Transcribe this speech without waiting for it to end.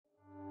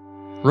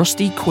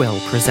Rusty Quill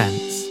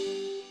presents.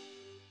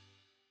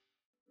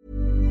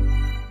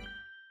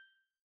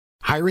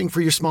 Hiring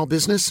for your small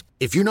business?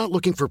 If you're not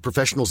looking for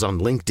professionals on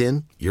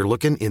LinkedIn, you're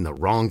looking in the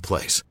wrong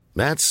place.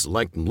 That's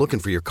like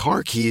looking for your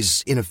car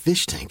keys in a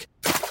fish tank.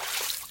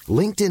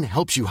 LinkedIn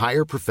helps you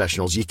hire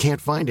professionals you can't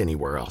find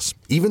anywhere else,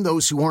 even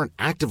those who aren't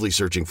actively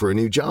searching for a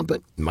new job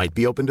but might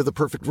be open to the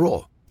perfect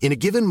role. In a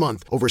given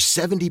month, over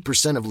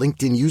 70% of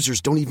LinkedIn users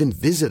don't even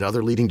visit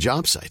other leading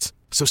job sites.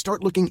 So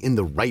start looking in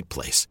the right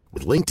place.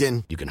 With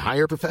LinkedIn, you can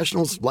hire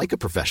professionals like a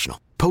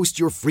professional. Post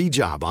your free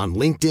job on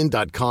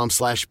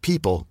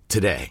linkedin.com/people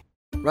today.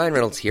 Ryan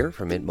Reynolds here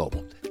from Mint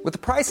Mobile. With the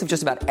price of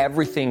just about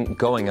everything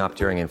going up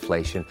during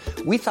inflation,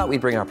 we thought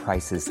we'd bring our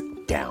prices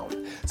down.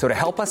 So to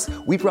help us,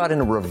 we brought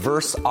in a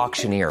reverse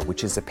auctioneer,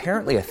 which is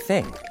apparently a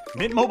thing.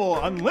 Mint Mobile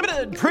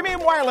Unlimited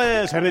Premium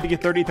Wireless. How to get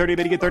 30, 30,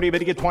 how to get 30, how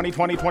to get 20,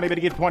 20, 20, how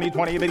to get 20,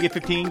 20, how to get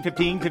 15,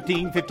 15,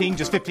 15, 15,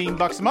 just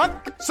 $15 a month?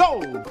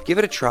 Sold! Give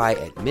it a try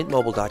at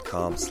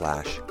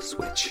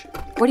mintmobile.com/switch.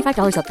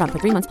 $45 up front for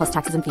 3 months plus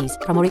taxes and fees.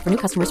 Promo rate for new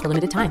customers for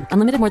limited time.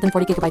 Unlimited more than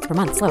 40 gigabytes per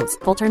month. Slows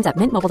full terms at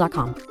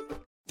mintmobile.com.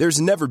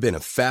 There's never been a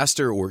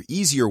faster or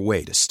easier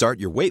way to start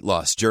your weight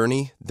loss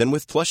journey than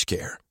with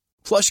PlushCare.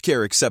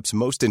 PlushCare accepts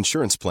most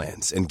insurance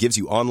plans and gives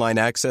you online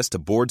access to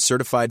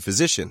board-certified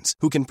physicians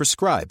who can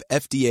prescribe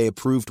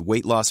FDA-approved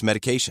weight loss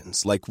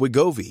medications like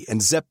Wegovy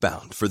and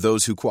Zepbound for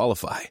those who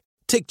qualify.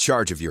 Take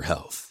charge of your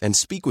health and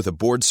speak with a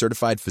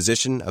board-certified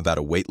physician about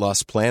a weight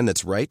loss plan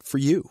that's right for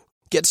you.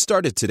 Get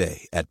started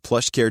today at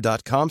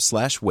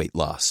plushcare.com/weight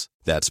loss.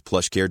 That's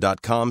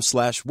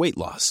plushcare.com/weight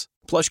loss.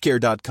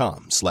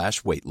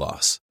 plushcare.com/weight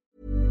loss.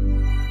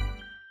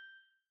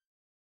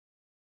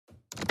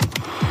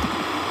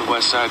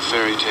 West Side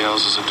Fairy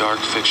Tales is a dark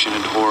fiction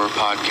and horror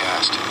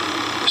podcast.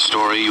 The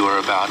story you are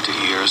about to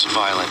hear is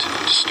violent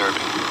and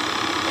disturbing.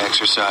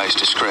 Exercise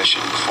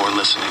discretion before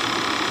listening.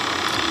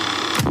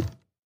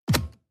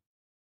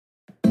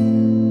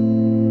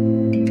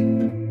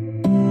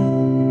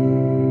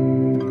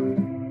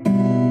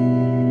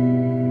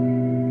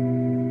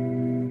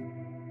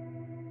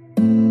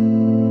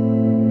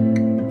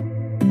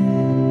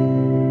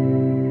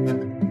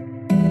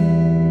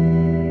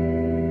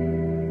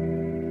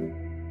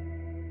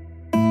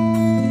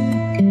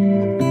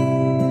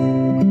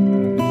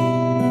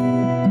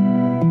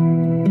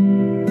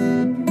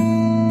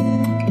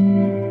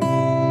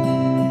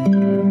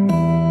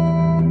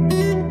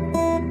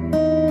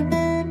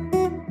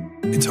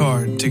 It's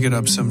hard to get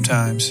up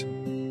sometimes,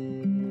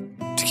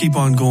 to keep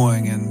on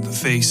going in the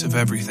face of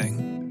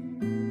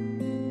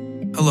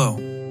everything. Hello,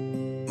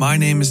 my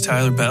name is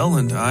Tyler Bell,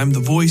 and I'm the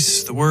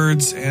voice, the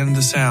words, and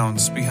the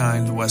sounds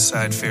behind the West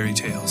Side Fairy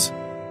Tales.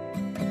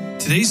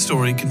 Today's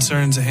story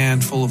concerns a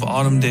handful of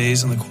autumn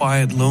days in the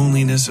quiet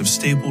loneliness of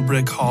Staple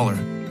Brick Holler,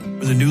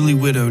 where the newly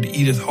widowed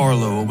Edith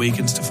Harlow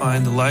awakens to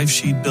find the life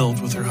she'd built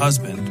with her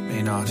husband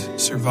may not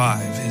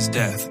survive his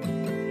death.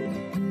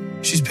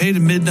 She's paid a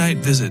midnight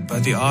visit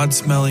by the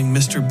odd-smelling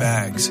Mr.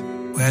 Baggs,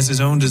 who has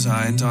his own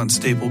designs on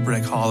Staple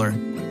Brick Holler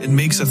and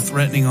makes a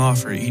threatening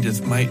offer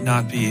Edith might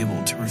not be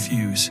able to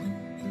refuse.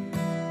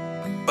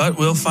 But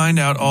we'll find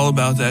out all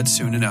about that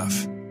soon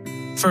enough.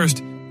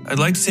 First, I'd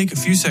like to take a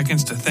few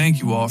seconds to thank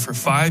you all for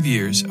 5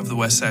 years of the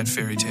West Side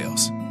Fairy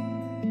Tales.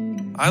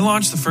 I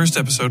launched the first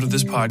episode of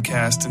this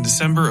podcast in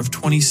December of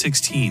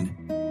 2016,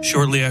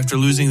 shortly after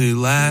losing the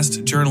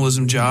last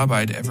journalism job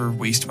I'd ever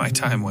waste my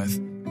time with.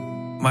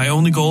 My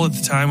only goal at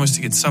the time was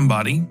to get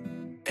somebody,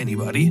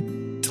 anybody,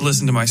 to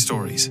listen to my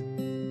stories.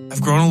 I've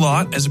grown a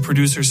lot as a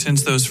producer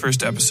since those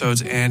first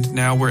episodes, and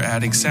now we're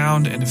adding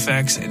sound and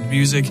effects and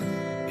music,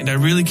 and I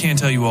really can't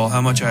tell you all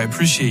how much I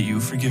appreciate you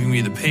for giving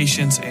me the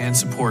patience and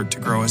support to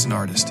grow as an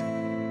artist.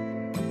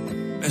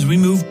 As we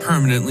move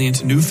permanently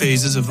into new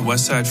phases of the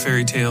West Side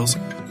Fairy Tales,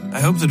 I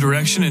hope the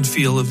direction and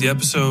feel of the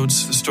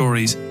episodes, the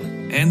stories,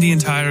 and the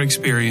entire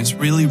experience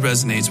really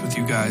resonates with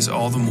you guys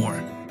all the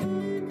more.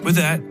 With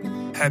that,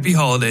 happy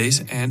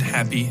holidays and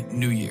happy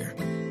new year.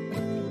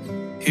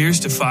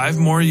 Here's to 5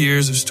 more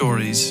years of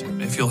stories,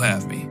 if you'll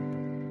have me.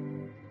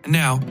 And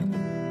now,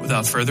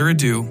 without further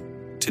ado,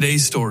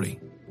 today's story.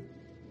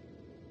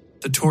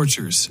 The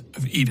Tortures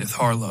of Edith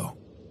Harlow.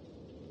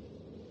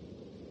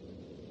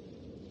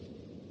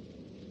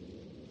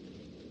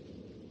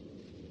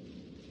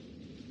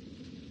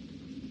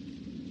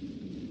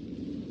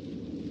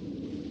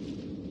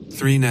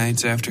 Three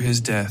nights after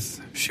his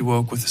death, she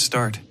woke with a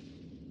start,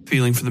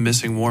 feeling for the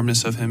missing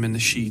warmness of him in the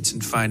sheets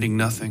and finding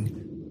nothing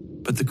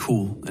but the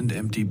cool and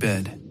empty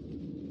bed.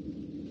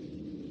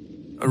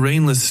 A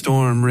rainless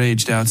storm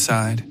raged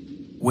outside,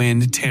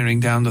 wind tearing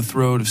down the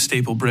throat of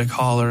Staple Brick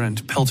Holler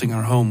and pelting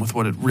our home with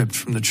what it ripped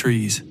from the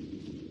trees.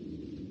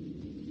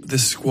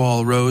 This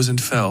squall rose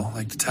and fell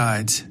like the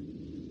tides,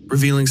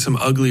 revealing some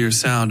uglier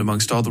sound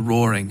amongst all the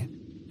roaring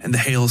and the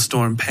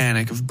hailstorm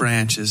panic of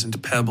branches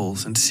and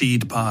pebbles and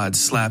seed pods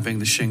slapping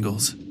the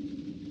shingles.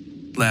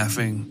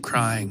 Laughing,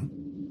 crying,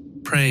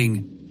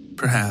 praying,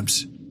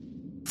 perhaps,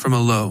 from a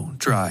low,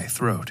 dry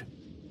throat.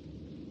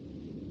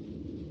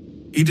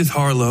 Edith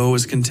Harlow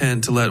was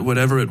content to let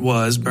whatever it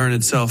was burn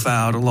itself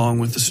out along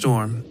with the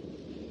storm.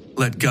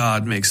 Let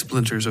God make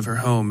splinters of her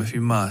home if he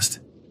must.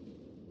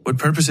 What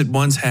purpose it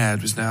once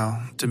had was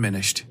now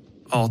diminished,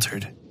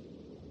 altered,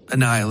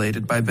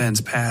 annihilated by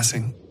Ben's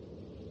passing.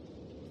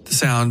 The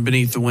sound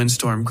beneath the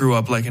windstorm grew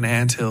up like an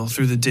anthill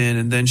through the din,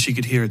 and then she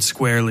could hear it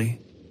squarely.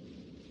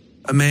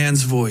 A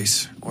man's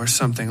voice, or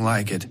something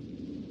like it,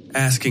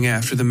 asking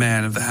after the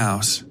man of the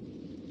house.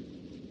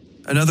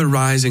 Another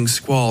rising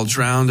squall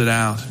drowned it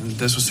out, and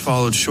this was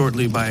followed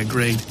shortly by a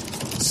great,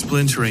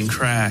 splintering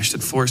crash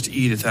that forced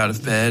Edith out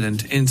of bed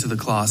and into the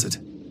closet.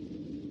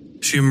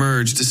 She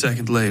emerged a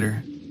second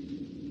later,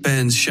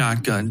 Ben's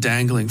shotgun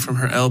dangling from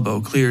her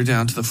elbow clear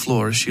down to the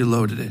floor as she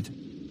loaded it.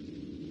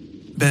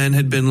 Ben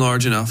had been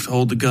large enough to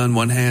hold the gun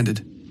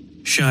one-handed,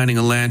 shining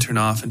a lantern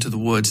off into the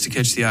woods to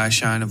catch the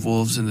eyeshine of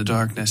wolves in the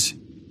darkness.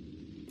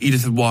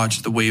 Edith had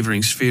watched the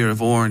wavering sphere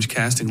of orange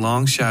casting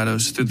long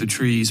shadows through the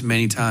trees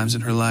many times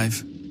in her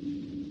life.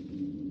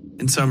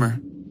 In summer,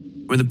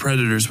 when the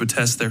predators would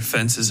test their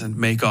fences and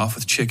make off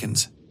with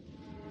chickens.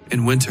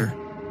 In winter,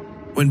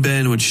 when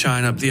Ben would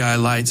shine up the eye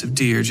lights of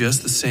deer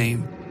just the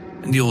same,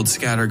 and the old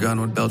scattergun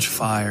would belch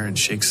fire and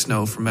shake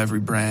snow from every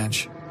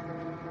branch.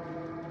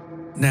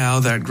 Now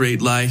that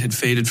great light had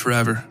faded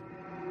forever,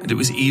 and it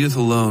was Edith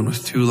alone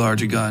with too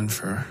large a gun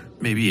for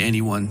maybe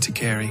anyone to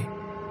carry.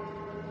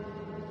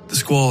 The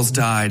squalls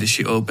died as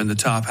she opened the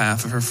top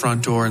half of her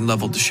front door and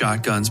leveled the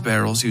shotgun's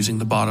barrels using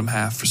the bottom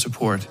half for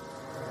support.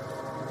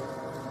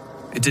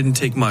 It didn't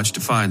take much to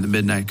find the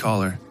midnight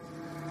caller.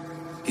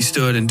 He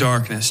stood in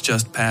darkness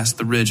just past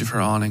the ridge of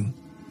her awning.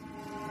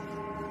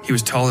 He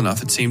was tall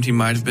enough it seemed he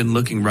might have been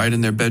looking right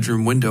in their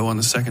bedroom window on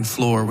the second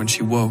floor when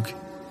she woke.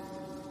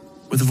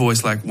 With a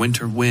voice like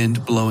winter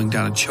wind blowing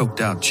down a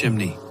choked-out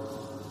chimney,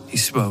 he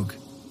spoke.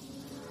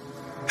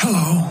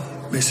 "Hello,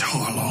 Miss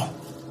Harlow,"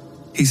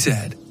 he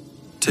said,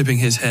 tipping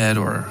his head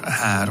or a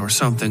hat or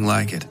something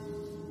like it.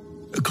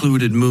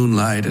 Occluded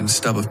moonlight and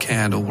stub of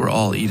candle were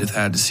all Edith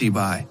had to see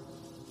by,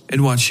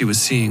 and what she was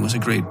seeing was a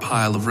great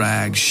pile of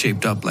rags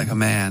shaped up like a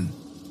man.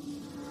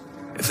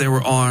 If there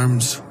were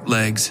arms,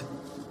 legs,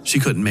 she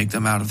couldn't make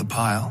them out of the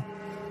pile.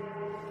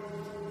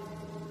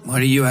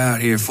 "What are you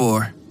out here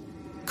for?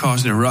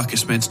 Causing a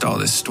ruckus amidst all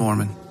this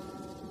storming?"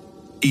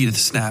 Edith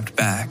snapped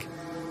back.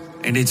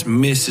 "And it's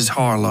Mrs.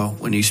 Harlow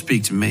when you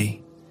speak to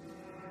me."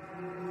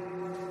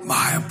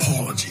 "My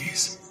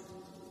apologies,"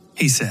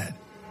 he said.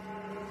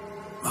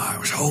 "I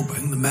was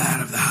hoping the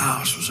man of the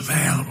house was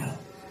available,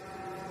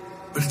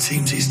 but it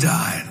seems he's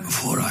died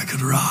before I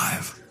could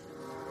arrive."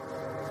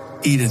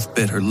 Edith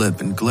bit her lip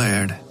and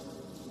glared.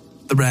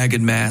 The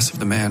ragged mass of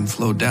the man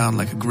flowed down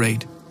like a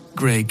great,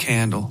 gray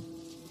candle,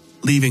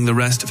 leaving the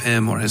rest of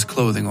him or his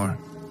clothing or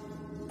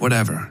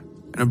whatever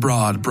in a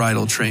broad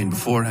bridal train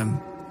before him.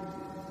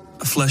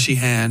 A fleshy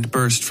hand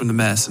burst from the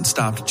mess and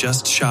stopped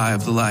just shy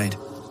of the light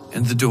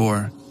and the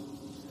door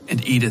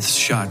and Edith's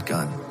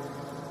shotgun.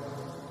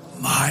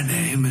 "My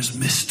name is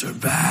Mr.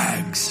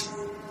 Baggs."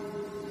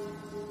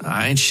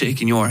 "I ain't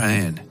shaking your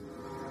hand,"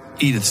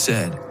 Edith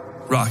said,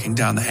 rocking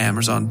down the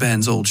hammers on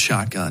Ben's old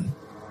shotgun.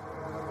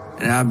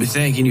 "And I'd be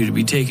thanking you to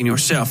be taking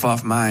yourself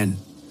off my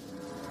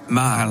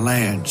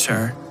land,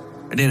 sir,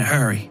 and in a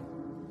hurry.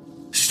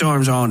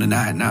 Storm's on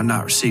tonight and I'm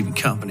not receiving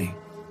company."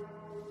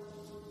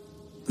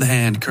 The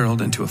hand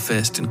curled into a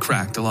fist and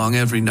cracked along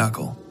every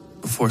knuckle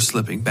before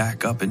slipping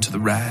back up into the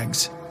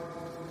rags.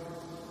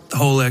 The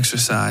whole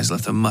exercise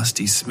left a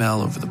musty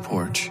smell over the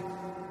porch.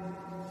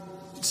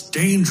 "It's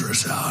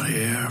dangerous out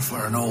here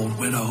for an old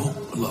widow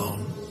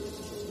alone,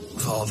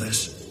 with all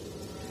this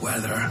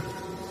weather,"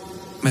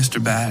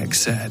 Mr. Baggs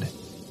said.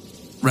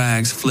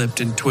 Rags flipped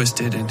and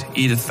twisted, and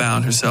Edith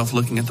found herself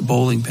looking at the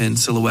bowling pin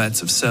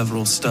silhouettes of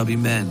several stubby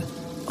men,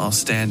 all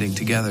standing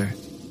together.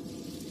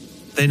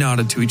 They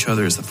nodded to each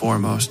other as the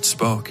foremost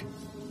spoke.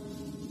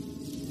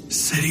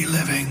 "City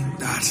living,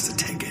 that's the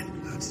ticket.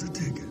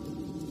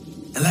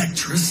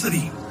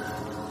 Electricity.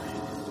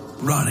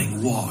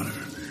 Running water.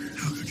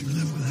 How could you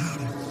live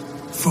without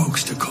it?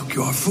 Folks to cook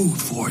your food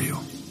for you."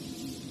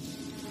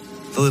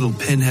 The little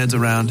pinheads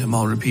around him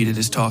all repeated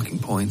his talking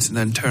points and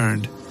then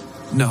turned,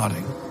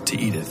 nodding, to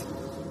Edith.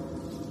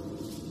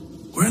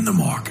 "We're in the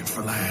market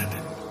for land,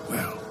 and,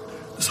 well,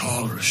 this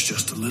holler is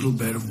just a little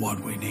bit of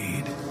what we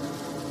need."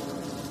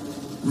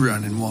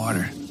 "Running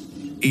water,"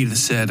 Edith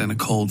said in a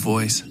cold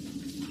voice.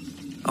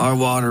 "Our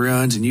water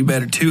runs, and you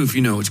better too if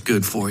you know it's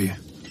good for you."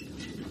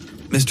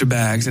 Mr.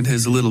 Baggs and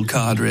his little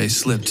cadre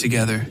slipped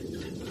together.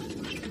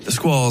 The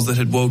squalls that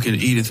had woken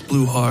Edith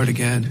blew hard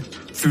again,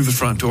 through the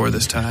front door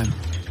this time,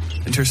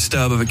 and her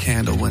stub of a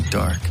candle went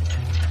dark.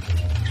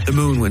 The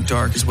moon went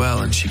dark as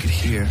well, and she could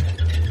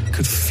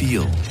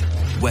feel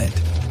wet,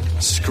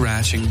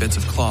 scratching bits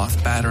of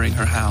cloth battering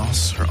her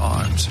house, her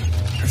arms,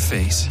 her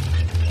face.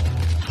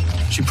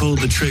 She pulled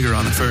the trigger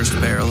on the first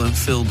barrel and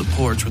filled the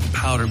porch with a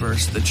powder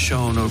burst that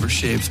shone over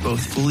shapes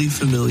both fully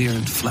familiar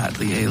and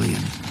flatly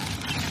alien.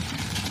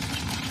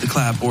 The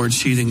clapboard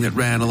sheathing that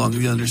ran along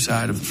the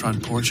underside of the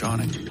front porch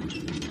awning.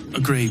 A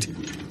great,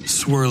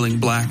 swirling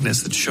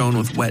blackness that shone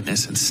with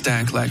wetness and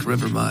stank like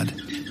river mud.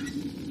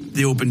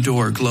 The open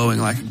door glowing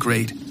like a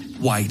great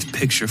white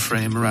picture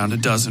frame around a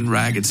dozen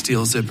ragged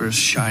steel zippers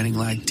shining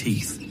like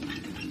teeth.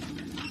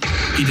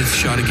 Edith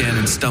shot again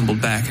and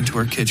stumbled back into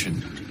her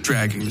kitchen,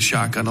 dragging the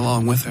shotgun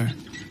along with her.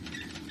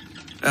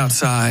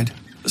 Outside,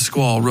 the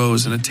squall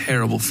rose in a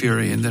terrible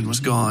fury and then was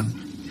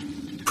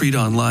gone.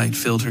 Pre-dawn light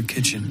filled her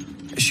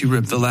kitchen as she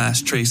ripped the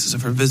last traces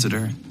of her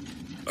visitor,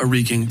 a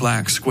reeking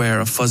black square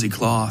of fuzzy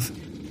cloth,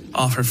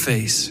 off her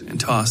face and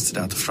tossed it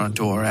out the front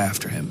door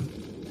after him.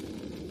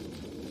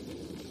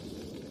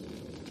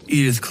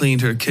 Edith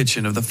cleaned her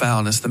kitchen of the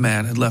foulness the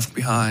man had left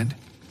behind.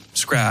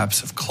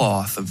 Scraps of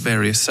cloth of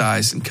various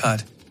size and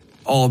cut,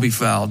 all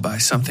befouled by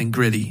something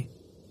gritty,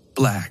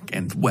 black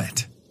and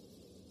wet.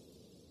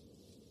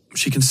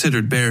 She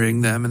considered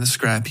burying them in the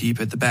scrap heap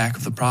at the back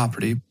of the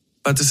property,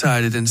 but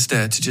decided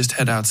instead to just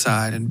head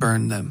outside and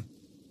burn them.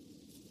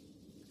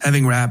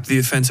 Having wrapped the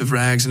offensive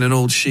rags in an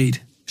old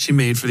sheet, she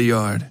made for the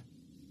yard.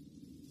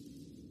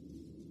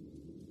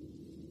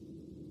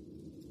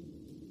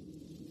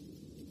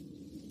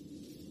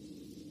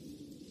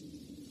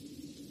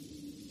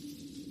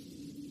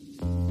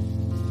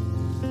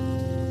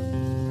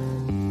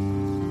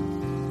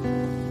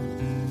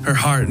 Her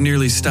heart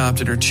nearly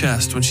stopped in her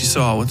chest when she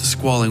saw what the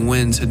squalling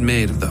winds had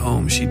made of the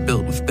home she'd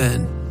built with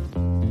Ben.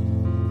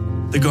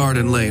 The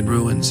garden lay in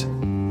ruins,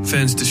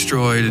 fence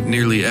destroyed and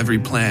nearly every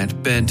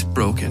plant bent,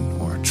 broken,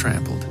 or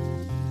trampled.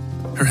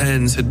 Her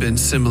hens had been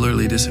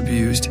similarly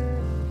disabused.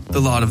 The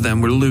lot of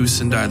them were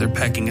loose and either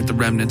pecking at the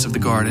remnants of the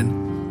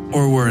garden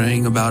or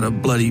worrying about a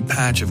bloody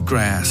patch of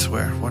grass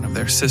where one of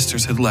their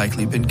sisters had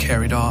likely been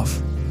carried off.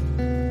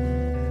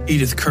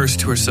 Edith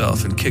cursed to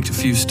herself and kicked a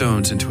few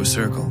stones into a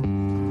circle.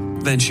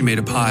 Then she made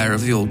a pyre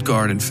of the old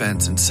garden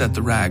fence and set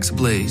the rags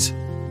ablaze.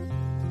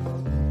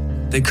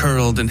 They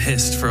curled and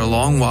hissed for a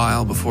long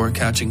while before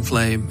catching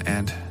flame,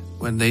 and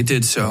when they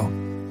did so,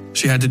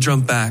 she had to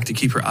jump back to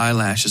keep her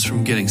eyelashes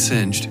from getting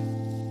singed.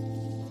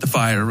 The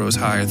fire rose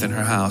higher than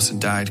her house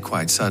and died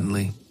quite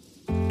suddenly.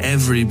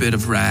 Every bit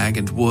of rag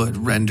and wood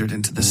rendered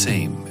into the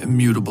same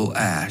immutable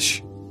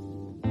ash.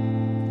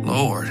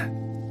 "Lord,"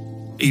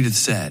 Edith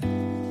said,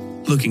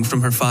 looking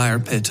from her fire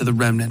pit to the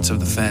remnants of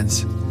the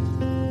fence.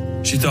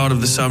 She thought of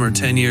the summer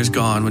 10 years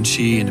gone when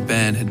she and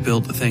Ben had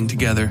built the thing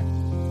together.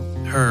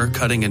 Her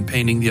cutting and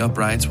painting the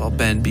uprights while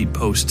Ben beat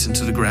posts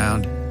into the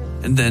ground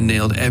and then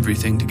nailed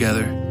everything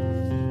together.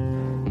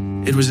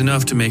 It was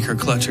enough to make her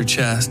clutch her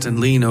chest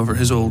and lean over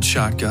his old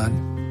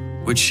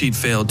shotgun, which she'd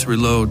failed to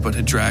reload but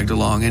had dragged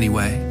along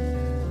anyway.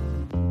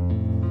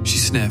 She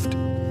sniffed,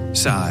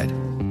 sighed,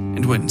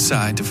 and went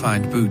inside to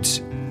find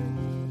Boots.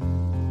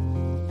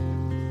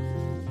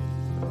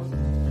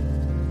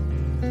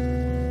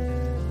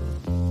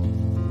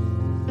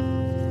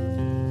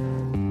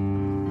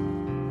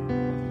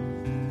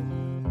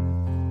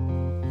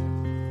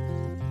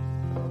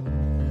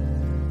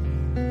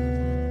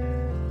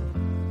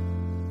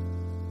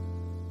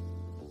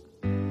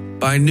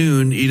 By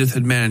noon, Edith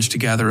had managed to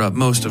gather up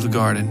most of the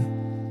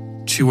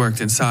garden. She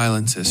worked in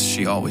silence, as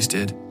she always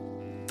did,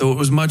 though it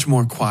was much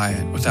more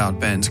quiet without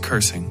Ben's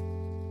cursing.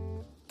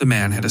 The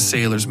man had a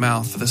sailor's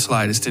mouth for the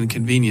slightest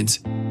inconvenience,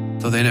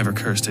 though they never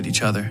cursed at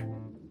each other.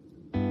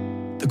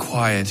 The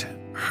quiet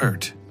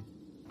hurt,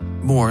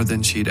 more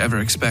than she'd ever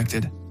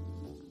expected,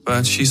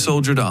 but she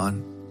soldiered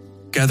on,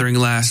 gathering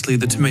lastly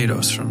the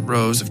tomatoes from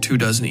rows of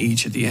 24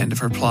 each at the end of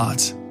her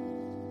plots.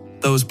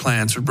 Those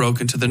plants were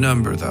broken to the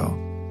number, though.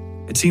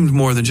 It seemed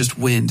more than just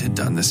wind had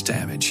done this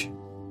damage.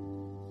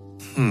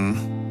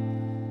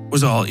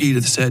 Was all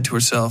Edith said to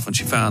herself when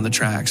she found the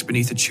tracks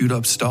beneath a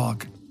chewed-up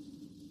stalk.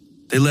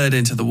 They led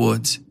into the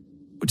woods,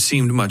 which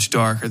seemed much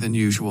darker than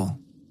usual.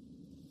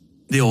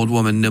 The old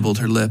woman nibbled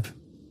her lip,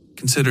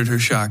 considered her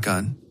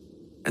shotgun,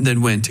 and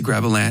then went to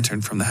grab a lantern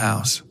from the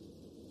house.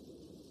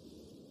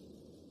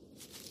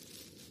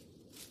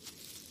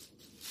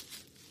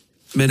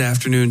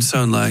 Mid-afternoon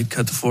sunlight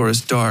cut the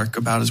forest dark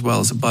about as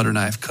well as a butter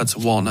knife cuts a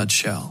walnut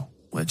shell,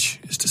 which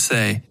is to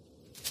say,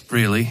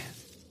 really,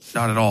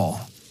 not at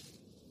all.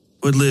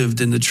 What lived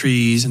in the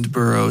trees and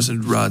burrows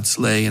and ruts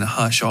lay in a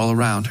hush all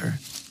around her.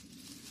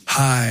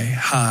 High,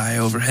 high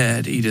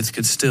overhead, Edith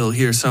could still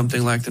hear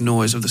something like the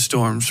noise of the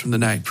storms from the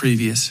night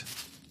previous,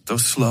 though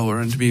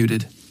slower and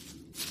muted.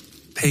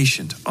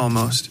 Patient,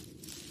 almost.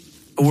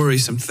 A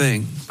worrisome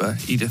thing,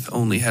 but Edith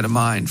only had a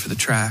mind for the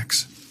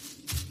tracks.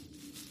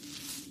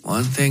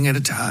 "One thing at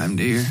a time,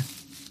 dear,"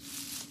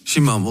 she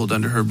mumbled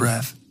under her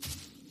breath.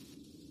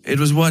 It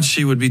was what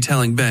she would be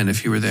telling Ben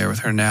if he were there with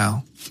her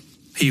now.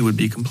 He would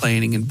be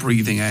complaining and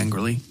breathing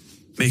angrily,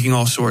 making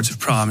all sorts of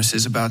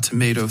promises about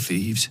tomato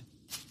thieves.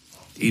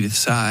 Edith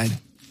sighed.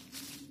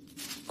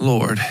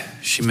 Lord,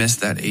 she missed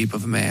that ape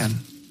of a man.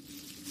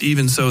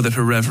 Even so that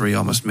her reverie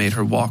almost made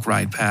her walk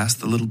right past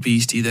the little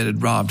beastie that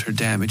had robbed her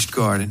damaged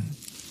garden.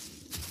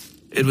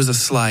 It was a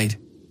slight,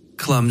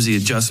 clumsy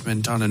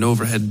adjustment on an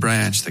overhead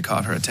branch that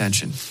caught her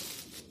attention.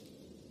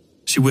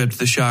 She whipped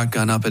the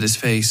shotgun up at his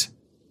face,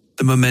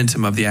 the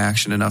momentum of the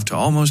action enough to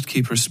almost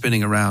keep her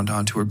spinning around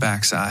onto her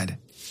backside.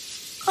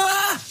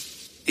 "Ah!"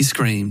 he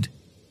screamed,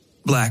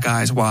 black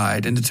eyes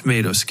wide and a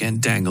tomato skin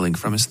dangling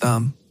from his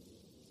thumb.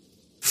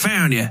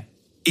 "Found you,"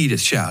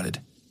 Edith shouted,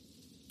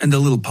 and the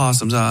little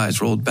possum's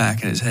eyes rolled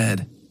back in his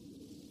head.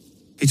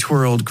 He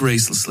twirled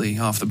gracelessly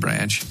off the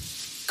branch,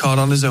 caught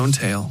on his own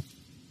tail,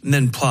 and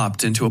then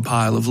plopped into a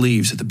pile of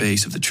leaves at the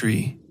base of the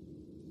tree.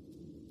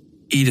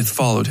 Edith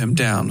followed him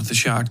down with the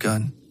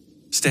shotgun,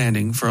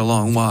 standing for a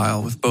long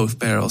while with both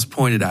barrels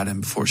pointed at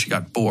him before she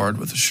got bored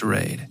with the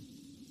charade.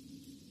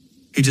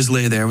 He just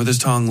lay there with his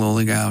tongue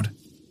lolling out,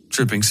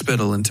 dripping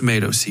spittle and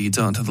tomato seeds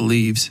onto the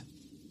leaves.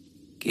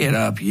 "Get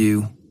up,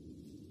 you."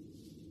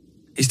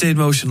 He stayed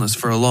motionless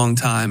for a long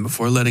time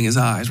before letting his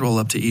eyes roll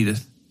up to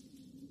Edith.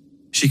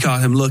 She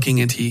caught him looking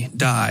and he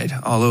died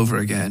all over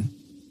again,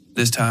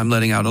 this time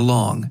letting out a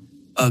long,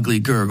 ugly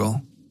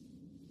gurgle.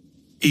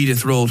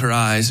 Edith rolled her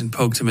eyes and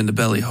poked him in the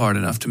belly hard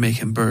enough to make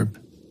him burp.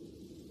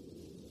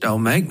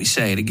 "Don't make me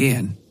say it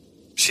again,"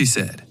 she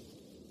said.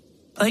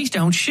 "Please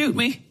don't shoot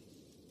me,"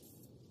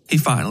 he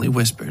finally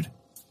whispered.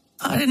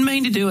 "I didn't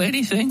mean to do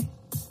anything."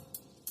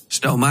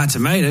 "Stole my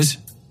tomatoes,"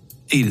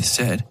 Edith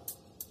said.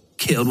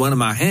 "Killed one of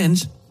my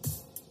hens."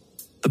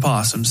 The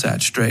possum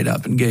sat straight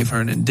up and gave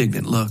her an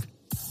indignant look.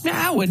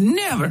 "I would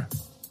never,"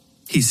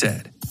 he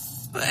said.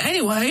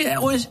 "Anyway,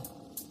 that was..."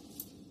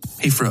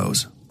 He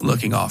froze,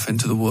 looking off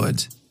into the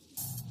woods.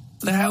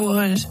 "That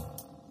was..."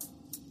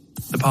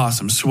 The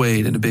possum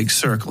swayed in a big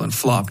circle and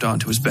flopped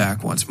onto his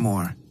back once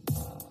more.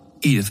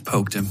 Edith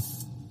poked him.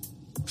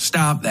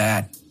 "Stop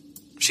that,"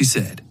 she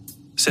said,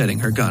 setting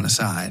her gun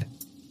aside.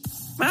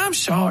 "I'm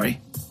sorry,"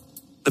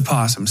 the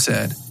possum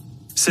said,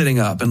 sitting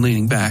up and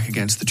leaning back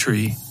against the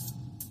tree.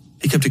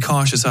 He kept a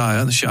cautious eye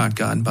on the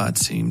shotgun, but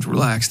seemed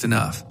relaxed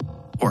enough.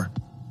 Or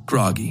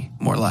groggy,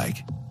 more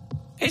like.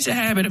 "It's a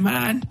habit of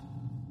mine."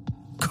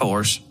 "Of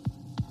course,"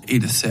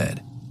 Edith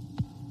said.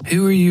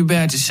 "Who are you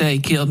about to say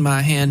killed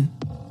my hen?"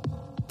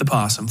 The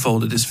possum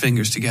folded his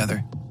fingers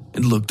together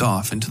and looked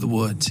off into the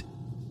woods.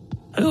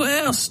 "Who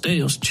else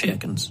steals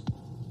chickens?"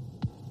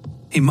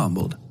 he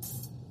mumbled.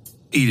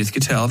 Edith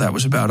could tell that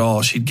was about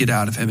all she'd get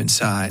out of him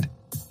inside,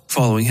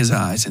 following his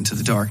eyes into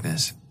the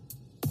darkness.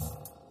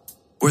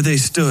 Where they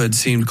stood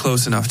seemed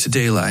close enough to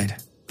daylight,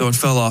 though it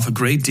fell off a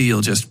great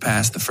deal just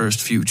past the first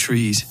few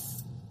trees.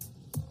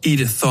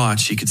 Edith thought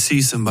she could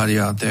see somebody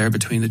out there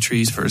between the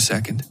trees for a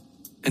second,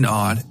 an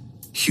odd,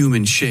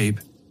 human shape,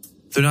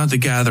 though not the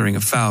gathering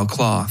of foul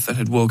cloth that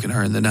had woken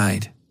her in the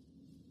night.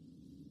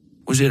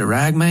 "Was it a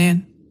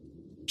ragman?"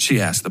 she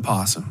asked the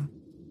possum.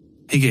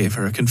 He gave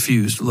her a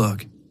confused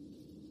look.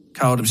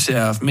 "Called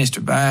himself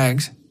Mr.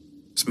 Bags.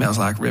 Smells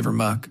like river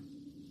muck."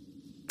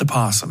 The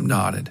possum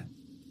nodded.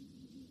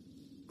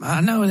 "I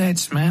know that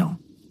smell,"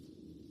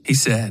 he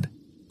said,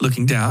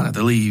 looking down at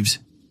the leaves.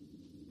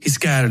 He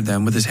scattered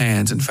them with his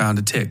hands and found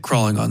a tick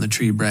crawling on the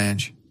tree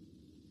branch.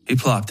 He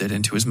plopped it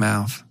into his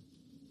mouth.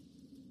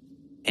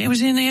 "It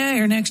was in the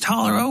air next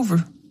holler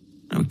over,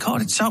 and we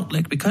called it Salt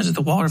Lick because of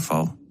the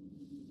waterfall."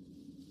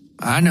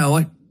 "I know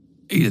it,"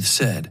 Edith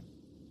said.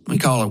 "We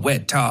call it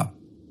Wet Top.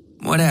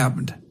 What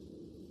happened?"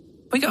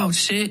 "We got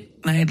sick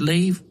and I had to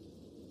leave,"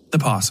 the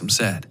possum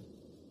said.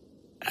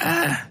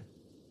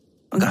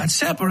 "We got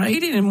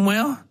separated and,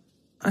 well,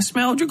 I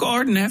smelled your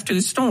garden after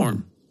the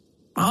storm.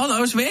 All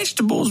those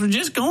vegetables were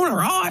just going to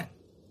rot."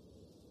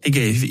 He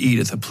gave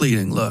Edith a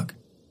pleading look.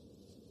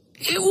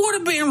 "It would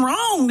have been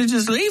wrong to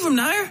just leave them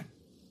there."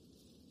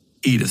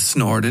 Edith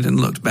snorted and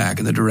looked back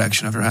in the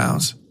direction of her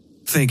house,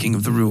 thinking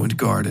of the ruined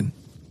garden.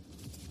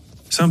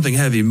 Something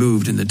heavy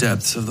moved in the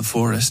depths of the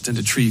forest and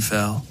a tree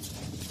fell.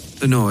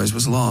 The noise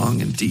was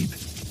long and deep.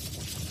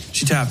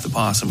 She tapped the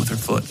possum with her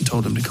foot and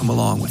told him to come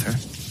along with her.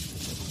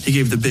 He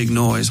gave the big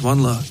noise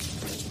one look,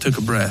 took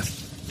a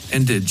breath,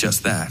 and did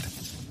just that.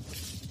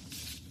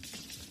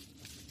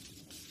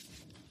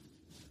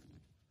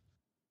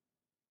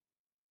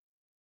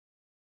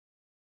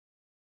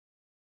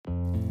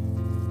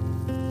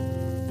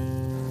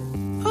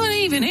 "What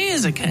even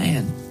is a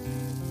can?"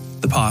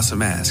 the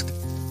possum asked,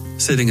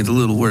 sitting at the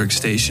little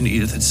workstation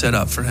Edith had set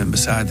up for him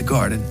beside the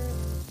garden.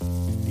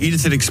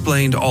 Edith had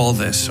explained all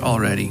this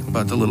already,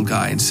 but the little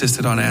guy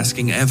insisted on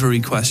asking every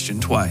question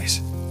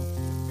twice.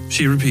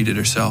 She repeated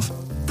herself,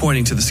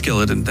 pointing to the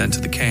skillet and then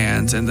to the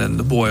cans and then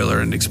the boiler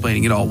and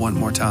explaining it all one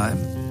more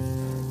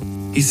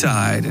time. He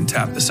sighed and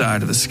tapped the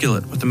side of the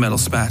skillet with the metal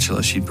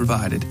spatula she'd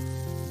provided.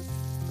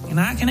 "And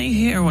I can eat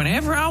here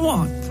whenever I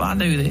want if I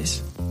do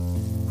this."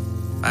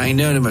 "Ain't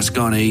none of us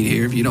gonna eat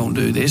here if you don't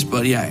do this,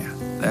 but yeah,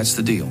 that's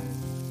the deal,"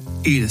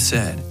 Edith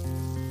said.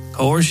 "Of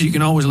course, you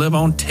can always live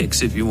on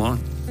ticks if you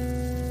want."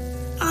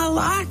 "I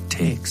like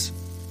ticks,"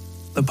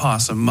 the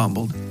possum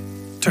mumbled,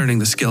 turning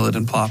the skillet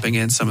and plopping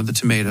in some of the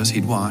tomatoes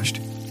he'd washed.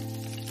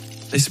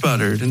 They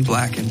sputtered and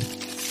blackened,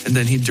 and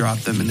then he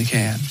dropped them in the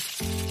can.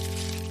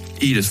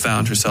 Edith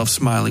found herself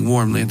smiling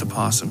warmly at the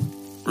possum,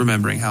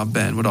 remembering how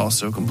Ben would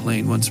also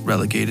complain once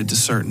relegated to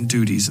certain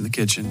duties in the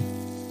kitchen.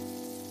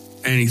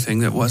 Anything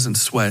that wasn't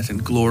sweat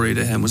and glory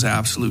to him was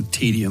absolute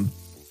tedium,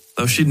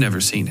 though she'd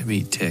never seen him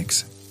eat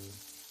ticks.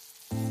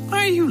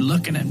 "Why are you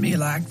looking at me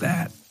like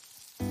that?"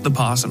 the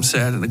possum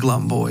said in a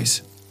glum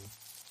voice.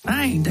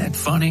 I ain't that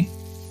funny.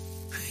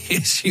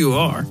 Yes, you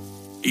are,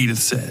 Edith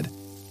said.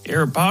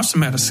 You're a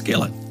possum at a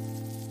skillet.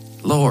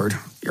 Lord,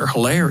 you're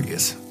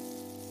hilarious.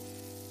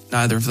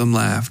 Neither of them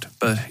laughed,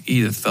 but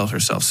Edith felt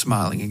herself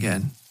smiling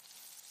again.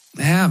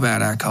 How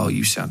about I call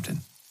you something?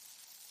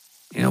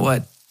 You know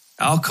what?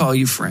 I'll call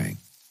you Frank.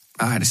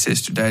 I had a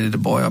sister dated a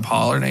boy up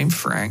holler named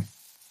Frank.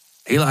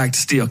 He liked to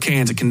steal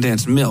cans of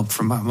condensed milk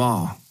from my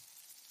mom.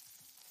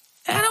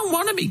 I don't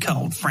want to be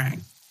called Frank,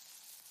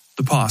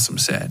 the possum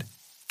said,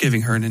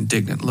 giving her an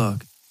indignant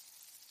look.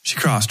 She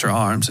crossed her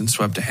arms and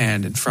swept a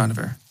hand in front of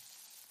her.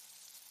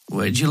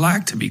 What'd you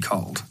like to be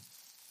called?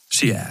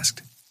 She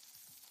asked.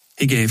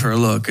 He gave her a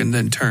look and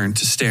then turned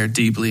to stare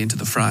deeply into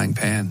the frying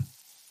pan.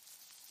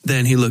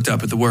 Then he looked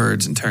up at the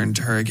words and turned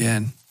to her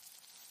again.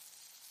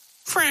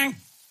 Frank,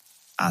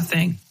 I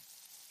think,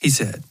 he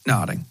said,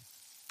 nodding.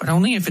 But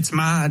only if it's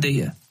my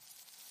idea.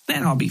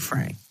 Then I'll be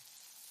Frank.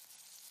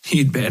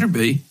 You'd better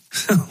be,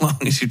 so long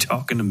as you're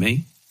talking to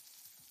me,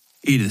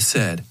 Edith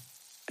said,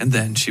 and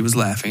then she was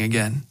laughing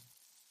again.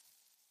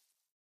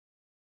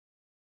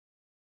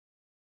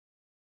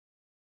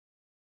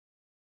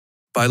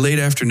 By late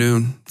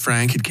afternoon,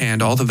 Frank had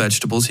canned all the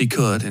vegetables he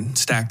could and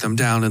stacked them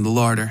down in the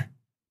larder.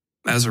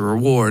 As a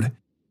reward,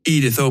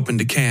 Edith opened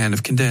a can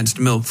of condensed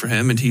milk for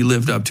him, and he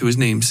lived up to his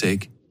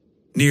namesake,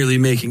 nearly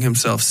making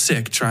himself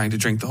sick trying to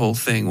drink the whole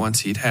thing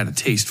once he'd had a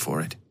taste for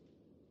it.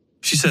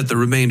 She set the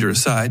remainder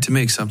aside to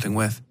make something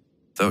with,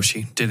 though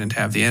she didn't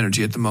have the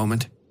energy at the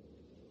moment.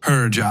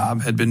 Her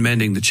job had been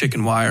mending the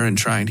chicken wire and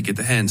trying to get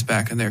the hens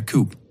back in their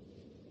coop,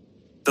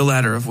 the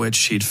latter of which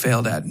she'd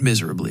failed at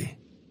miserably.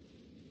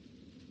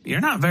 You're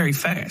not very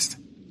fast,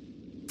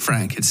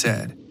 Frank had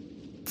said.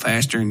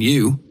 Faster than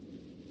you,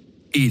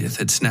 Edith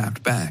had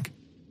snapped back.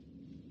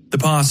 The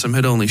possum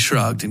had only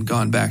shrugged and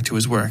gone back to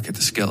his work at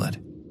the skillet.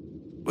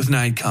 With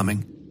night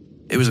coming,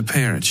 it was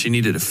apparent she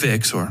needed a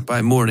fix, or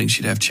by morning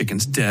she'd have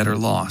chickens dead or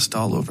lost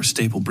all over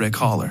Staple Brick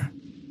Holler.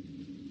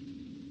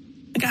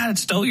 The guy that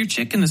stole your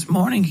chicken this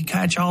morning could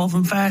catch all of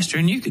them faster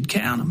than you could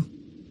count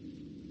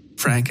them,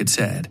 Frank had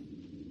said.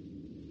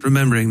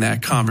 Remembering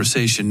that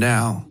conversation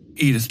now,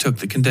 Edith took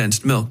the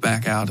condensed milk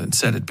back out and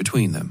set it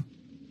between them.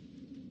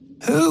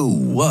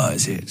 Who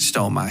was it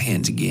stole my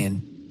hens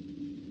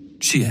again?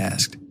 She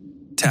asked,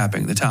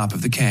 tapping the top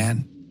of the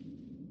can.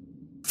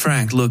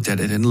 Frank looked at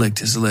it and licked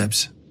his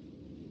lips.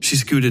 She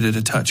scooted it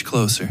a touch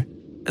closer,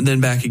 and then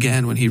back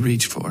again when he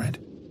reached for it.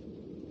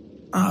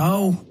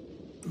 Oh,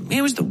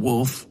 it was the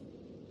wolf,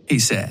 he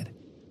said.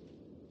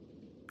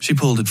 She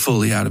pulled it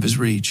fully out of his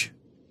reach.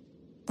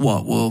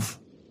 What wolf?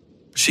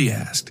 She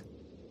asked.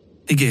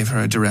 He gave her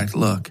a direct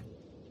look.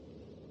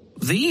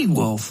 The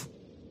wolf,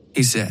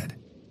 he said.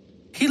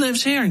 He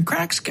lives here in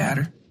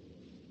Crackscatter.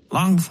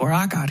 Long before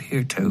I got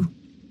here, too.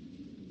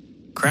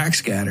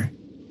 Crackscatter?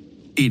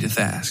 Edith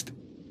asked.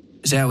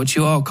 Is that what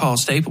you all call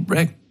Staple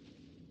Brick?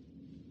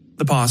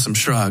 The possum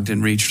shrugged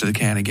and reached for the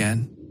can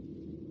again.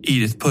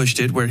 Edith pushed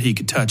it where he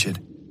could touch it,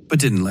 but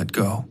didn't let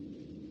go.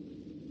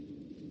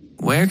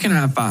 Where can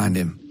I find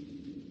him?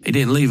 He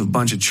didn't leave a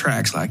bunch of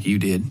tracks like you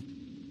did.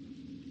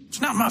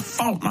 It's not my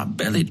fault my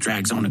belly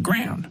drags on the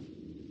ground,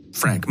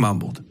 Frank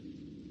mumbled.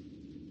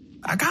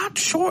 I got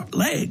short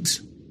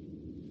legs.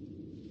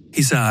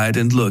 He sighed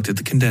and looked at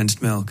the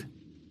condensed milk.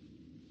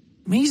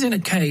 He's in a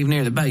cave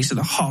near the base of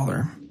the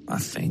holler, I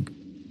think.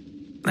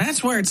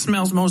 That's where it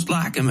smells most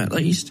like him, at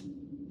least.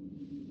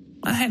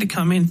 I had to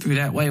come in through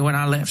that way when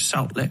I left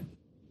Salt Lick.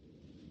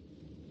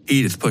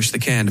 Edith pushed the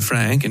can to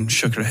Frank and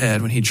shook her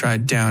head when he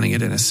tried downing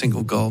it in a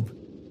single gulp.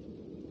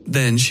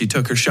 Then she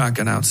took her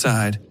shotgun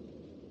outside.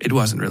 It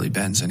wasn't really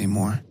Ben's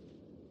anymore,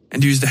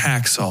 and used a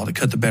hacksaw to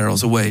cut the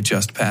barrels away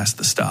just past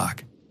the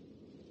stock.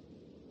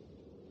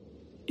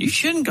 You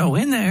shouldn't go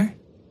in there,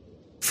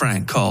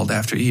 Frank called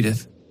after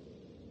Edith.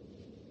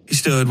 He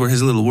stood where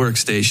his little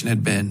workstation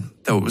had been,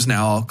 though it was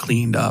now all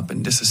cleaned up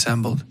and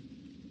disassembled.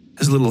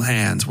 His little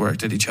hands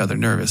worked at each other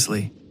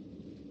nervously.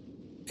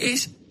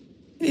 It's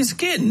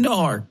getting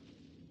dark.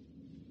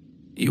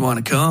 You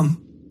want to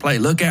come? Play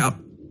lookout?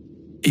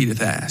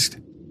 Edith asked.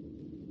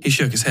 He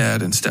shook his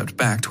head and stepped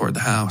back toward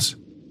the house.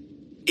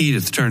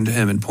 Edith turned to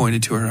him and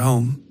pointed to her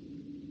home.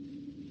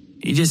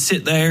 You just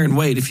sit there and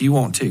wait if you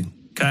want to,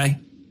 okay?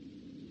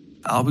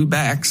 I'll be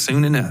back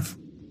soon enough.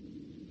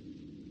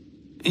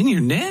 In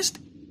your nest?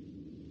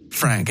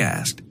 Frank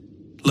asked,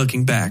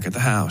 looking back at the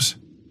house.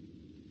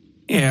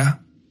 Yeah,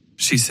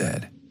 she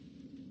said.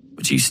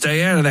 But you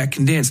stay out of that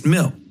condensed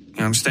milk,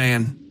 you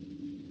understand?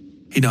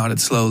 He nodded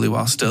slowly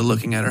while still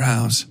looking at her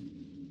house.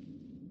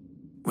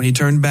 When he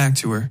turned back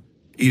to her,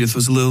 Edith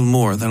was little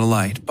more than a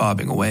light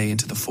bobbing away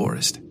into the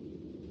forest.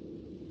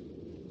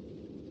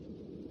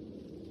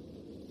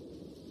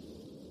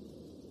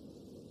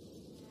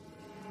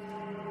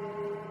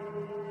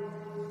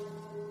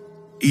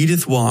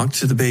 Edith walked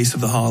to the base of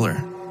the holler,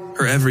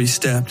 her every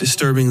step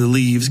disturbing the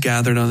leaves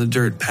gathered on the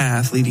dirt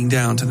path leading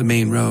down to the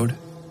main road.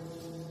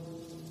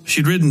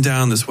 She'd ridden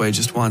down this way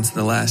just once in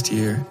the last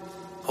year,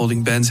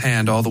 holding Ben's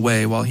hand all the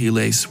way while he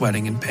lay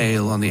sweating and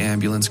pale on the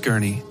ambulance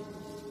gurney.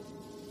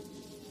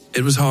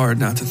 It was hard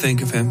not to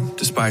think of him,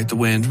 despite the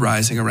wind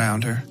rising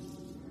around her.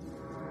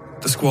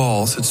 The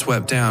squalls had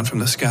swept down from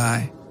the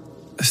sky,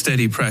 a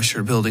steady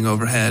pressure building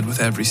overhead with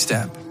every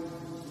step.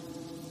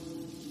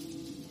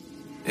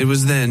 It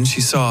was then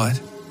she saw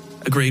it,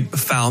 a great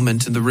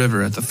befoulment in the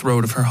river at the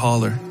throat of her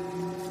hauler.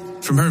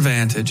 From her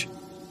vantage,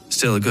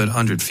 still a good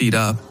 100 feet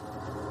up,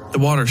 the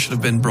water should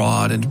have been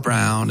broad and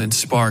brown and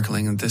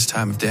sparkling at this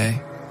time of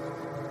day.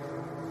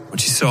 What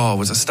she saw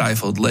was a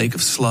stifled lake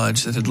of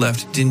sludge that had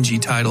left dingy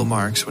tidal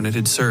marks when it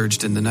had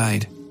surged in the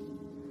night.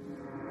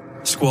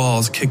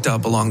 Squalls kicked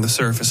up along the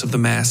surface of the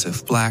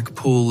massive black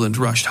pool and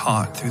rushed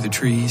hot through the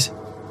trees.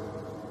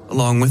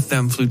 Along with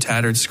them flew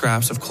tattered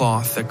scraps of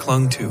cloth that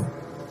clung to,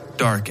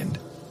 darkened,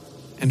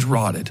 and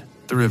rotted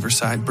the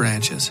riverside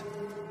branches.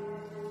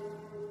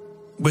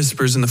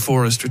 Whispers in the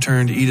forest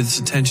returned Edith's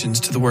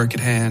attentions to the work at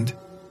hand.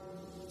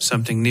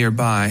 Something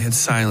nearby had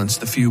silenced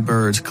the few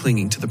birds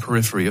clinging to the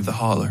periphery of the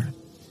holler.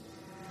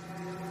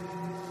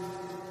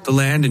 The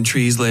land and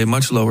trees lay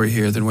much lower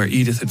here than where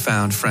Edith had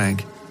found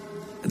Frank.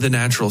 The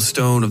natural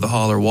stone of the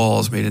holler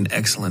walls made an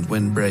excellent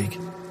windbreak.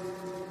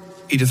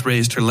 Edith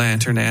raised her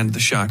lantern and the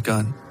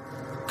shotgun,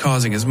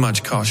 causing as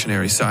much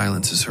cautionary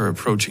silence as her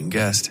approaching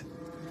guest.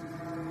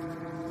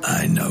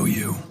 "I know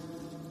you,"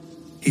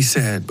 he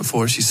said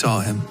before she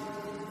saw him.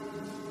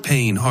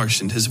 Pain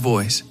harshened his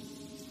voice,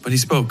 but he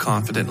spoke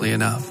confidently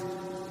enough.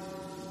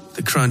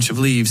 The crunch of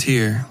leaves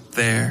here,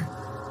 there,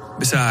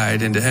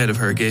 beside and ahead of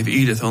her gave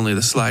Edith only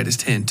the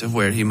slightest hint of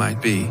where he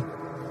might be.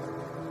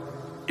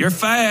 "You're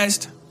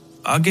fast,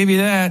 I'll give you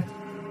that,"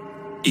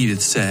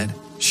 Edith said,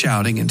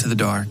 shouting into the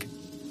dark.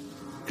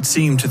 It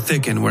seemed to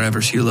thicken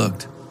wherever she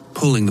looked,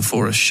 pulling the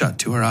forest shut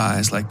to her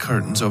eyes like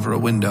curtains over a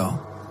window.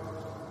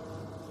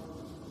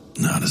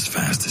 "Not as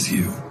fast as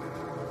you,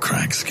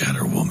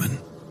 crack-scatter woman,"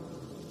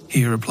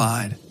 he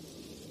replied.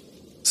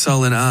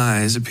 Sullen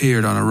eyes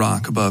appeared on a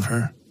rock above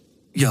her,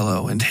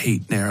 yellow and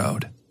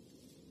hate-narrowed.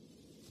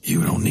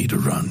 "You don't need to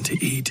run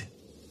to eat,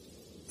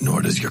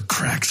 nor does your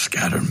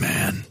crack-scatter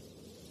man.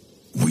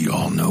 We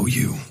all know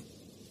you."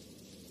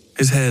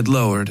 His head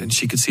lowered, and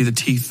she could see the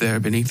teeth there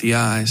beneath the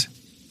eyes,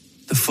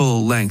 the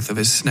full length of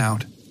his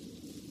snout,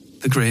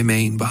 the gray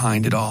mane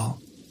behind it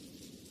all.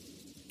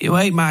 "You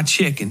ate my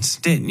chickens,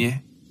 didn't you?"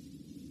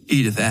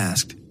 Edith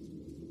asked.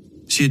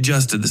 She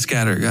adjusted the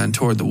scattergun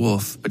toward the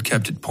wolf, but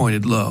kept it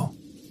pointed low.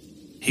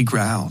 He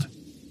growled.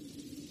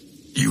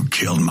 "You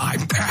killed my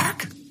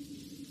pack,"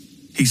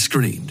 he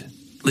screamed,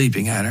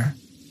 leaping at her.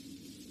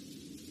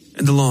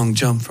 In the long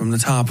jump from the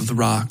top of the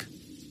rock,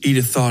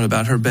 Edith thought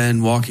about her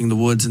Ben walking the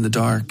woods in the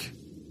dark,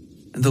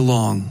 and the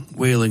long,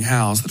 wailing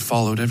howls that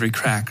followed every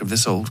crack of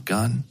this old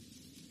gun.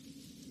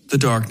 The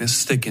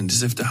darkness thickened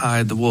as if to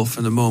hide the wolf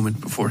in the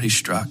moment before he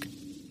struck,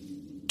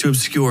 to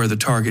obscure the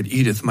target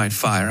Edith might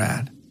fire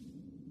at.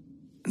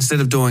 Instead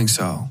of doing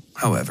so,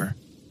 however,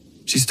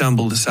 she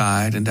stumbled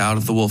aside and out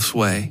of the wolf's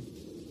way,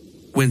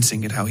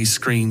 wincing at how he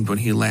screamed when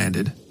he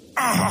landed.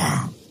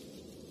 "Ah!"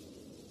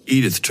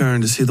 Edith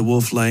turned to see the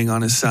wolf laying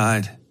on his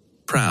side,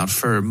 proud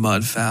fur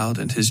mud-fouled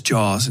and his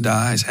jaws and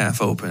eyes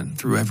half open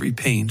through every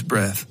pained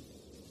breath.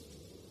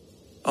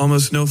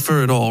 Almost no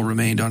fur at all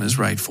remained on his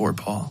right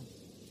forepaw,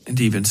 and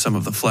even some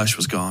of the flesh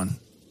was gone.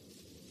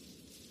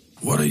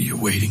 "What are you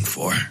waiting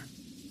for?"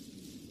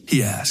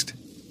 he asked.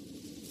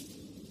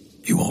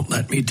 "You won't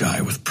let me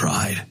die with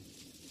pride.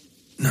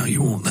 Now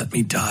you won't let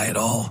me die at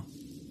all."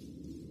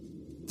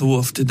 The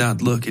wolf did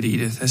not look at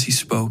Edith as he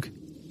spoke.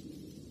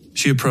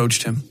 She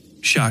approached him,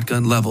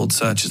 shotgun leveled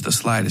such as the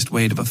slightest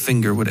weight of a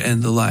finger would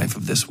end the life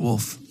of this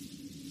wolf.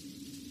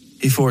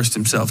 He forced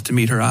himself to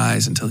meet her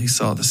eyes until he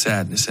saw the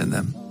sadness in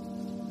them.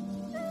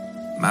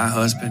 "My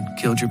husband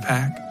killed your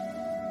pack?"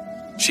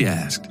 she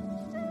asked.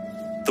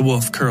 The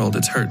wolf curled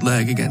its hurt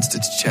leg against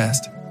its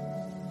chest.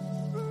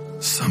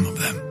 "Some of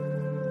them,"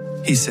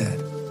 he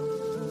said.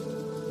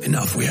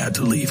 "Enough we had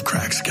to leave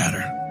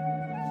Crackscatter.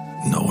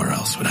 Nowhere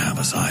else would have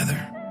us either."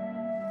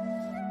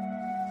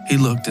 He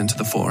looked into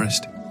the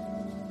forest.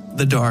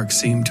 The dark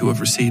seemed to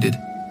have receded.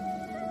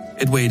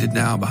 It waited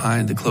now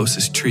behind the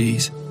closest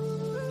trees,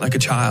 like a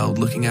child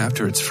looking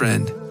after its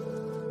friend.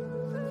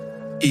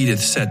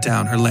 Edith set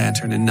down her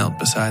lantern and knelt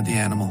beside the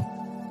animal.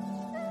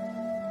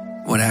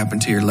 "What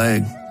happened to your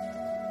leg?"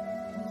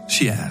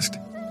 she asked.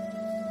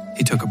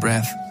 He took a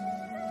breath.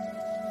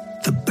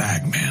 "The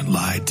bagman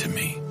lied to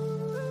me,"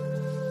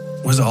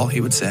 was all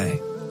he would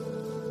say.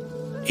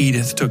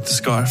 Edith took the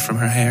scarf from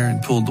her hair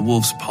and pulled the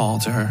wolf's paw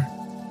to her.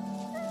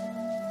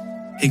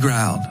 He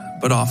growled,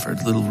 but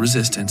offered little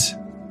resistance.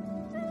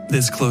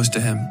 This close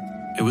to him,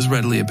 it was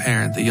readily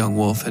apparent the young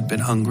wolf had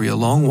been hungry a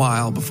long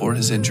while before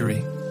his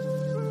injury.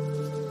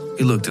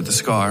 He looked at the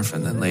scarf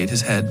and then laid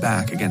his head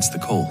back against the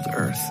cold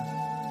earth.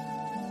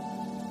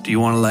 "Do you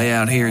want to lay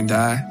out here and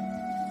die?"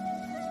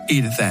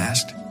 Edith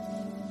asked.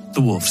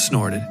 The wolf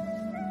snorted.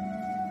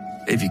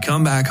 "If you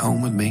come back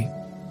home with me,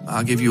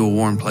 I'll give you a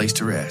warm place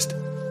to rest,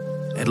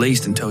 at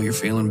least until you're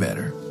feeling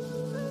better."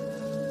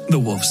 The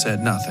wolf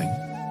said nothing.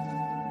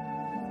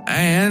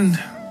 "And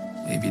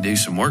if you do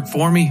some work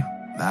for me,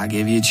 I'll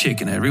give you a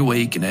chicken every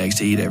week and eggs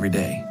to eat every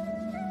day.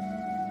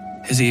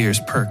 His ears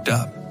perked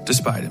up,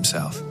 despite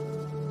himself.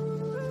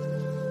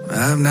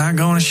 "I'm not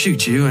going to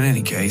shoot you in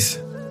any case,"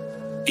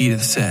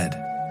 Edith said,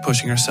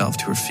 pushing herself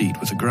to her feet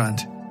with a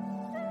grunt.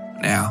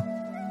 "Now,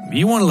 if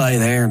you want to lay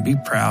there and be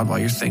proud while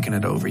you're thinking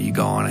it over, you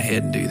go on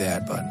ahead and do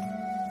that, but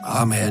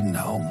I'm heading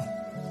home."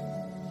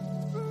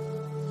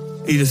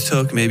 Edith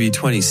took maybe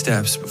 20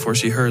 steps before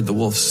she heard the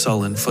wolf's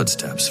sullen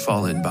footsteps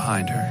fall in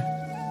behind her.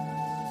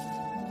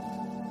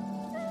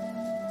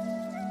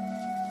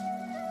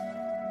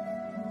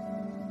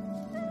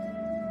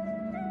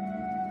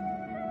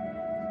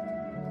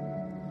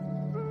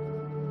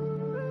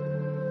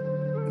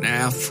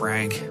 "Now,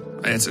 Frank,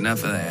 that's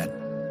enough of that,"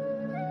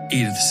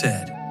 Edith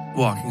said,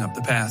 walking up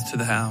the path to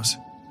the house.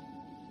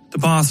 The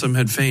possum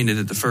had fainted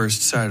at the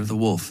first sight of the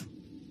wolf,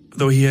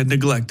 though he had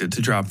neglected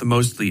to drop the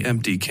mostly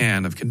empty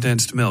can of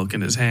condensed milk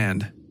in his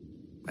hand.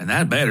 "And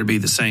that better be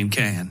the same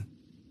can."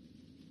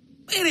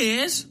 "It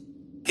is,"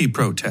 he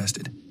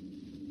protested,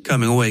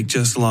 coming awake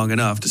just long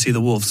enough to see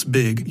the wolf's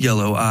big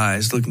yellow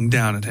eyes looking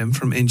down at him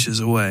from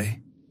inches away.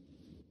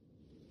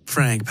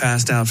 Frank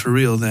passed out for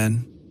real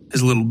then,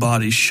 his little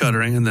body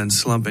shuddering and then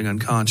slumping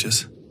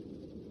unconscious.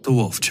 The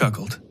wolf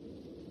chuckled.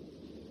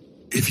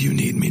 "If you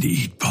need me to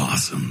eat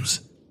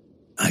possums,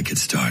 I could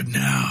start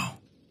now,"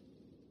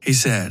 he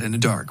said in a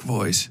dark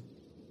voice.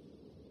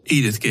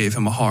 Edith gave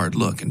him a hard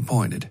look and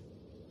pointed.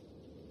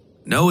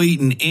 "No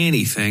eating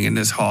anything in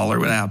this holler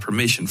without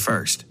permission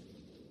first,"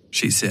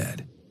 she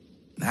said.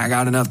 "I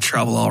got enough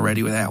trouble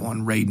already with that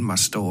one raiding my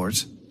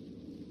stores."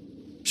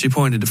 She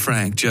pointed to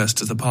Frank just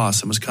as the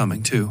possum was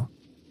coming to,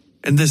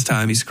 and this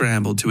time he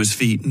scrambled to his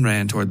feet and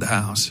ran toward the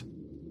house.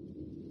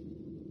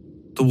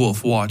 The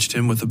wolf watched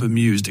him with a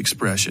bemused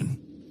expression.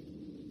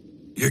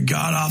 "You're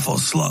god-awful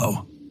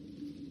slow,"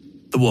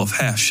 the wolf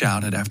half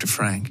shouted after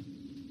Frank.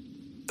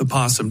 The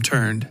possum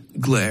turned,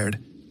 glared,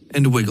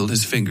 and wiggled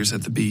his fingers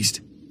at the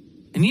beast.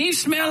 "And you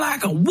smell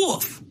like a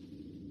wolf,"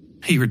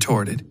 he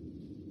retorted.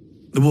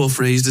 The wolf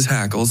raised his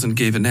hackles and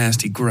gave a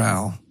nasty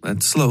growl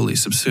that slowly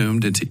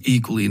subsumed into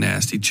equally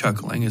nasty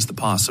chuckling as the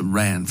possum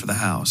ran for the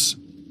house.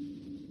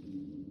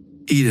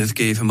 Edith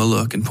gave him a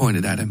look and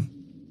pointed at him,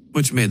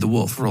 which made the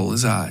wolf roll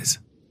his eyes.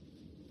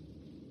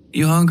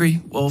 "You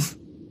hungry, wolf?"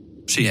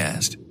 she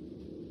asked.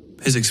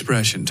 His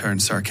expression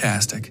turned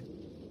sarcastic.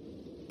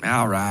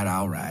 All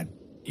right.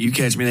 You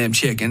catch me them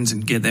chickens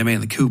and get them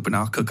in the coop and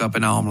I'll cook up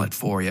an omelet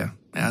for you.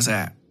 How's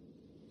that?"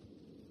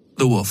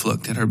 The wolf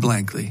looked at her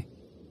blankly.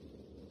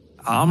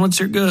 "Omelets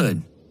are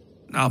good.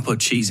 I'll put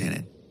cheese in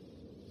it."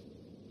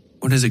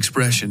 When his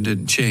expression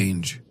didn't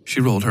change,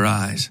 she rolled her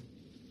eyes.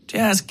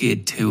 "Just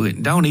get to it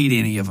and don't eat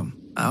any of them,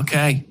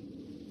 okay?"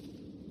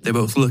 They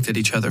both looked at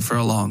each other for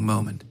a long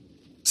moment,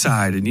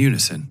 sighed in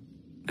unison,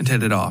 and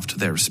headed off to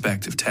their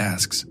respective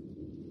tasks.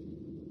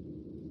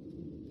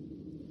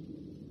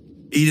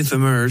 Edith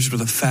emerged with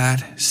a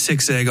fat,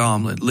 6-egg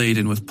omelet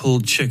laden with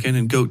pulled chicken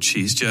and goat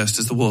cheese just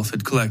as the wolf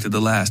had collected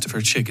the last of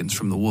her chickens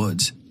from the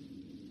woods.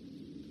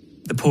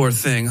 The poor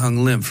thing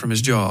hung limp from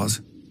his jaws,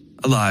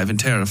 alive and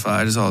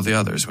terrified as all the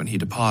others when he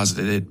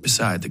deposited it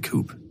beside the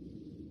coop.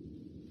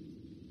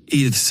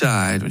 Edith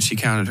sighed when she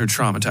counted her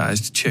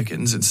traumatized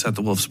chickens and set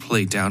the wolf's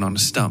plate down on a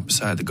stump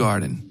beside the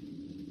garden.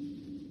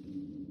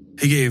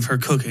 He gave her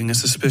cooking a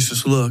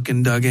suspicious look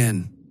and dug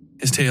in,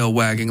 his tail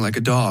wagging like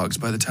a dog's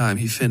by the time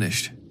he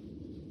finished.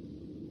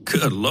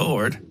 "Good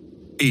Lord,"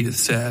 Edith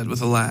said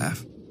with a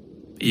laugh.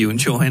 "You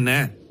enjoying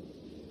that?"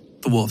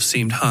 The wolf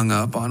seemed hung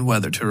up on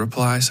whether to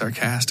reply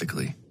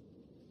sarcastically.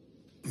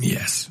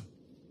 "Yes,"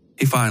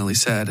 he finally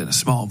said in a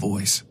small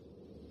voice.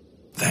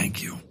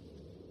 "Thank you."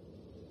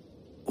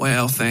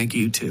 "Well, thank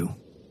you too,"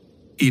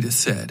 Edith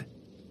said.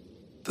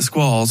 The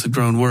squalls had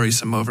grown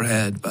worrisome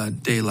overhead,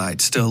 but daylight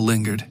still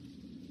lingered.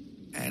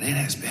 "And it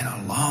has been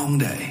a long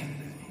day,"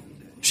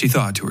 she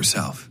thought to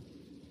herself.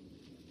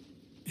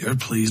 "You're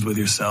pleased with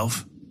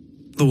yourself?"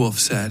 the wolf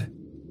said,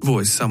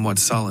 voice somewhat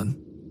sullen.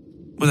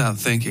 Without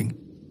thinking,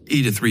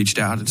 Edith reached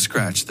out and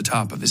scratched the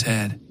top of his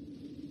head.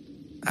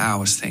 "I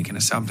was thinking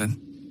of something,"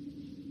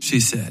 she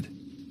said.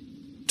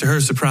 To her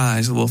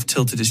surprise, the wolf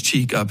tilted his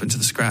cheek up into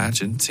the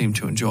scratch and seemed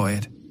to enjoy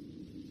it.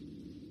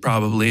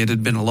 Probably it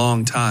had been a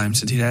long time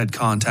since he'd had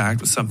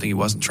contact with something he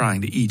wasn't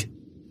trying to eat.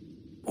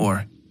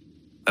 Or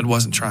that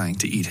wasn't trying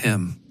to eat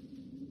him.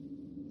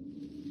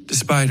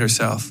 Despite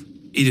herself,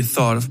 Edith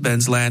thought of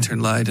Ben's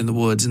lantern light in the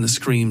woods and the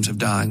screams of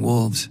dying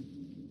wolves.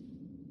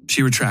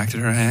 She retracted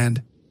her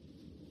hand,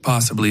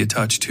 possibly a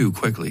touch too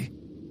quickly,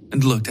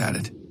 and looked at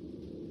it.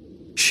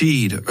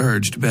 She'd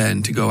urged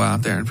Ben to go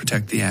out there and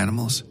protect the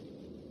animals.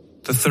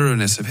 The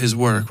thoroughness of his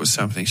work was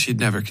something she'd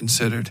never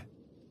considered.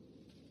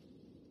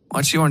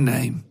 "What's your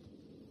name?"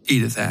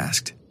 Edith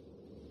asked.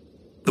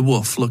 The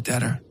wolf looked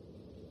at her.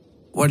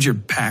 "What'd your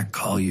pack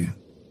call you?"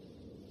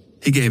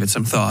 He gave it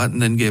some thought and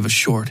then gave a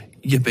short,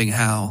 yipping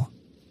howl.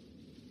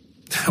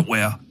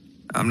 "Well,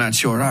 I'm not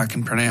sure I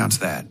can pronounce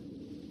that."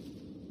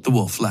 The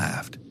wolf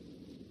laughed.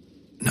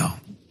 "No,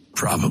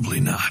 probably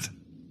not,"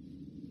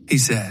 he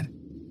said.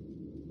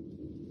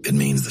 "It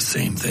means the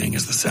same thing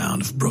as the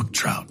sound of brook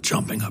trout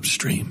jumping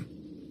upstream.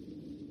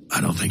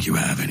 I don't think you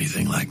have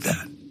anything like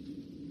that.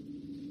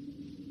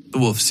 The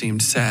wolf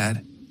seemed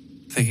sad,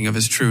 thinking of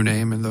his true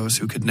name and those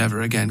who could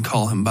never again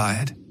call him by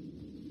it.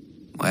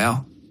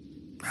 Well,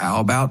 how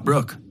about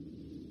Brooke?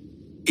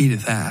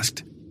 Edith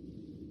asked.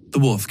 The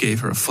wolf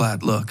gave her a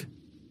flat look.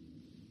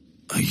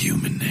 A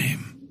human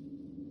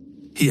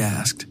name? He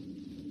asked.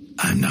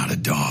 I'm not a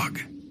dog.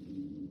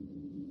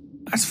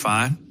 That's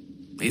fine.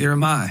 Neither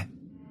am I,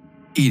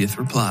 Edith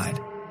replied.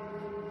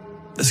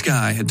 The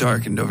sky had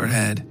darkened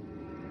overhead.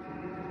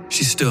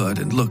 She stood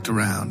and looked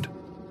around.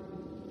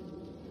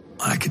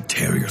 I could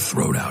tear your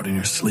throat out in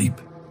your sleep,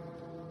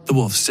 the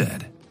wolf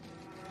said.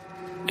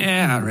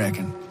 Yeah, I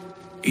reckon,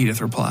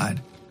 Edith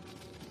replied.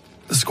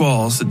 The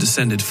squalls had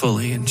descended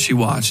fully, and she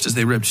watched as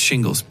they ripped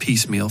shingles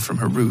piecemeal from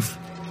her roof.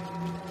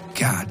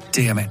 God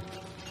damn it.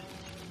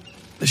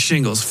 The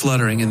shingles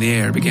fluttering in the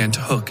air began to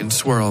hook and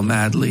swirl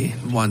madly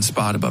in one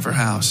spot above her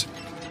house.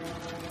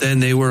 Then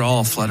they were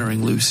all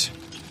fluttering loose,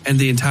 and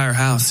the entire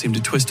house seemed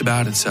to twist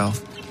about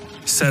itself,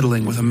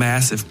 settling with a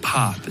massive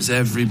pop as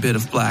every bit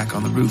of black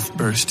on the roof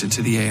burst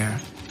into the air.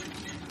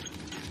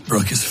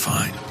 Brooke is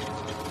fine,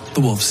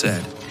 the wolf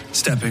said,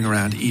 stepping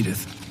around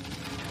Edith.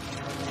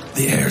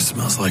 The air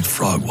smells like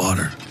frog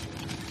water.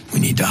 We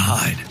need to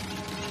hide.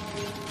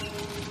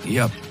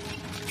 Yep,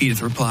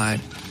 Edith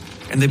replied,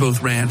 and they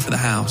both ran for the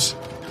house,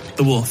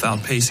 the wolf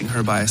outpacing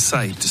her by a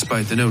sight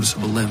despite the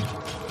noticeable limp.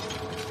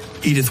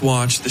 Edith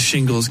watched the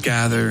shingles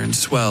gather and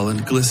swell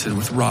and glisten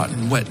with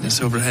rotten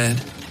wetness overhead.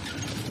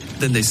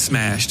 Then they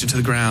smashed into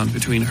the ground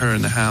between her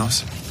and the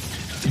house.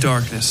 The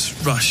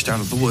darkness rushed out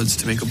of the woods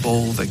to make a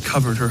bowl that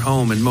covered her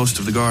home and most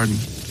of the garden.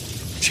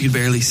 She could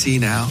barely see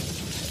now,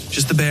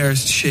 just the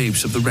barest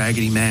shapes of the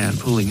raggedy man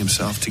pulling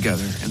himself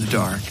together in the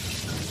dark.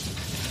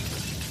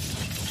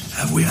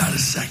 Have we had a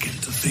second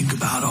to think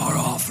about our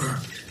offer?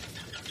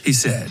 He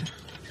said.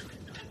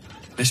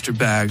 Mr.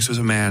 Baggs was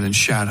a man in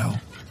shadow,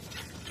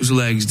 whose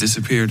legs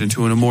disappeared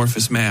into an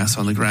amorphous mass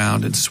on the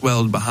ground and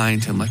swelled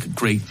behind him like a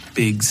great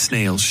big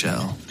snail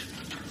shell.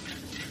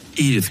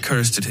 Edith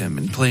cursed at him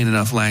in plain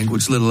enough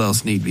language little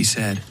else need be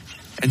said,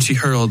 and she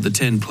hurled the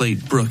tin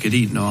plate Brooke had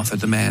eaten off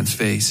at the man's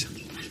face.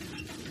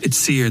 It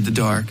seared the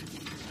dark,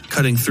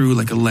 cutting through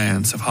like a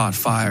lance of hot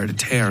fire to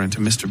tear into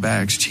Mr.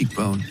 Baggs'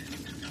 cheekbone.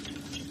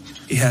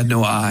 He had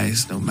no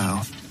eyes, no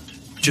mouth,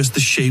 just the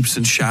shapes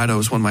and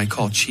shadows one might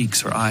call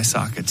cheeks or eye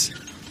sockets.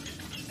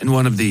 And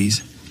one of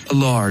these, a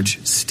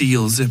large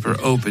steel zipper,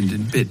 opened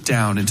and bit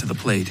down into the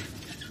plate.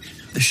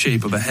 The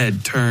shape of a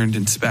head turned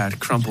and spat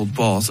crumpled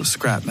balls of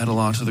scrap metal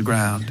onto the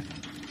ground.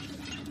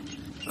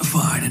 A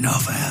fine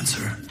enough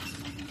answer,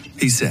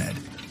 he said,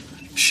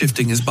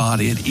 shifting his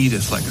body at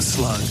Edith like a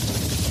slug.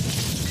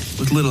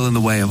 With little in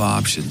the way of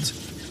options,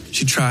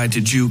 she tried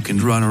to juke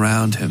and run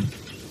around him.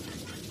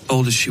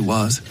 Old as she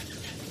was,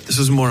 this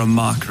was more a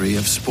mockery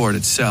of sport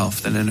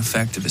itself than an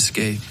effective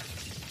escape.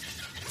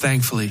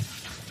 Thankfully,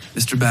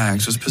 Mr.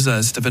 Baggs was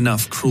possessed of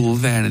enough cruel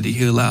vanity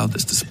he allowed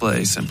this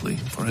display simply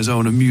for his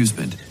own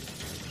amusement,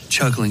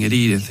 chuckling at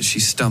Edith as she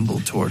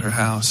stumbled toward her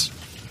house.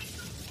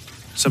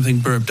 Something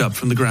burped up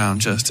from the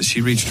ground just as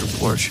she reached her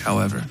porch,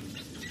 however,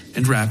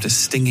 and wrapped a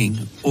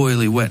stinging,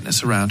 oily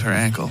wetness around her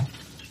ankle.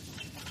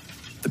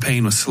 The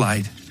pain was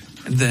slight,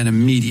 and then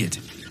immediate,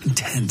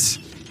 intense,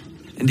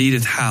 and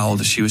Edith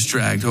howled as she was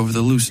dragged over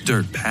the loose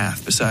dirt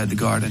path beside the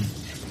garden.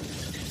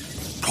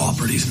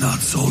 Properties not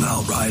sold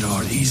outright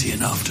aren't easy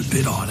enough to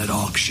bid on at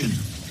auction,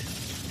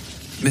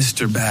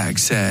 Mr.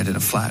 Baggs said in a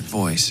flat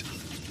voice.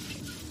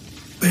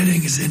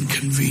 Bidding is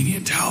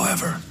inconvenient,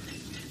 however,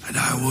 and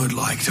I would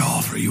like to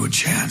offer you a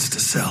chance to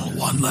sell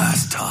one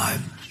last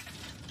time.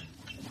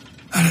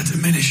 At a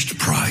diminished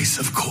price,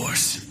 of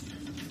course.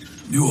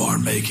 You are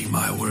making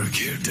my work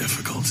here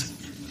difficult.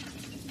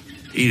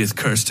 Edith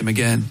cursed him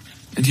again,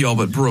 and he all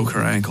but broke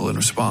her ankle in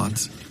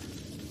response.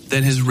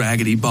 Then his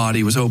raggedy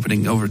body was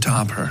opening over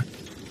top her,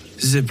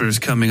 zippers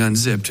coming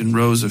unzipped and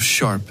rows of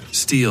sharp,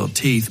 steel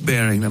teeth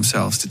baring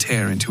themselves to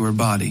tear into her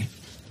body.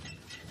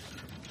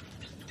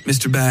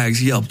 Mr.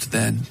 Baggs yelped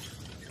then,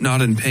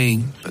 not in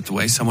pain, but the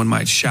way someone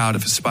might shout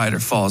if a spider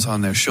falls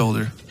on their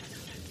shoulder.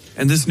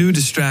 And this new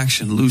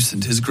distraction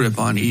loosened his grip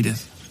on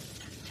Edith.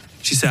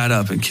 She sat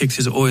up and kicked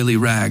his oily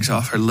rags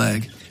off her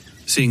leg,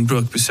 seeing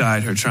Brooke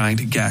beside her trying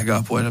to gag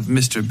up what of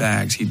Mr.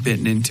 Baggs he'd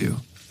bitten into.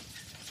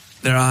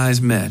 Their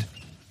eyes met,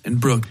 and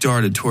Brooke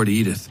darted toward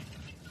Edith,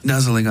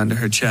 nuzzling under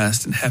her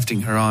chest and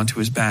hefting her onto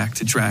his back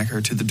to drag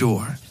her to the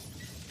door.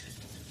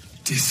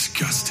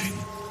 Disgusting,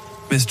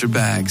 Mr.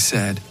 Baggs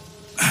said.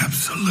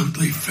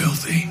 Absolutely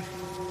filthy.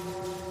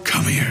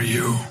 Come here,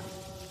 you.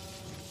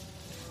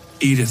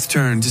 Edith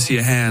turned to see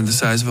a hand the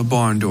size of a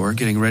barn door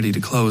getting ready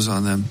to close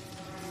on them.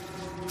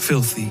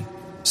 Filthy,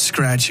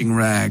 scratching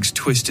rags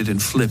twisted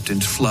and flipped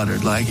and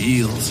fluttered like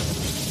eels.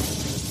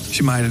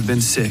 She might have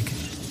been sick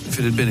if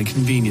it had been a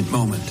convenient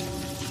moment.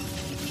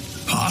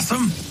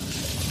 Possum?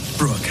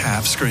 Brooke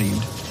half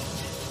screamed.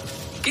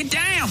 Get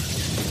down!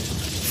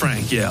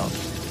 Frank yelled,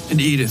 and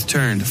Edith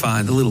turned to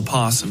find the little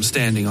possum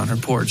standing on her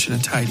porch in a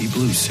tidy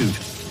blue suit.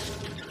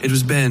 It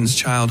was Ben's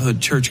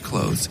childhood church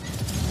clothes,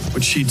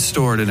 which she'd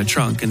stored in a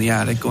trunk in the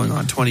attic going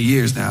on 20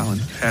 years now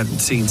and hadn't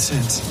seen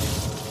since.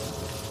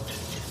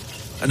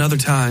 Another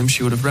time,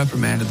 she would have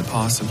reprimanded the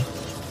possum,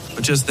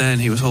 but just then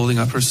he was holding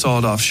up her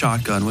sawed-off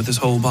shotgun with his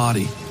whole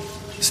body,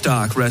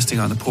 stock resting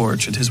on the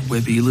porch and his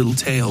whippy little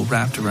tail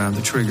wrapped around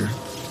the trigger.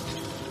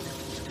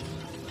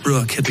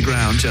 Brooke hit the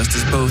ground just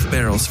as both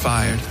barrels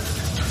fired,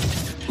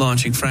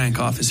 launching Frank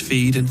off his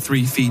feet and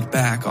 3 feet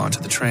back onto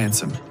the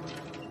transom.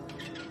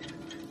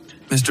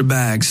 Mr.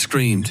 Baggs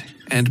screamed,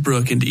 and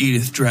Brooke and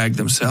Edith dragged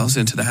themselves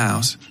into the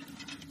house,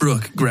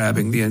 Brooke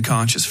grabbing the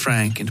unconscious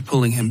Frank and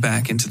pulling him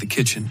back into the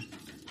kitchen.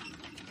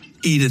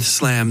 Edith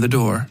slammed the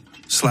door,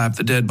 slapped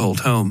the deadbolt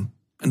home,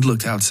 and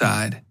looked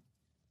outside.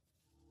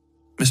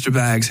 Mr.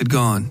 Baggs had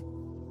gone,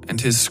 and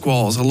his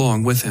squalls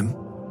along with him.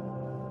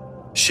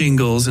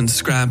 Shingles and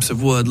scraps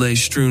of wood lay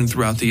strewn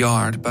throughout the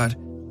yard, but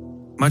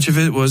much of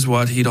it was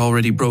what he'd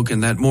already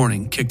broken that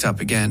morning, kicked up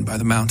again by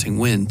the mounting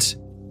winds.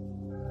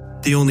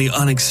 The only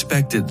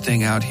unexpected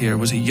thing out here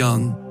was a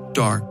young,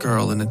 dark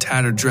girl in a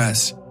tattered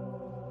dress,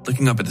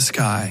 looking up at the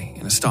sky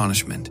in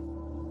astonishment.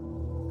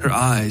 Her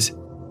eyes,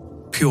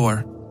 pure,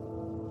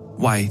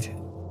 white,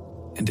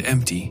 and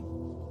empty,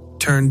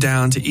 turned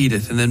down to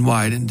Edith and then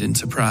widened in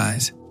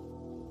surprise.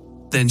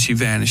 Then she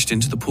vanished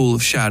into the pool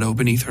of shadow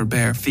beneath her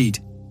bare feet,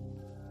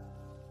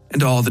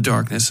 and all the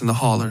darkness in the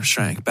holler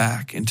shrank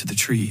back into the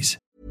trees.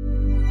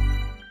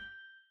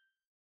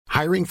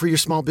 Hiring for your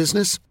small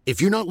business?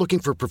 If you're not looking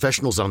for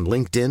professionals on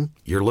LinkedIn,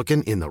 you're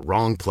looking in the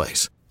wrong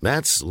place.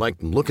 That's like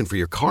looking for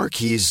your car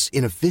keys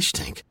in a fish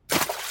tank.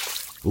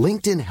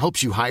 LinkedIn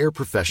helps you hire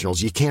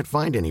professionals you can't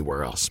find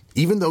anywhere else,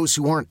 even those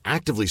who aren't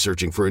actively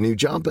searching for a new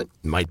job but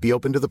might be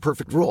open to the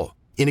perfect role.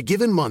 In a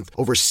given month,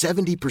 over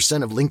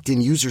 70% of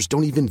LinkedIn users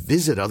don't even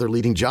visit other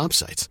leading job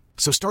sites.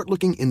 So start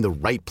looking in the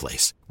right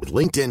place. With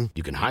LinkedIn,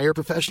 you can hire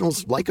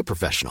professionals like a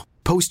professional.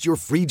 Post your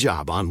free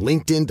job on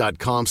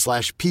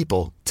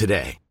linkedin.com/people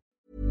today.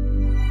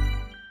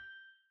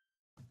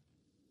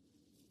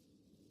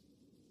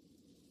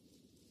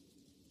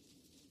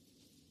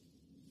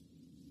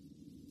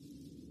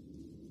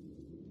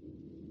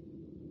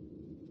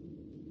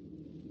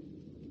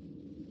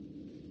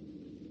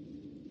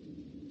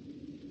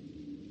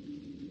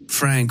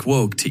 Frank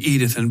woke to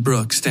Edith and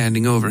Brooke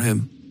standing over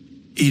him,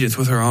 Edith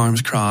with her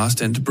arms crossed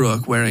and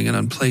Brooke wearing an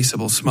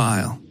unplaceable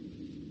smile.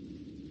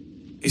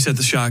 He set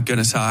the shotgun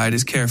aside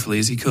as carefully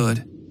as he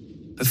could.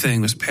 The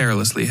thing was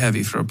perilously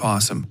heavy for a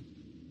possum,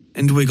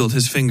 and wiggled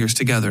his fingers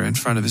together in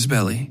front of his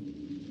belly.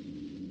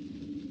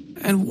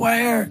 "And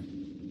where?"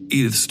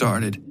 Edith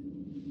started,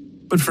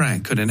 but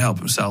Frank couldn't help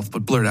himself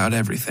but blurt out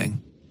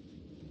everything.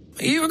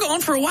 "You were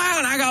gone for a while,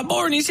 and I got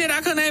bored, and you said I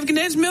couldn't have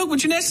condensed milk,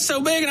 but your nest is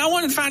so big, and I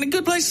wanted to find a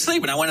good place to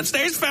sleep, and I went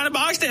upstairs and found a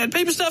box that had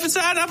paper stuff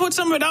inside, and I put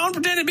some of it on,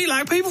 pretended to be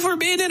like people for a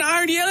bit, and I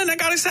heard yelling, and I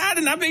got excited,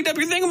 and I picked up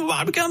your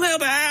thingamabob to come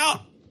help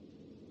out."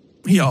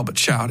 He all but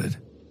shouted.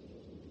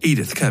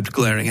 Edith kept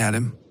glaring at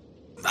him.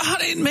 "I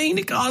didn't mean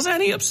to cause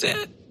any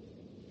upset."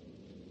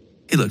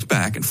 He looked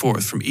back and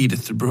forth from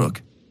Edith to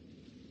Brooke.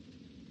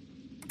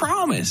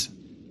 "Promise."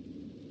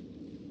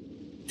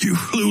 "You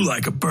flew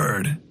like a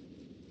bird,"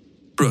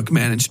 Brooke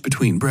managed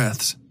between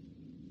breaths.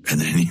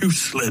 "And then you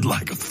slid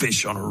like a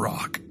fish on a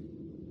rock."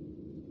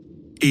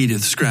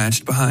 Edith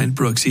scratched behind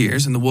Brooke's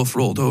ears and the wolf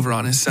rolled over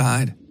on his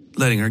side,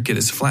 letting her get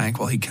his flank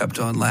while he kept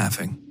on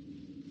laughing.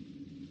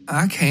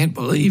 "I can't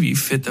believe you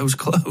fit those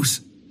clothes,"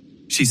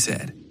 she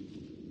said.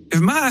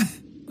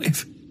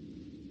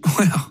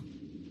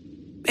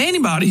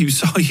 Anybody who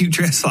saw you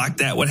dressed like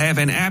that would have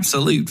an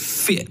absolute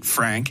fit,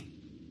 Frank."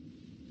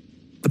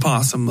 The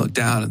possum looked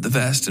down at the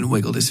vest and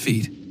wiggled his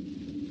feet.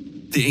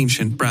 The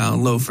ancient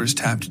brown loafers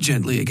tapped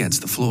gently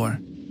against the floor.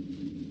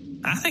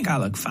 "I think I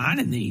look fine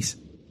in these,"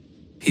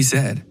 he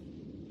said.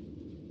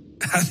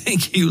 "I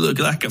think you look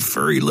like a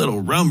furry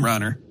little rum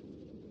runner,"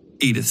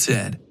 Edith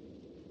said.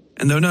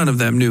 And though none of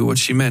them knew what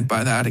she meant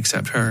by that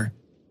except her,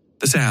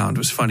 the sound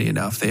was funny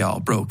enough they all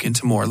broke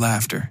into more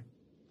laughter.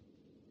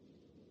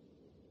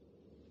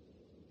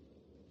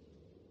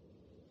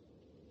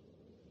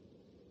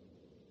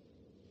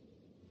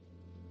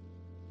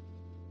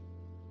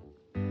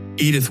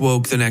 Edith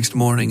woke the next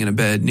morning in a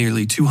bed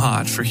nearly too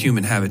hot for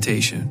human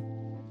habitation.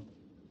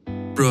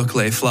 Brooke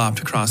lay flopped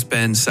across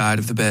Ben's side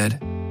of the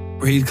bed,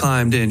 where he'd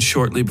climbed in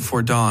shortly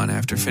before dawn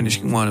after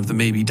finishing one of the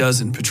maybe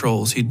dozen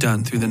patrols he'd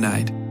done through the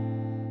night.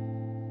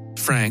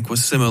 Frank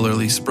was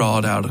similarly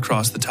sprawled out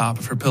across the top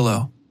of her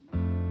pillow,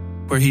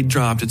 where he'd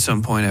dropped at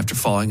some point after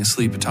falling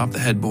asleep atop the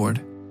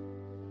headboard.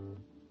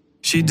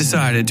 She'd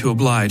decided to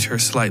oblige her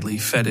slightly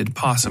fetid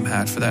possum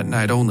hat for that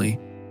night only,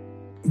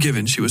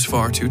 given she was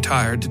far too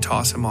tired to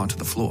toss him onto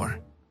the floor.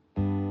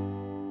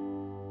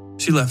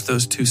 She left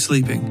those two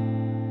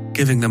sleeping,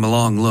 giving them a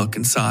long look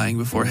and sighing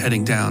before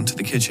heading down to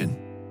the kitchen.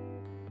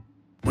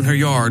 When her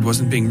yard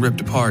wasn't being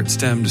ripped apart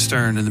stem to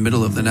stern in the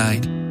middle of the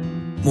night,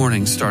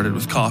 mornings started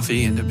with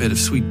coffee and a bit of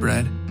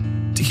sweetbread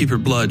to keep her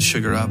blood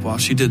sugar up while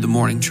she did the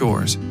morning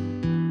chores.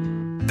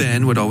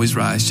 Ben would always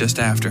rise just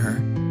after her,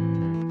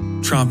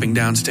 tromping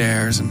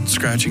downstairs and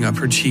scratching up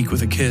her cheek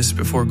with a kiss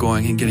before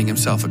going and getting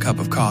himself a cup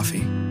of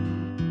coffee.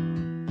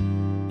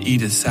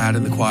 Edith sat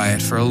in the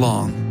quiet for a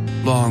long,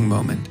 long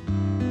moment,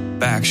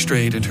 back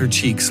straight and her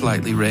cheeks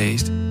slightly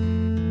raised.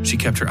 She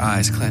kept her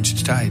eyes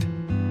clenched tight,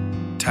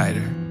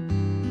 tighter,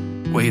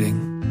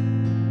 waiting,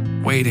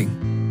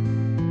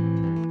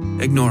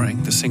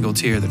 ignoring the single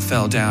tear that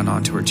fell down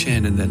onto her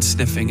chin and then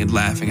sniffing and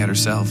laughing at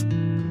herself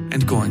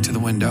and going to the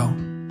window.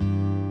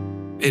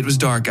 It was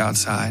dark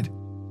outside,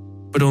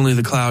 but only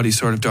the cloudy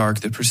sort of dark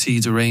that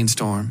precedes a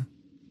rainstorm.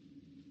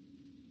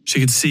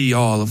 She could see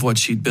all of what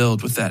she'd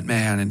built with that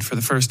man, and for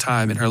the first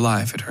time in her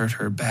life it hurt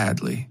her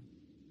badly,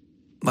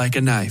 like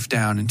a knife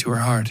down into her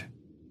heart.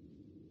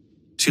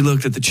 She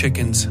looked at the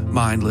chickens,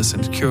 mindless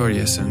and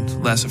curious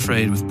and less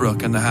afraid with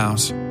Brooke in the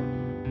house.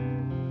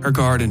 Her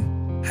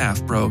garden,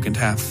 half broke and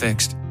half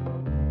fixed,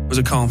 was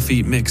a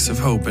confit mix of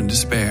hope and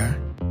despair.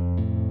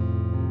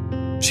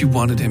 She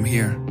wanted him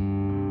here.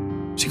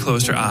 She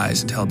closed her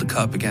eyes and held the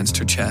cup against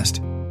her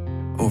chest,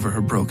 over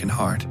her broken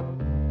heart.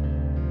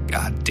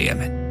 "God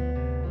damn it,"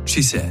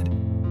 she said.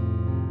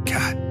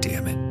 "God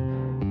damn it."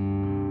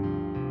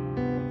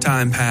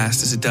 Time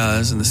passed as it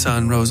does, and the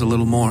sun rose a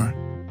little more,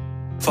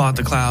 fought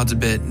the clouds a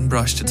bit, and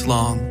brushed its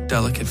long,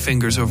 delicate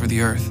fingers over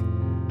the earth.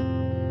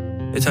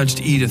 It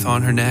touched Edith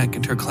on her neck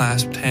and her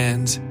clasped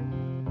hands,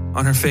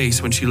 on her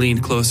face when she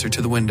leaned closer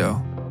to the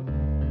window.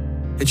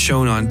 It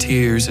shone on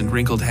tears and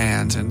wrinkled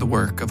hands and the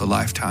work of a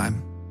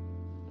lifetime.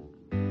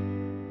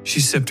 She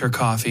sipped her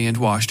coffee and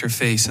washed her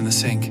face in the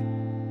sink.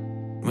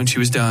 When she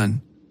was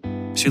done,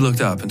 she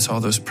looked up and saw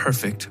those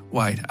perfect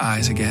white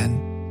eyes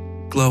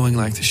again, glowing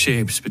like the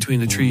shapes between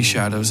the tree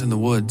shadows in the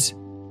woods.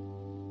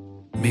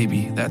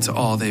 Maybe that's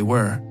all they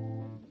were,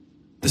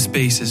 the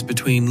spaces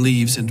between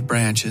leaves and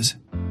branches.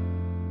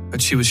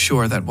 But she was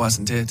sure that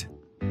wasn't it.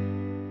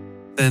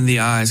 Then the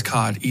eyes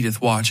caught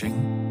Edith watching,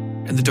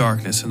 and the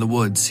darkness in the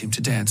woods seemed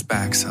to dance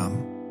back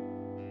some.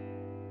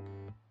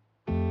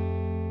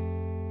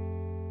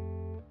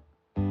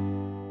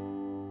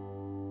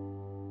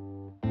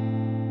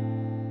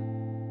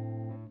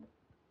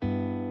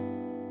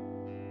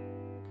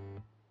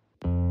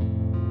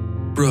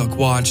 Brooke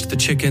watched the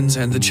chickens,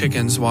 and the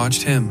chickens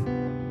watched him,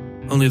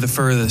 only the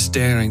furthest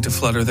daring to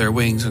flutter their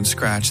wings and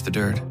scratch the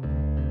dirt.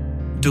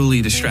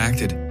 Duly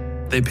distracted,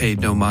 they paid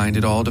no mind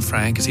at all to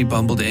Frank as he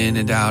bumbled in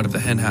and out of the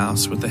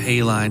henhouse with the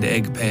hay-lined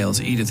egg pails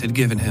Edith had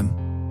given him.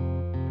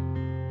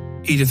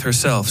 Edith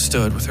herself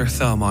stood with her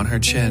thumb on her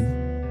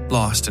chin,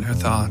 lost in her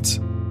thoughts.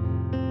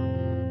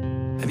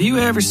 "Have you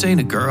ever seen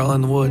a girl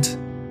in the woods?"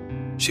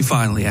 she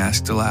finally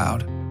asked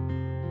aloud.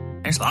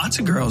 "There's lots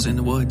of girls in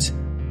the woods,"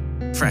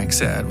 Frank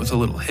said with a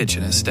little hitch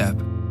in his step.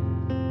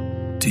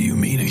 "Do you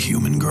mean a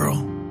human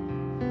girl?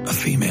 A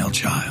female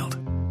child?"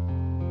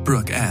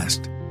 Brooke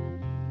asked.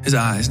 His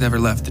eyes never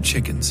left the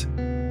chickens.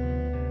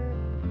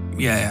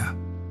 "Yeah,"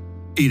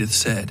 Edith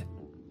said.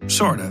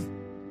 "Sort of."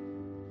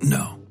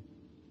 "No,"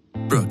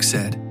 Brooke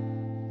said.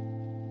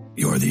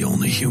 "You're the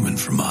only human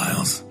for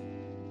miles."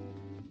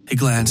 He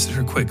glanced at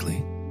her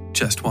quickly,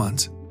 just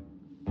once.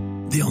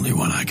 "The only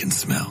one I can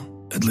smell,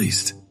 at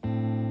least."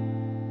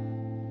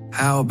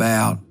 "How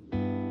about,"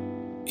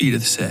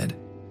 Edith said,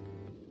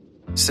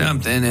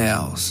 "something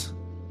else?"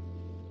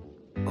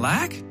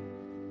 "Like?"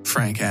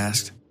 Frank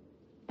asked.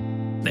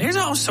 "There's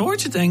all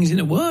sorts of things in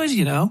the woods,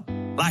 you know.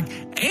 Like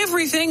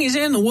everything is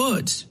in the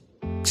woods.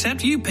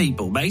 Except you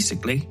people,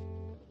 basically."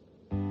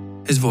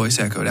 His voice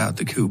echoed out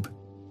the coop.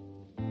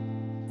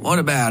 "What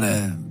about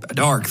a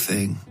dark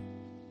thing?"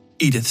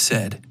 Edith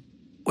said,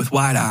 with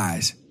wide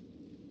eyes.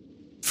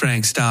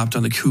 Frank stopped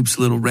on the coop's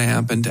little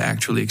ramp and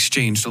actually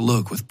exchanged a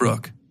look with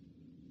Brooke.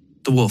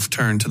 The wolf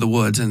turned to the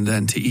woods and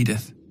then to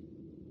Edith.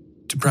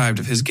 Deprived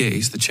of his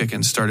gaze, the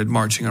chickens started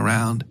marching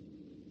around,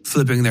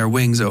 flipping their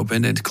wings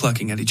open and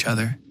clucking at each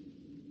other.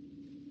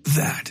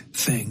 "That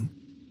thing,"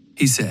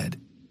 he said.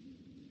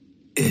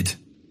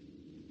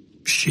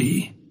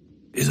 She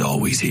is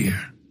always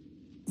here.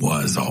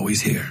 Was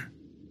always here."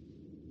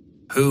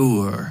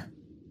 "Who or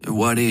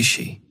what is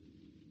she?"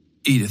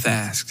 Edith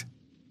asked.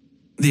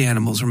 The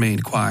animals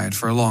remained quiet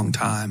for a long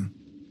time.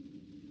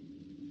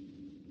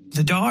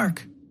 "The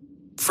dark,"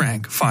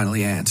 Frank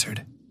finally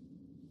answered.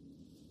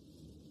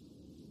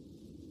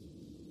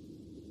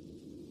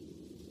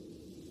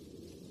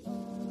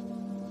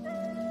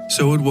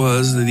 So it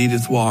was that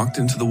Edith walked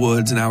into the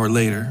woods an hour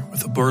later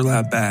with a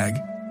burlap bag,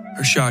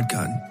 her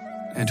shotgun,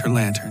 and her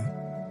lantern.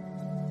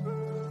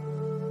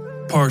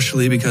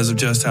 Partially because of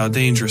just how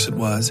dangerous it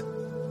was,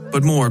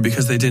 but more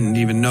because they didn't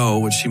even know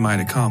what she might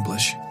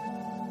accomplish.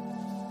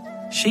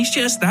 "She's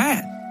just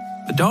that,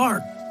 the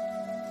dark,"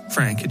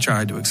 Frank had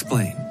tried to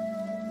explain.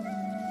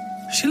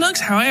 "She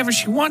looks however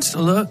she wants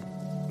to look,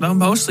 though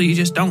mostly you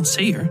just don't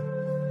see her."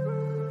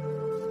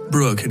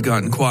 Brooke had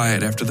gotten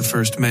quiet after the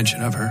first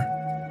mention of her,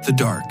 the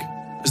dark,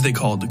 as they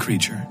called the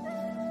creature.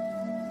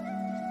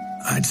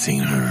 "I'd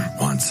seen her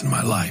once in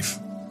my life,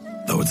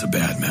 though it's a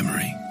bad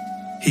memory,"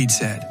 he'd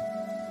said.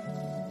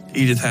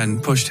 Edith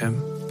hadn't pushed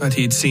him, but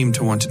he'd seemed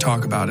to want to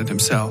talk about it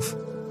himself.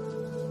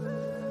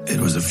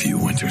 "It was a few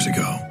winters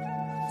ago,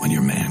 when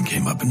your man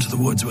came up into the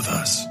woods with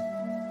us."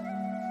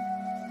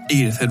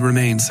 Edith had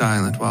remained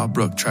silent while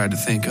Brooke tried to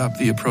think up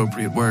the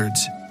appropriate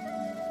words.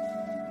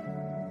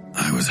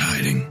 I was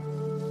hiding,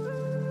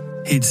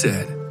 He'd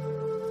said.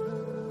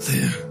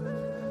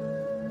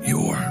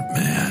 Your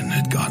man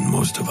had gotten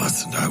most of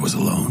us and I was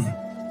alone.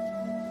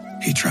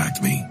 He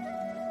tracked me,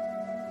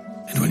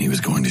 and when he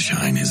was going to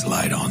shine his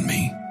light on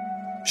me,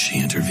 she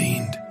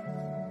intervened.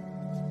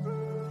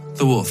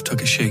 The wolf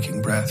took a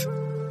shaking breath.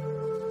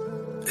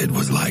 It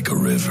was like a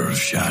river of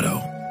shadow,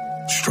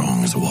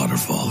 strong as a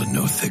waterfall and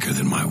no thicker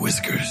than my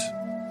whiskers.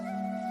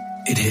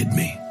 It hid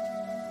me,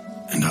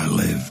 and I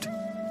lived.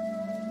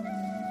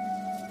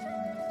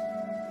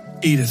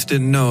 Edith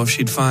didn't know if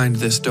she'd find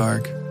this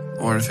dark,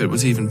 or if it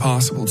was even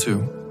possible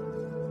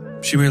to.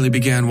 She merely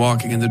began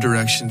walking in the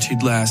direction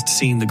she'd last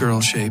seen the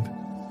girl shape,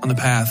 on the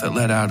path that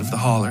led out of the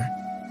holler.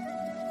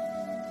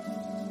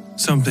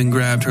 Something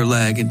grabbed her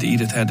leg and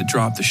Edith had to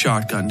drop the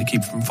shotgun to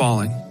keep from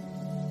falling.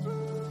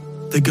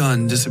 The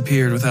gun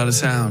disappeared without a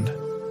sound,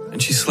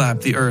 and she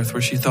slapped the earth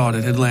where she thought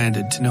it had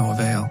landed to no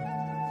avail.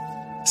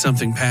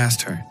 Something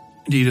passed her,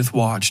 and Edith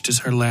watched as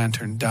her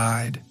lantern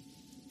died.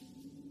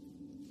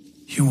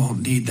 "You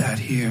won't need that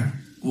here,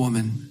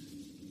 woman,"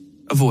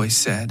 a voice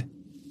said.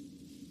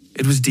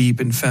 It was deep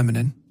and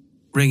feminine,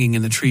 ringing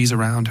in the trees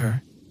around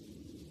her.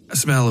 A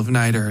smell of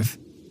night earth,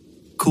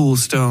 cool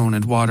stone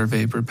and water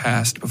vapor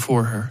passed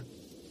before her.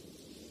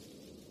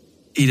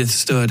 Edith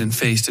stood and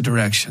faced a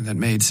direction that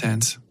made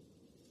sense.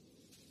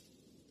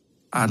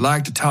 "I'd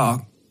like to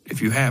talk,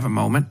 if you have a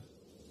moment,"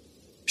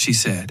 she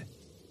said.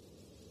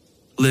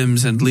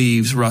 Limbs and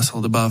leaves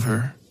rustled above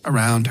her,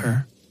 around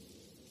her.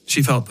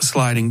 She felt the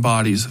sliding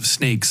bodies of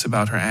snakes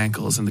about her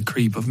ankles and the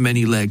creep of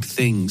many-legged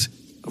things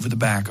over the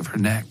back of her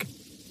neck.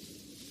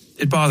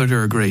 It bothered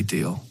her a great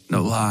deal,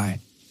 no lie,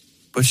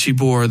 but she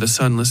bore the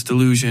sunless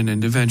delusion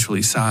and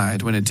eventually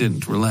sighed when it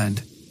didn't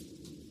relent.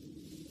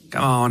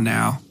 "Come on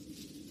now,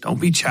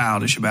 don't be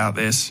childish about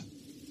this."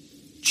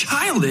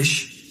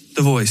 "Childish?"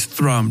 The voice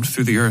thrummed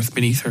through the earth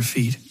beneath her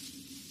feet,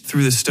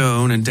 through the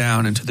stone and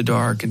down into the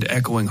dark and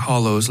echoing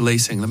hollows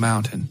lacing the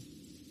mountain.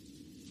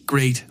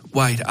 Great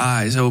white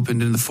eyes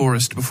opened in the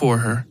forest before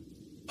her,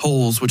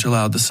 holes which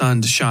allowed the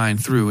sun to shine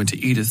through into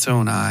Edith's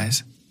own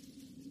eyes.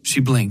 She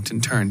blinked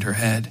and turned her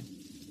head.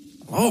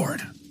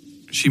 "Lord,"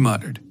 she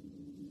muttered.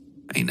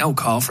 "Ain't no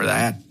call for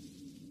that."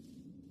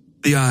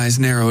 The eyes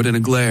narrowed in a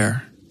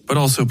glare, but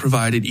also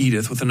provided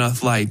Edith with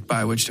enough light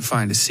by which to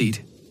find a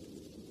seat.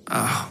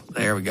 "Oh,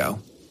 there we go.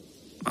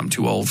 I'm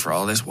too old for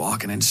all this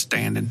walking and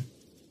standing."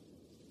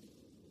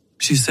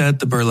 She set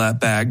the burlap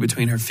bag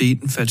between her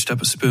feet and fetched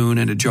up a spoon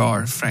and a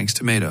jar of Frank's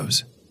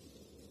tomatoes.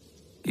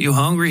 "You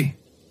hungry?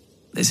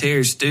 This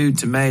here's stewed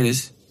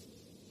tomatoes.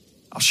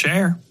 I'll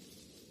share."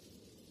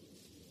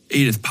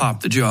 Edith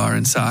popped the jar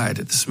and sighed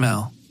at the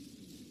smell.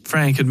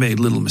 Frank had made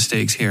little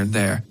mistakes here and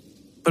there,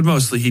 but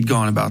mostly he'd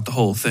gone about the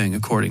whole thing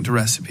according to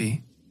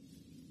recipe.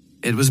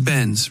 It was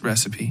Ben's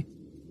recipe,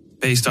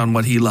 based on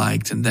what he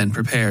liked and then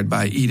prepared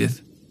by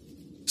Edith.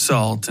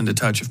 Salt and a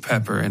touch of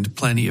pepper and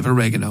plenty of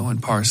oregano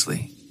and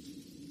parsley.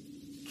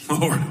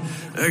 "Lord,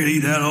 I could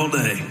eat that all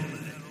day,"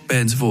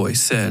 Ben's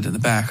voice said in the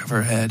back of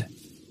her head.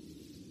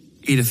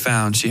 Edith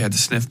found she had to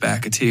sniff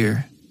back a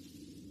tear.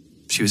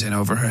 She was in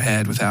over her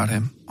head without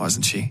him,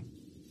 wasn't she?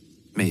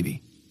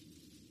 Maybe.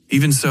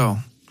 Even so,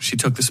 she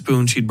took the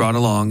spoon she'd brought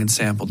along and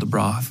sampled the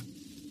broth.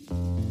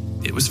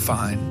 It was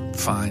fine,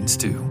 fine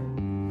stew.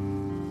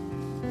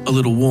 A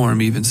little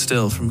warm even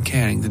still from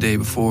canning the day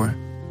before.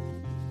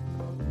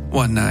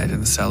 One night in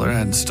the cellar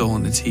hadn't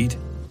stolen its heat.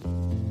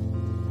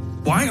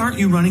 "Why aren't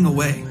you running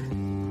away?"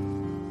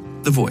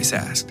 the voice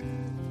asked,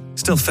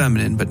 still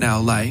feminine but now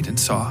light and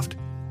soft.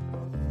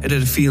 It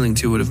had a feeling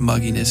to it of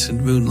mugginess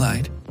and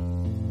moonlight,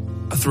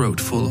 a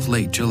throat full of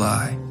late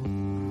July.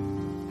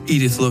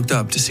 Edith looked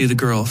up to see the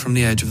girl from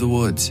the edge of the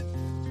woods.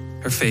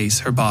 Her face,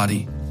 her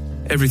body,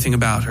 everything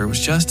about her was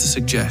just a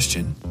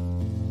suggestion.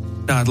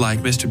 Not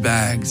like Mr.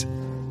 Baggs,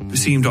 who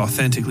seemed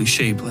authentically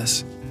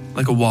shapeless,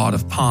 like a wad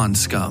of pond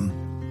scum,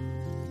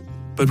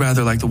 but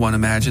rather like the one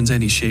imagines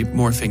any shape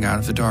morphing out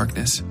of the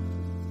darkness.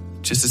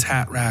 Just as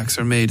hat racks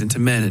are made into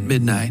men at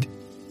midnight,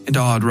 and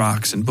odd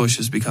rocks and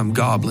bushes become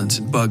goblins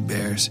and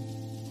bugbears,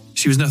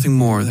 she was nothing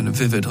more than a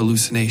vivid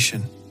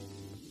hallucination,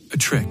 a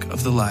trick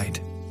of the light.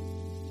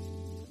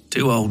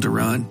 "Too old to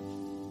run,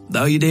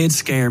 though you did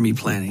scare me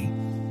plenty,"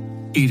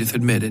 Edith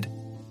admitted,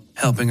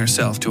 helping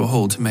herself to a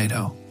whole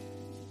tomato.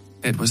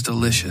 It was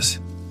delicious.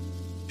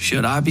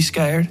 "Should I be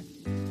scared?"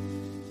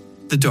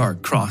 The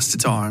dark crossed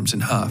its arms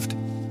and huffed,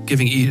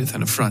 giving Edith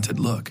an affronted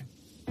look.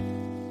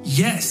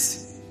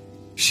 "Yes,"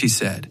 she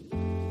said.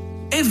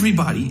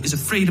 "Everybody is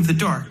afraid of the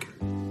dark."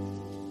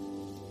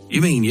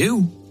 "You mean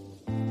you?"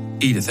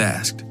 Edith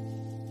asked.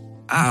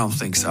 "I don't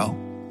think so."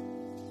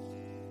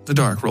 The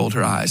dark rolled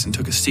her eyes and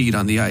took a seat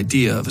on the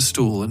idea of a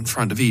stool in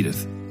front of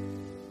Edith.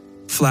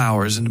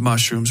 Flowers and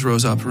mushrooms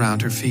rose up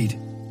around her feet.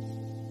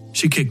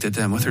 She kicked at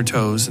them with her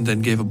toes and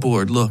then gave a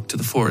bored look to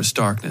the forest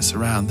darkness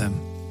around them.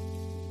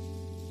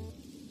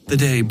 The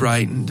day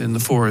brightened and the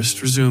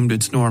forest resumed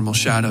its normal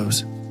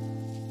shadows.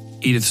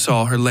 Edith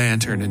saw her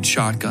lantern and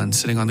shotgun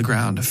sitting on the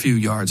ground a few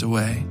yards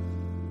away.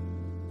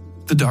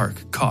 The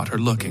dark caught her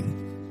looking.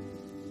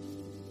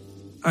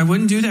 "I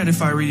wouldn't do that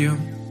if I were you,"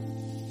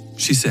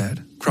 she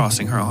said,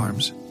 crossing her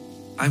arms.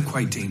 "I'm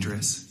quite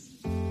dangerous."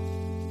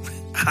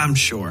 "I'm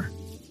sure,"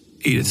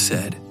 Edith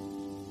said.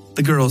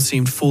 The girl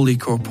seemed fully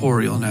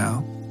corporeal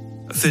now,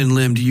 a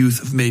thin-limbed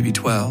youth of maybe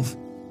 12.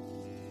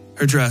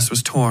 Her dress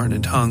was torn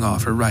and hung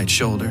off her right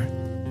shoulder.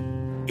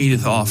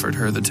 Edith offered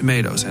her the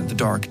tomatoes, and the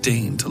dark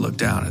deigned to look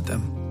down at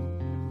them.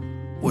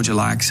 "Would you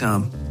like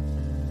some?"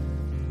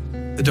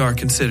 The dark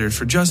considered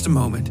for just a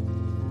moment,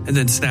 and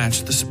then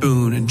snatched the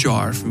spoon and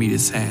jar from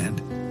Edith's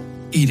hand,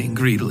 eating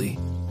greedily.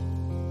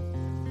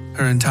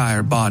 Her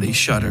entire body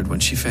shuddered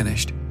when she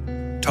finished,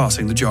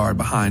 tossing the jar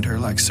behind her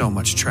like so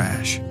much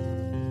trash.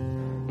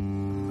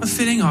 "A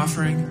fitting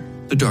offering,"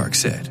 the dark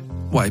said,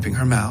 wiping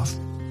her mouth.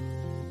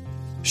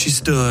 She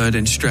stood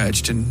and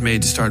stretched and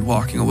made to start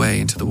walking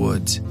away into the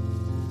woods.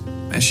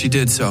 As she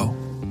did so,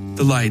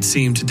 the light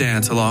seemed to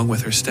dance along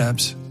with her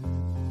steps.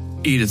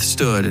 Edith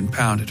stood and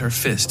pounded her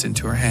fist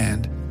into her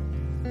hand.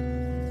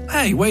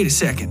 "Hey, wait a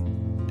second,"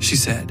 she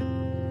said.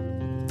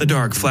 The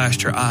dark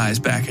flashed her eyes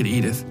back at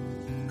Edith,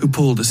 who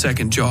pulled a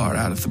second jar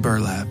out of the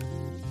burlap.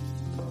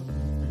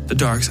 The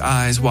dark's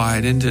eyes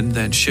widened and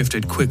then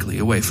shifted quickly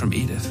away from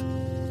Edith.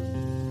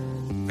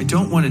 "I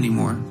don't want any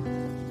more,"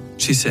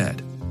 she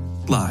said,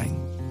 lying.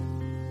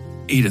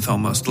 Edith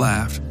almost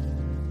laughed.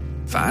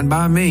 "Fine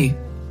by me,"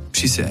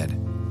 she said.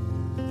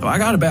 "Though I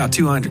got about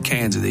 200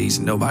 cans of these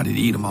and nobody to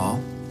eat them all."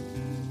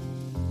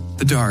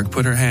 The dark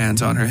put her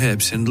hands on her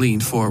hips and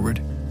leaned forward,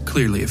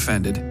 clearly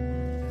offended.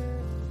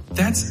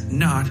 "That's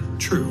not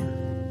true,"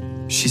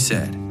 she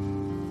said.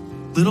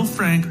 "Little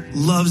Frank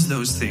loves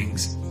those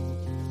things.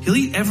 He'll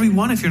eat every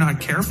one if you're not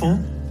careful."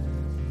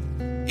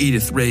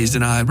 Edith raised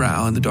an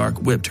eyebrow and the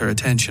dark whipped her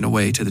attention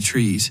away to the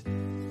trees.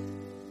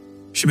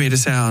 She made a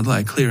sound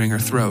like clearing her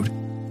throat,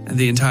 and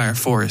the entire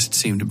forest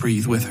seemed to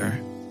breathe with her.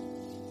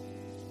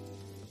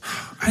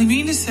 "I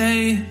mean to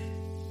say,"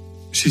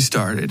 she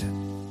started,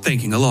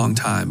 thinking a long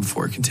time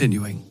before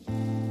continuing.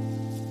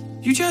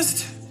 You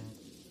just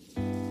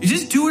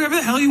do whatever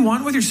the hell you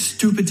want with your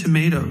stupid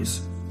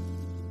tomatoes."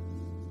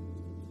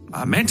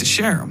 "I meant to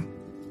share them,"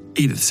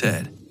 Edith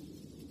said.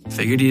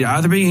 "Figured you'd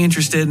either be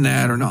interested in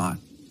that or not.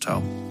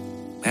 So,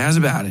 how's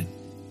about it?"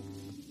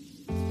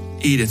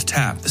 Edith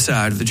tapped the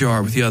side of the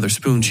jar with the other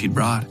spoon she'd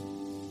brought,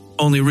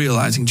 only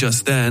realizing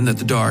just then that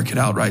the dark had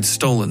outright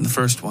stolen the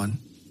first one.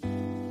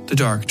 The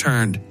dark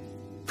turned,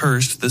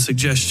 pursed the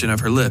suggestion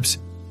of her lips,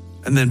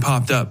 and then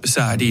popped up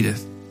beside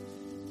Edith.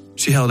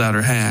 She held out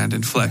her hand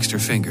and flexed her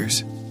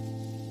fingers.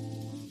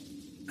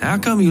 "How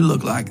come you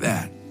look like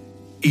that?"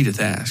 Edith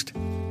asked.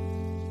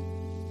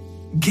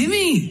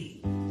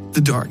 "Gimme,"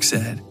 the dark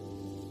said.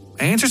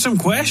 "Answer some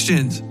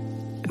questions,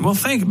 and we'll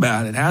think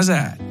about it. How's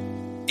that?"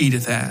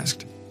 Edith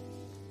asked.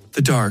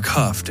 The dark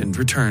huffed and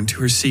returned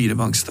to her seat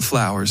amongst the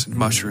flowers and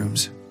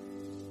mushrooms.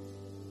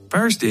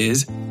 "First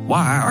is,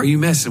 why are you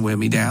messing with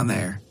me down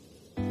there?"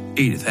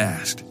 Edith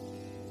asked.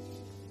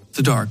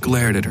 The dark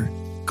glared at her,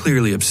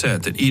 clearly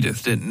upset that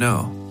Edith didn't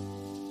know.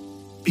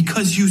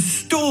 "Because you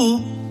stole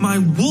my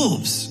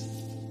wolves,"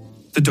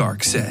 the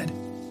dark said.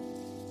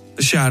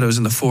 The shadows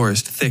in the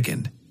forest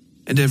thickened,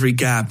 and every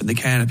gap in the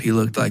canopy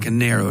looked like a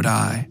narrowed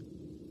eye.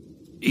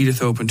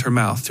 Edith opened her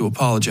mouth to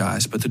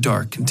apologize, but the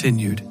dark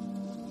continued.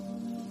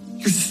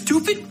 "Your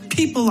stupid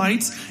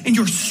people-lights and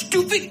your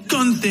stupid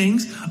gun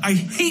things, I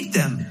hate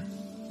them."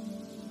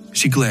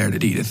 She glared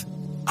at Edith.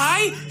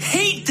 "I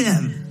hate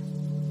them!"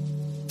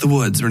 The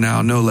woods were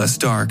now no less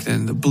dark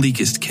than the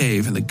bleakest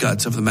cave in the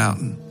guts of the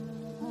mountain,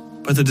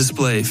 but the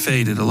display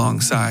faded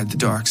alongside the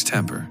dark's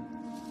temper.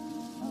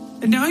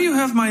 "And now you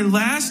have my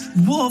last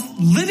wolf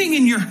living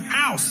in your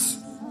house,"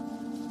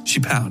 she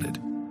pounded.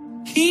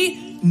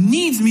 "He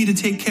needs me to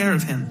take care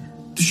of him,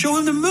 to show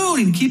him the moon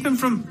and keep him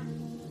from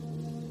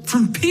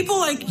people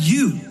like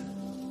you."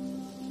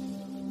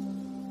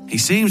 "He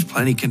seems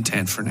plenty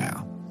content for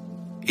now,"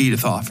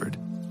 Edith offered.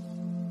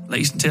 "At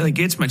least until he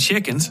gets my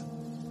chickens.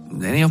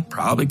 Then he'll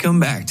probably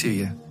come back to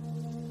you."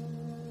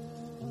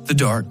 The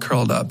dark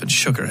curled up and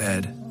shook her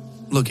head,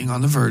 looking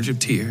on the verge of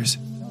tears.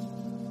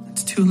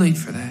 "It's too late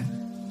for that,"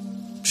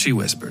 she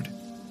whispered.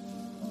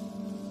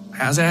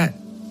 "How's that?"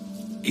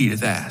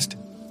 Edith asked.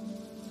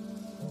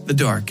 The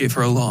dark gave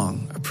her a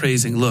long,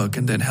 appraising look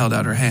and then held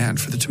out her hand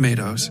for the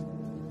tomatoes.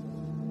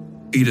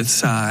 Edith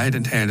sighed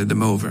and handed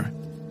them over.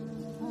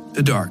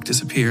 The dark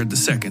disappeared the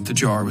second the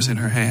jar was in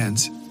her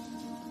hands.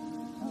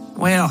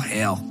 "Well,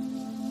 hell,"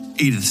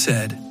 Edith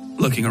said,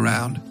 looking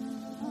around.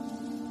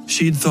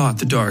 She'd thought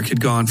the dark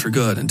had gone for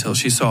good until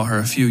she saw her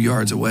a few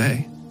yards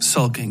away,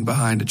 sulking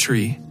behind a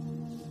tree.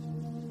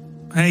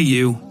 "Hey,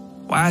 you,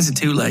 why is it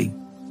too late?"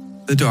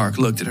 The dark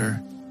looked at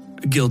her,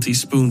 a guilty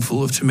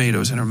spoonful of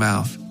tomatoes in her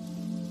mouth.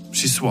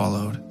 She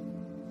swallowed.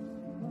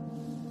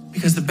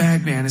 "Because the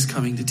bagman is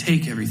coming to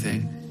take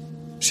everything,"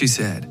 she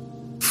said,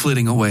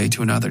 flitting away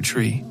to another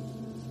tree.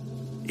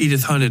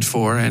 Edith hunted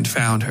for and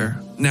found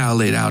her, now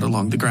laid out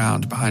along the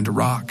ground behind a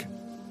rock.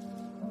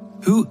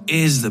 "Who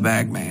is the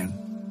bagman?"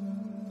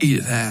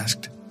 Edith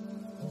asked.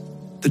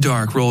 The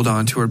dark rolled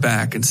onto her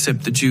back and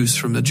sipped the juice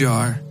from the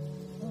jar,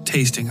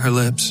 tasting her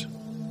lips.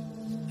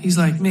 "He's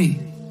like me,"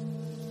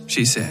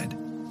 she said.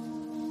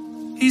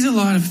 "He's a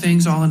lot of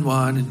things all in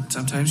one, and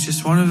sometimes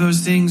just one of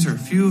those things, or a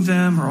few of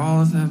them, or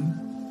all of them.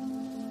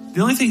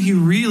 The only thing he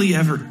really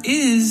ever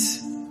is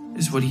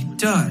what he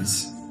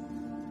does."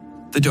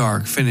 The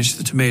dark finished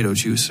the tomato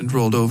juice and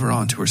rolled over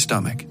onto her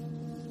stomach,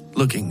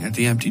 looking at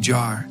the empty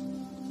jar.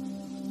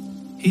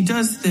 "He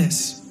does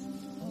this."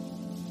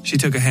 She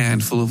took a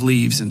handful of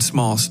leaves and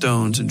small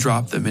stones and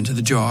dropped them into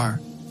the jar,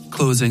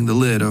 closing the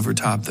lid over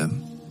top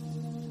them.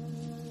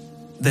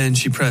 Then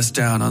she pressed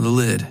down on the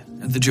lid,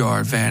 and the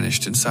jar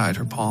vanished inside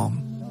her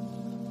palm.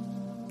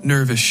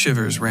 Nervous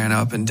shivers ran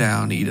up and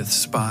down Edith's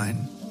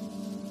spine.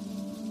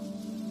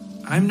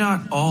 "I'm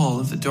not all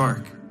of the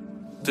dark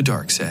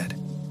said.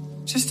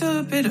 "Just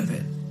a bit of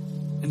it.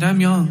 And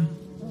I'm young,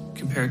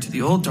 compared to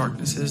the old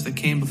darknesses that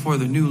came before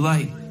the new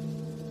light.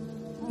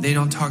 They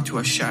don't talk to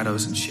us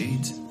shadows and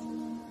shades.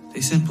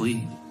 They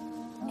simply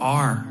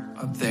are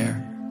up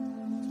there.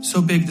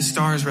 So big the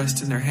stars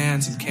rest in their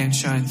hands and can't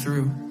shine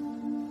through.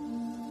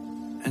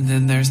 And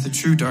then there's the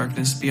true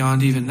darkness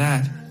beyond even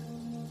that,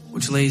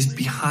 which lays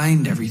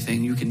behind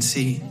everything you can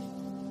see."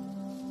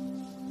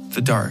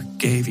 The dark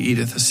gave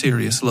Edith a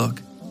serious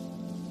look.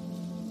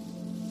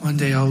 "One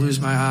day I'll lose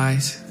my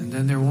eyes, and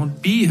then there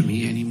won't be a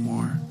me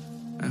anymore,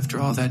 after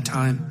all that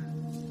time,"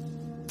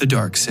 the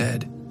dark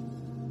said.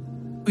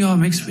 "We all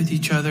mix with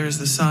each other as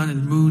the sun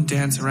and moon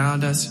dance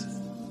around us,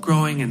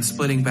 growing and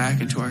splitting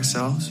back into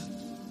ourselves,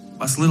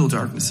 us little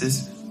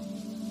darknesses.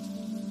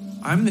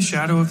 I'm the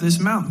shadow of this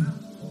mountain,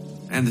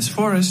 and this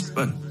forest,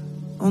 but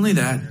only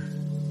that.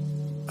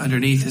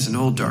 Underneath is an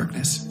old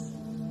darkness,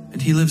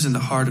 and he lives in the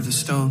heart of the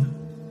stone,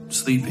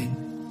 sleeping.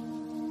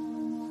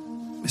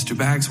 Mr.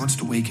 Baggs wants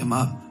to wake him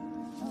up."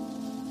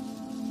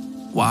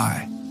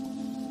 "Why?"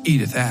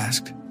 Edith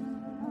asked.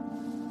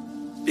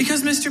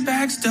 "Because Mr.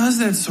 Baggs does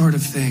that sort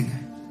of thing,"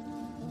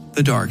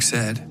 the dark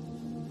said.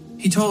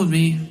 "He told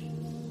me,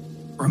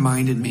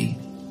 reminded me,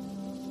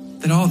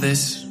 that all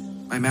this,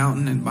 my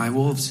mountain and my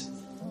wolves,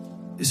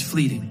 is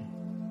fleeting.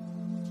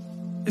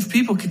 If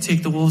people could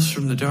take the wolves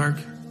from the dark,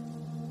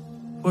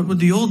 what would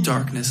the old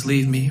darkness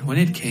leave me when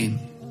it came?"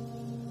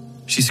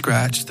 She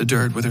scratched the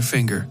dirt with her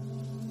finger,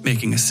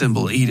 making a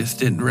symbol Edith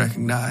didn't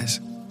recognize.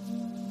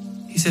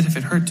 "He said if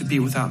it hurt to be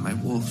without my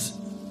wolves,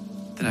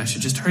 then I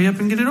should just hurry up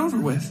and get it over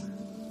with."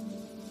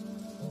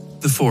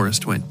 The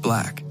forest went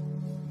black.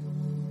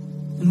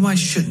 "And why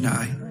shouldn't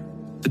I?"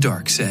 the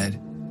dark said.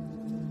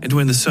 And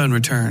when the sun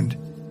returned,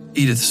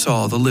 Edith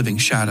saw the living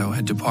shadow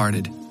had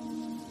departed.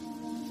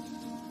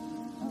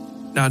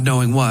 Not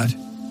knowing what,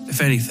 if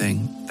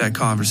anything, that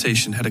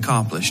conversation had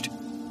accomplished,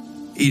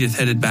 Edith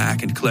headed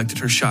back and collected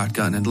her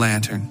shotgun and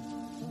lantern.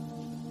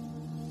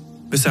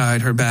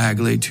 Beside her bag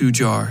lay 2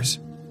 jars,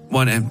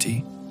 one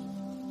empty,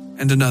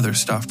 and another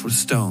stuffed with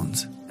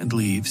stones and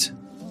leaves.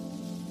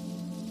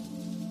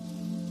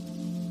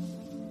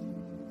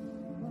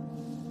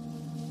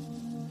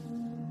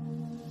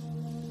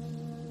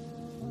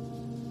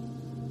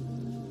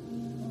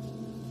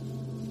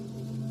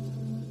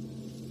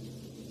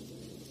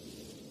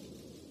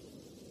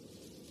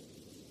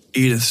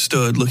 Edith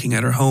stood looking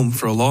at her home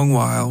for a long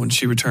while when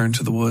she returned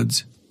to the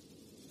woods.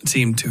 It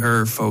seemed to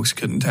her folks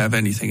couldn't have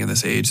anything in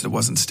this age that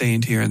wasn't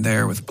stained here and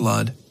there with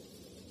blood,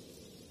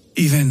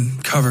 even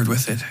covered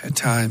with it at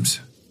times.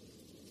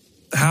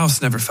 The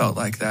house never felt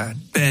like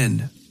that.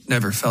 Ben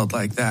never felt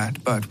like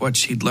that, but what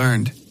she'd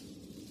learned,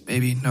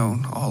 maybe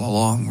known all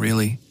along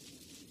really,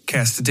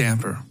 cast a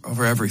damper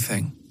over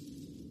everything.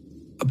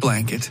 A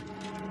blanket,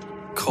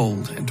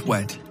 cold and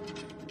wet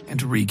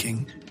and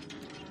reeking.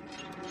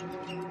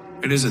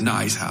 "It is a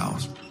nice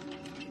house,"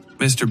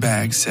 Mr.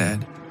 Baggs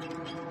said.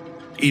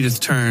 Edith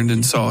turned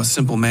and saw a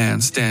simple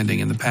man standing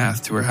in the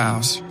path to her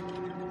house.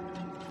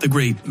 The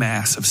great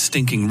mass of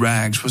stinking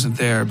rags wasn't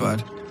there,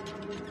 but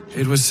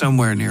it was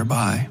somewhere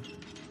nearby.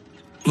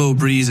 Low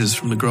breezes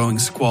from the growing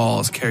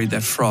squalls carried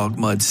that frog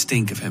mud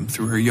stink of him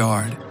through her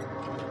yard.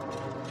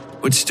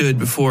 What stood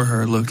before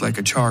her looked like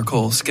a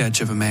charcoal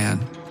sketch of a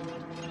man,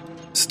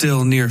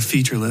 still near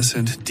featureless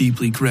and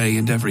deeply gray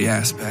in every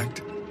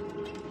aspect.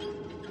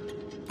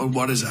 "But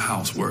what is a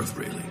house worth,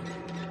 really?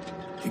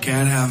 You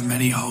can't have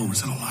many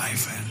homes in a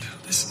life, and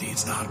this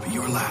needs not be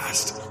your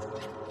last.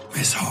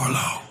 Miss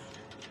Harlow."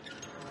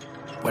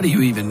 "What do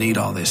you even need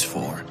all this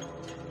for?"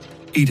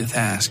 Edith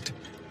asked.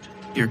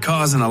 "You're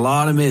causing a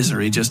lot of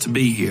misery just to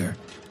be here,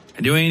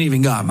 and you ain't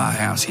even got my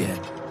house yet."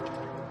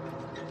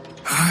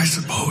 "I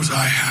suppose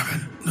I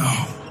haven't,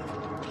 no,"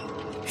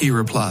 he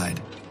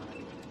replied.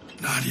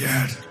 "Not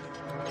yet."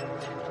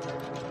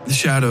 The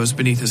shadows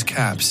beneath his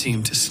cap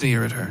seemed to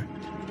sneer at her.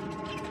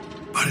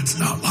 "But it's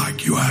not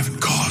like you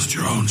haven't caused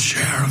your own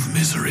share of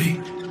misery.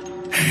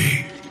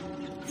 Hey,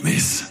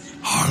 Miss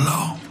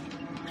Harlow."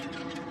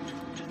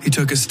 He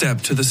took a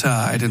step to the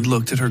side and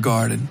looked at her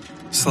garden,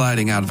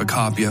 sliding out of a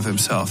copy of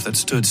himself that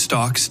stood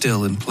stock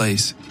still in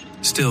place,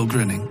 still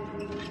grinning.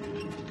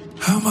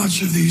 How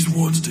much of these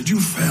woods did you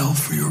fell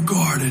for your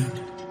garden,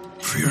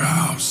 for your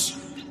house?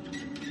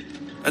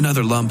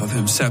 Another lump of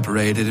him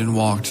separated and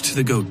walked to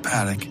the goat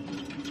paddock,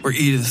 where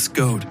Edith's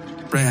goat,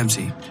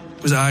 Ramsay,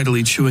 was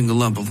idly chewing the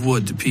lump of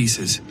wood to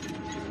pieces.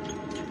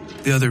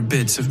 The other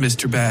bits of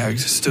Mr.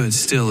 Baggs stood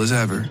still as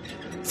ever,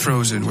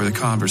 frozen where the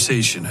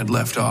conversation had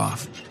left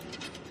off.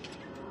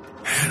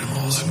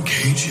 Animals in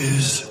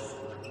cages,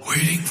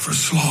 waiting for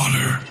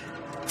slaughter,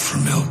 for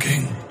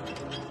milking,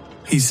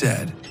 he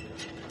said.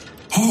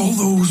 All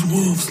those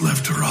wolves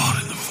left to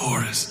rot in the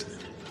forest.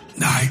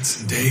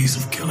 Nights and days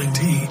of killing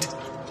to eat,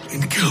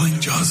 and killing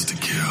just to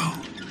kill.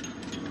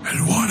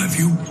 And what have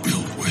you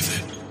built with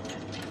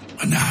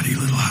it? A natty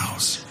little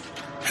house,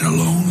 in a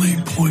lonely,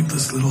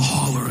 pointless little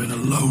holler in a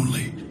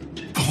lonely,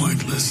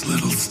 pointless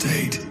little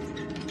state.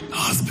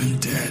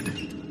 Husband dead.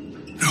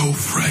 No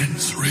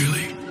friends,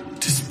 really,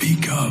 to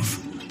speak of.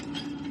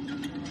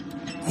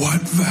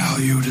 What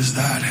value does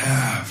that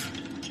have?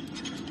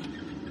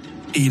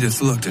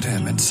 Edith looked at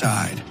him and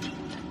sighed.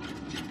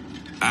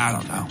 I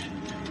don't know,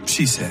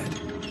 she said.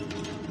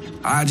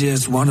 I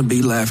just want to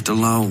be left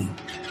alone.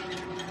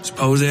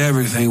 Suppose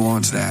everything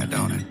wants that,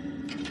 don't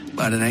it?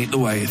 But it ain't the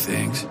way of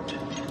things.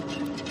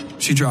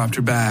 She dropped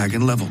her bag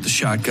and leveled the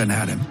shotgun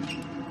at him.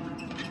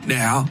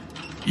 Now,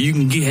 you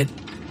can get,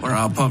 or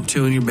I'll pump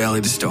two in your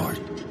belly to start.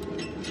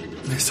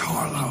 Miss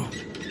Harlow,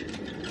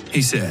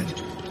 he said,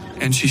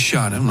 and she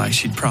shot him like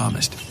she'd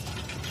promised.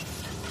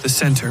 The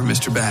center,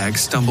 Mr.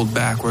 Baggs, stumbled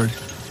backward,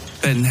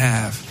 bent in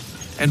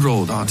half, and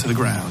rolled onto the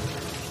ground.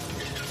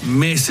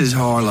 Mrs.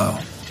 Harlow,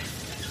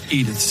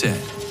 Edith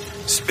said,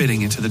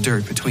 spitting into the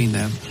dirt between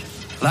them.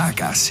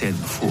 Like I said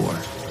before.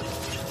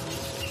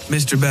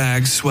 Mr.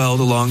 Baggs swelled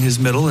along his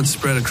middle and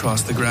spread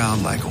across the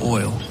ground like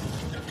oil,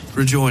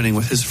 rejoining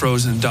with his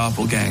frozen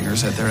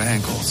doppelgangers at their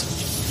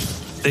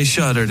ankles. They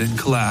shuddered and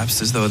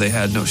collapsed as though they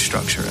had no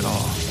structure at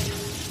all.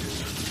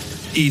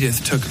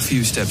 Edith took a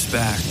few steps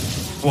back,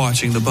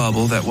 watching the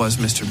bubble that was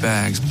Mr.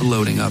 Baggs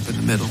bloating up in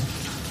the middle.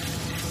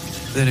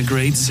 Then a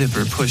great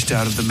zipper pushed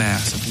out of the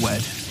mass of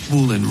wet,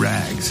 woolen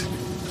rags.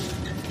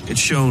 It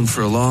shone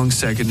for a long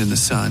second in the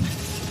sun,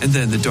 and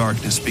then the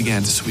darkness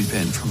began to sweep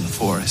in from the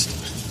forest.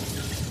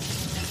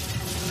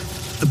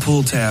 The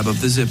pull tab of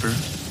the zipper,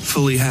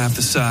 fully half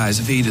the size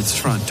of Edith's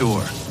front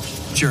door,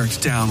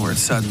 jerked downward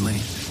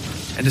suddenly,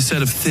 and a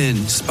set of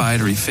thin,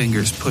 spidery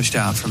fingers pushed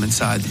out from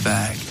inside the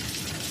bag.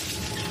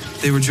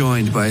 They were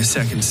joined by a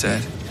second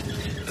set,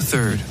 a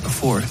third, a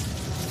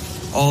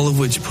fourth, all of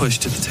which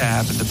pushed at the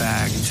tab in the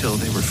bag until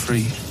they were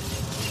free.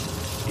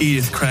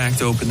 Edith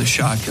cracked open the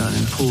shotgun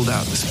and pulled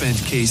out the spent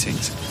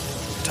casings,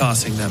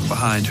 tossing them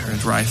behind her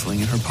and rifling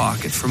in her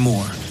pocket for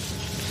more.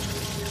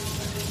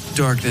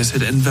 Darkness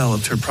had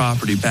enveloped her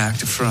property back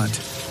to front,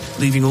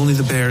 leaving only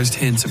the barest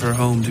hints of her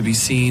home to be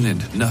seen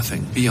and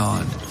nothing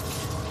beyond.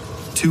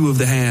 Two of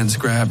the hands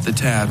grabbed the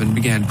tab and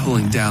began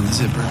pulling down the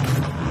zipper,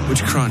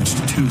 which crunched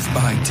tooth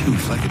by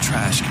tooth like a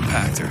trash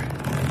compactor.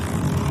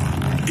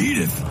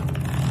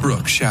 Edith,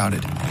 Brooke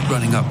shouted,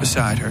 running up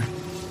beside her.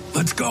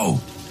 Let's go.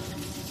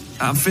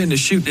 I'm finna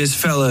shoot this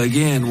fella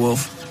again,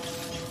 Wolf,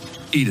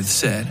 Edith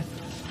said.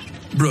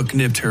 Brooke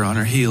nipped her on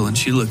her heel and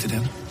she looked at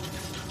him.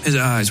 His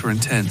eyes were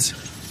intense,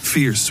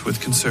 fierce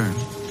with concern.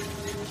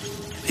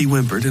 He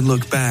whimpered and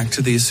looked back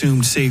to the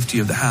assumed safety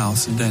of the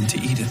house and then to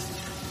Edith.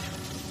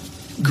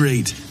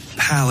 Great,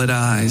 pallid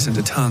eyes and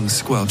a tongue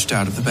squelched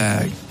out of the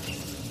bag.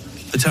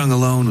 The tongue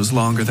alone was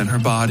longer than her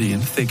body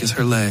and thick as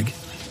her leg.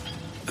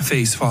 A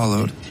face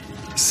followed,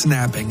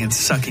 snapping and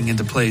sucking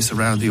into place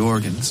around the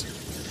organs.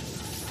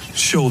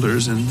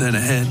 Shoulders and then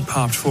a head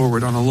popped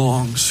forward on a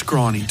long,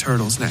 scrawny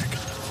turtle's neck.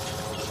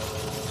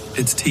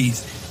 Its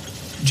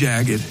teeth,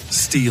 jagged,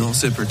 steel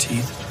zipper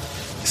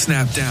teeth,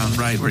 snapped down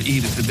right where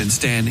Edith had been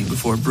standing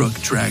before Brooke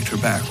dragged her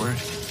backward.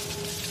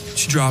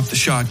 She dropped the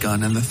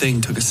shotgun and the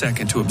thing took a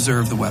second to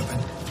observe the weapon,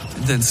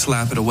 and then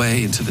slap it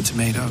away into the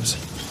tomatoes.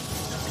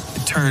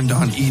 It turned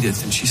on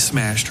Edith and she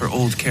smashed her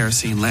old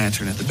kerosene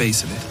lantern at the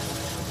base of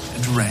it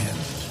and ran.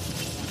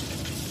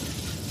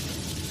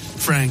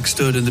 Frank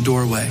stood in the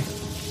doorway,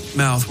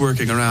 mouth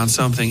working around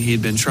something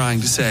he'd been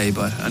trying to say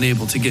but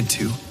unable to get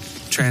to,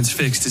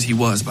 transfixed as he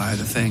was by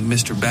the thing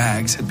Mr.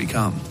 Baggs had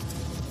become.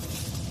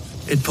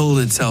 It pulled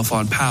itself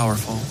on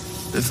powerful,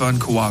 if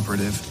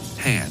uncooperative,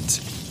 hands,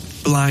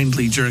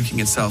 blindly jerking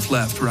itself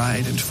left,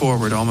 right, and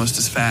forward almost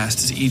as fast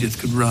as Edith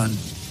could run.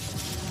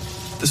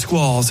 The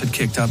squalls had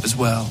kicked up as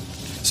well,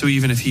 so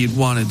even if he had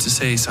wanted to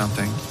say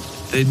something,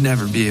 they'd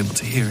never be able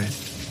to hear it.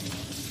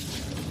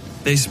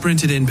 They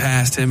sprinted in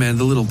past him and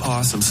the little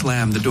possum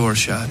slammed the door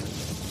shut,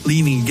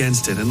 leaning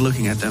against it and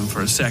looking at them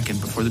for a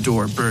second before the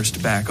door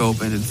burst back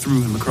open and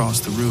threw him across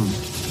the room.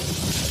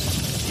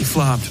 He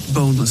flopped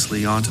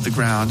bonelessly onto the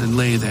ground and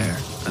lay there,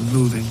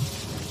 unmoving.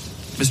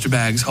 Mr.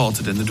 Baggs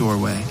halted in the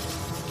doorway,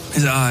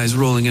 his eyes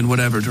rolling in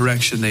whatever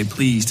direction they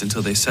pleased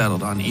until they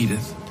settled on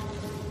Edith.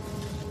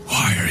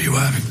 Why are you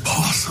having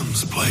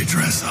possums play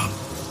dress-up?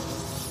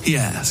 He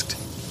asked,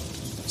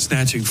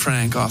 snatching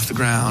Frank off the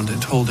ground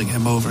and holding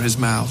him over his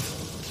mouth.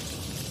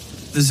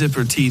 The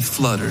zipper teeth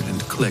fluttered and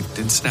clicked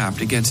and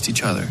snapped against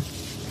each other.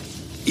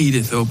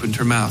 Edith opened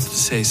her mouth to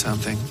say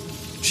something.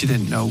 She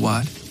didn't know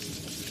what.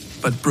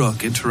 But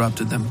Brooke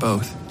interrupted them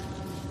both.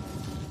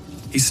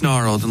 He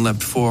snarled and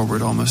leapt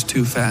forward almost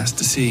too fast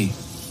to see,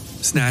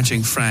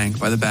 snatching Frank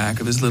by the back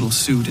of his little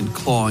suit and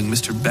clawing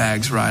Mr.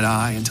 Bag's right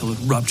eye until it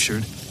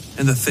ruptured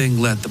and the thing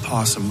let the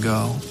possum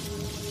go.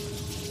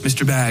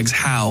 Mr. Baggs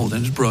howled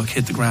and Brooke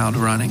hit the ground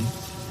running,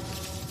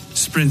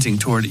 sprinting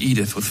toward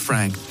Edith with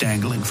Frank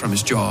dangling from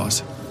his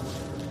jaws.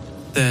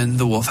 Then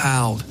the wolf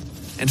howled,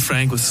 and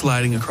Frank was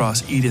sliding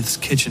across Edith's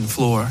kitchen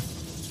floor,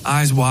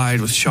 eyes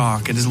wide with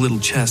shock and his little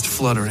chest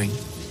fluttering.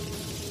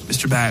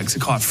 Mr. Baggs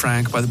had caught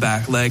Frank by the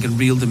back leg and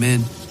reeled him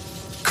in,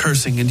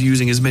 cursing and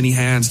using his many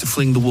hands to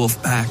fling the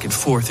wolf back and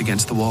forth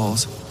against the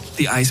walls,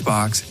 the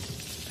icebox,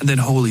 and then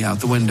wholly out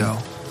the window.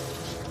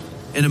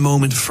 In a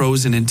moment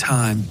frozen in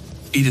time,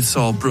 Edith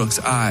saw Brooke's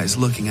eyes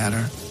looking at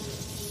her.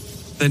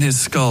 Then his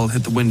skull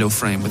hit the window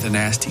frame with a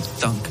nasty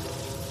thunk,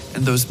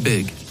 and those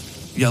big,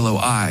 yellow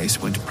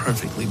eyes went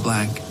perfectly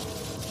blank.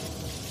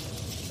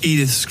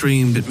 Edith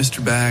screamed at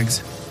Mr.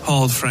 Baggs,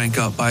 hauled Frank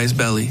up by his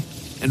belly,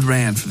 and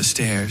ran for the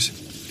stairs.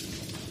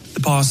 The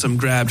possum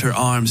grabbed her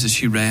arms as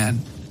she ran,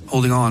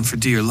 holding on for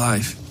dear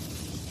life.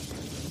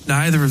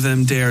 Neither of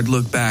them dared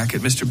look back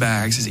at Mr.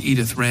 Baggs as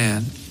Edith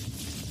ran.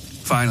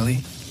 Finally,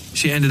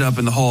 she ended up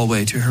in the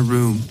hallway to her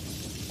room,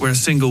 where a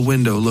single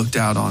window looked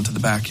out onto the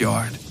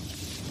backyard.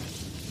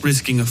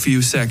 Risking a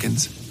few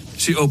seconds,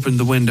 she opened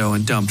the window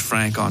and dumped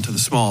Frank onto the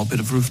small bit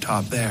of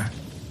rooftop there.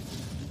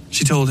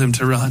 She told him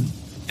to run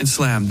and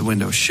slammed the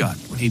window shut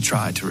when he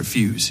tried to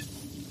refuse.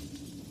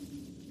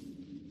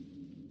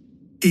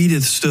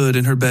 Edith stood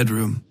in her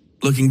bedroom,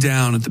 looking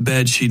down at the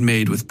bed she'd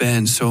made with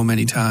Ben so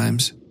many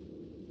times.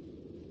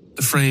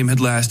 The frame had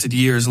lasted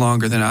years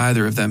longer than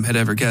either of them had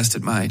ever guessed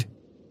it might,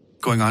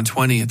 going on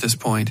 20 at this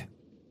point.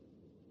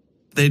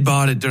 They'd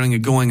bought it during a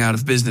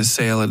going-out-of-business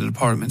sale at a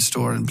department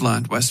store in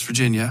Blunt, West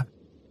Virginia.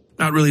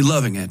 Not really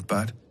loving it,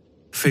 but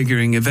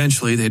figuring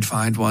eventually they'd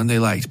find one they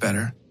liked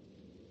better.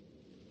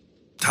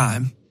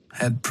 Time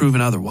had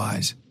proven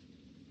otherwise.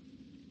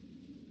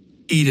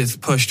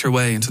 Edith pushed her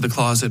way into the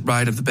closet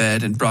right of the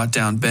bed and brought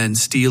down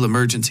Ben's steel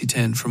emergency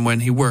tin from when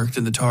he worked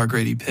in the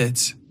Targrady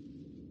pits.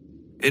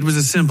 It was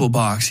a simple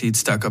box he'd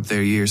stuck up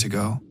there years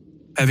ago,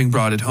 having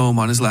brought it home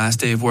on his last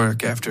day of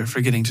work after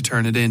forgetting to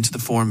turn it in to the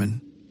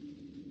foreman.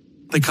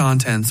 The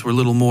contents were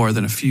little more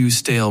than a few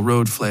stale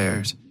road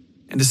flares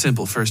and a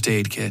simple first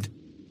aid kit.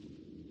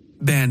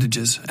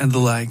 Bandages and the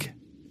like.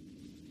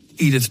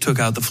 Edith took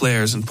out the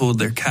flares and pulled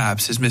their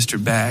caps as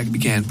Mr. Bagg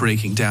began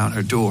breaking down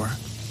her door.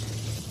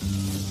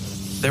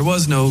 There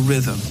was no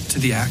rhythm to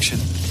the action.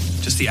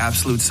 Just the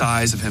absolute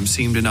size of him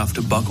seemed enough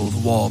to buckle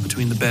the wall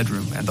between the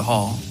bedroom and the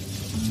hall.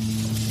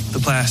 The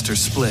plaster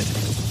split,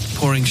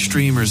 pouring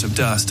streamers of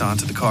dust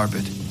onto the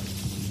carpet.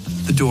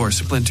 The door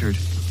splintered,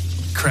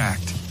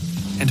 cracked,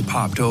 and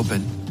popped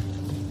open.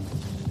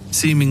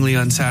 Seemingly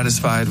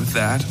unsatisfied with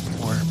that,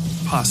 or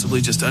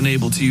possibly just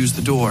unable to use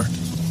the door,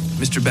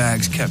 Mr.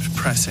 Baggs kept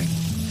pressing.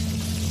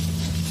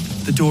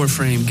 The door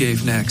frame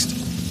gave next,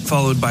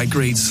 followed by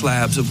great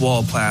slabs of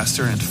wall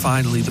plaster and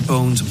finally the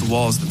bones of the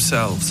walls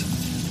themselves.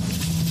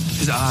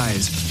 His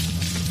eyes,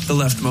 the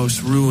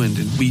leftmost ruined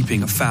and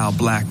weeping a foul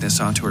blackness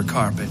onto her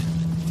carpet,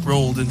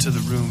 rolled into the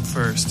room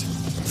first,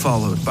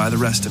 followed by the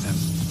rest of him.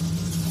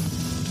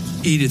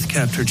 Edith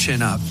kept her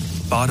chin up,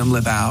 bottom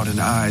lip out and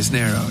eyes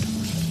narrowed.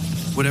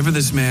 Whatever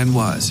this man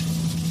was,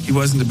 he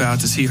wasn't about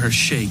to see her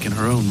shake in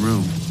her own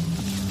room.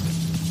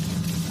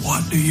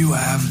 "What do you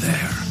have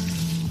there?"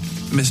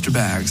 Mr.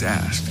 Baggs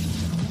asked.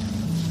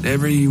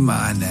 "Never you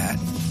mind that,"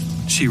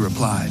 she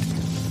replied.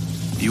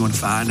 "If you want to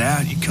find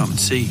out, you come and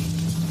see."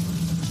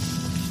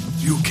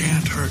 "You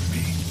can't hurt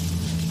me,"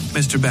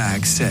 Mr.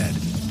 Baggs said,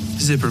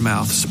 zipper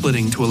mouth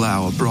splitting to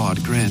allow a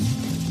broad grin.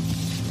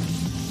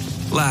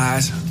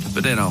 "Lies,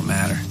 but they don't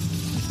matter,"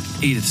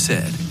 Edith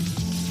said.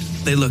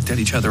 They looked at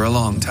each other a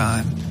long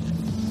time.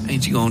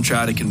 "Ain't you gonna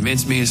try to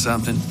convince me of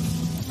something?"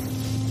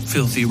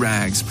 Filthy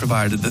rags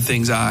provided the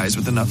thing's eyes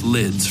with enough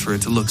lids for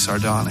it to look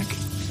sardonic.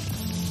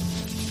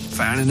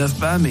 "Fine enough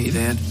by me,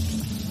 then."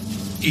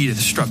 Edith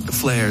struck the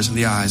flares and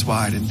the eyes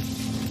widened.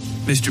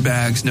 Mr.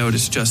 Baggs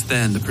noticed just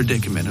then the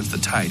predicament of the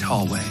tight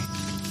hallway.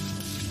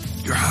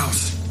 "Your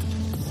house,"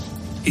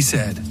 he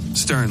said,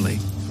 sternly.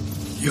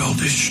 "You'll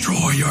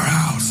destroy your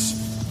house."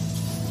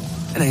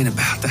 "It ain't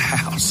about the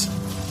house,"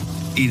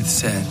 Edith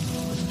said,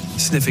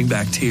 sniffing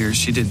back tears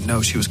she didn't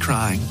know she was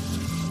crying.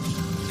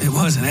 "It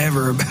wasn't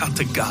ever about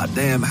the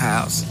goddamn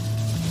house."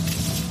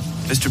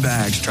 Mr.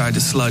 Baggs tried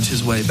to sludge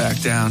his way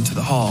back down to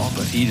the hall,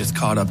 but Edith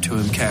caught up to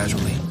him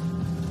casually,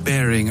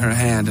 burying her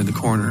hand in the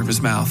corner of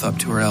his mouth up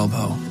to her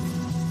elbow.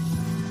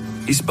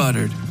 He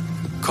sputtered,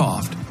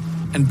 coughed,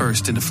 and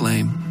burst into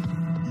flame.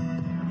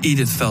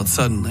 Edith felt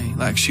suddenly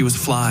like she was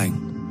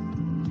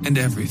flying, and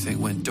everything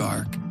went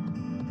dark.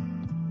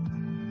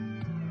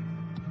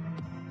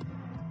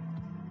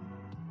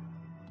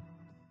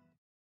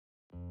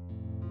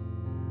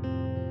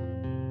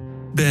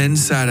 Ben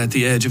sat at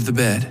the edge of the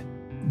bed,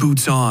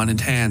 boots on and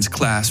hands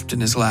clasped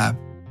in his lap,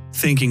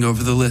 thinking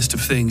over the list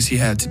of things he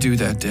had to do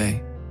that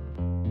day.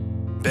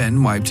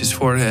 Ben wiped his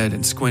forehead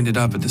and squinted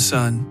up at the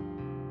sun,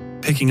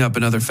 picking up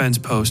another fence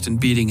post and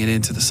beating it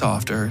into the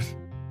soft earth.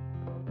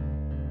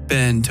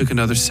 Ben took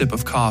another sip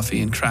of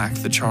coffee and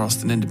cracked the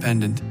Charleston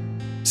Independent,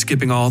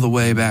 skipping all the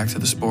way back to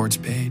the sports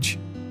page.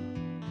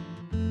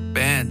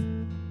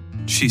 "Ben,"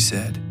 she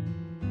said.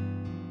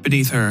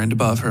 Beneath her and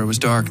above her was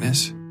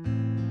darkness.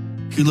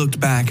 He looked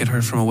back at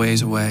her from a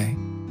ways away,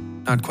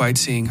 not quite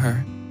seeing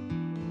her,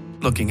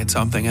 looking at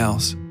something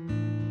else.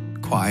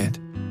 Quiet,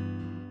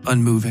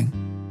 unmoving.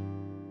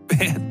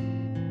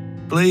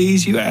 "Ben,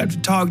 please, you have to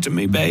talk to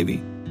me,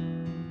 baby."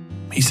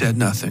 He said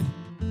nothing,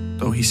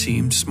 though he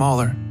seemed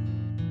smaller,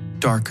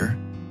 darker,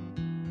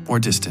 more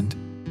distant.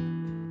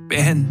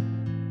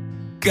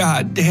 "Ben,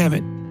 God damn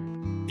it,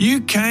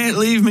 you can't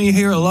leave me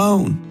here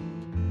alone."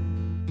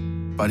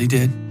 But he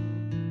did.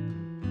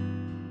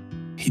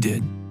 He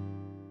did.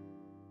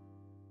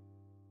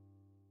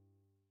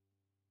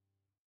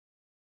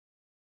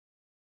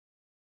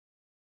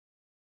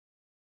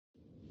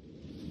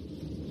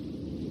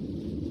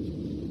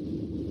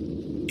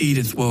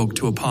 Edith woke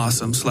to a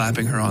possum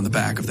slapping her on the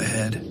back of the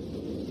head.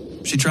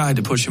 She tried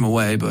to push him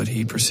away, but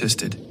he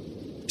persisted,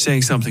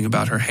 saying something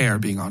about her hair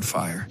being on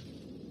fire.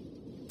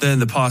 Then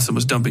the possum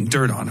was dumping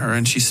dirt on her,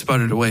 and she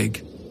sputtered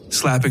awake,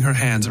 slapping her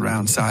hands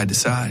around side to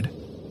side.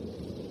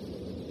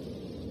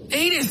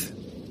 "Edith,"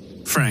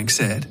 Frank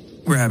said,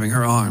 grabbing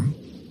her arm.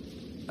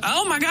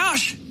 "Oh my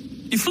gosh,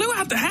 you flew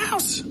out the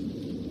house."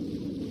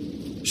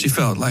 She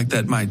felt like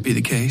that might be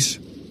the case,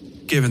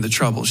 given the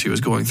trouble she was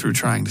going through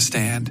trying to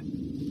stand.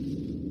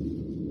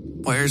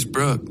 "Where's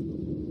Brooke?"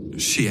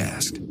 she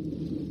asked.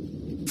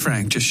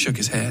 Frank just shook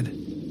his head.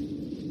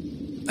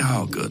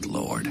 Oh, good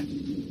Lord.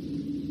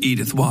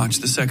 Edith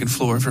watched the second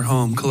floor of her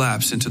home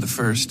collapse into the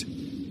first.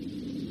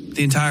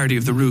 The entirety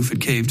of the roof had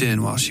caved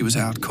in while she was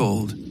out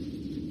cold.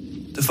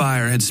 The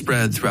fire had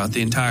spread throughout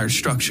the entire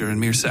structure in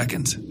mere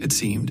seconds, it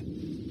seemed,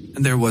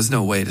 and there was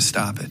no way to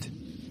stop it.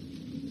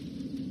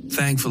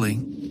 Thankfully,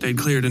 they'd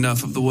cleared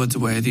enough of the woods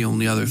away. The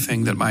only other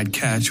thing that might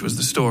catch was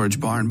the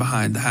storage barn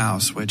behind the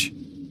house, which,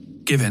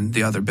 given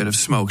the other bit of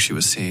smoke she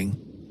was seeing,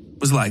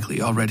 was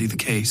likely already the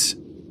case.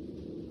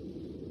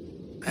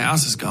 "The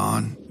house is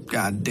gone,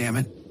 God damn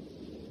it,"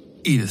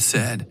 Edith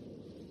said.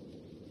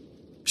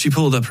 She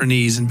pulled up her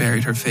knees and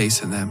buried her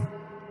face in them.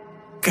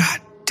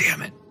 "God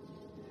damn it."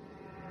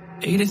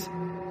 "Edith,"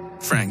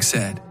 Frank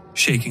said,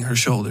 shaking her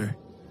shoulder.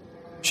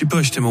 She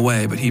pushed him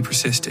away, but he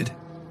persisted.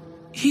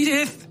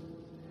 "Edith!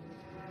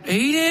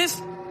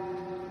 Edith!"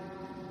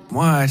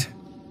 "What?"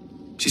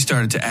 She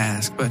started to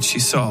ask, but she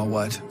saw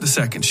what the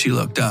second she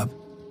looked up.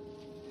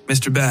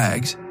 Mr.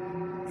 Baggs,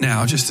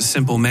 now just a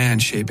simple man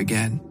shape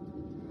again,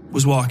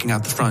 was walking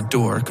out the front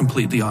door,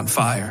 completely on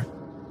fire.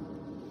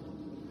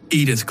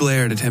 Edith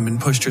glared at him and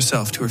pushed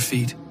herself to her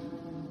feet.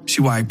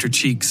 She wiped her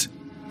cheeks,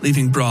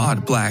 leaving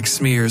broad black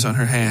smears on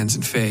her hands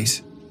and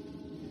face.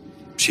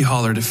 She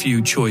hollered a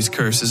few choice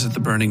curses at the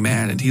burning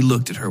man, and he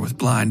looked at her with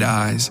blind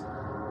eyes,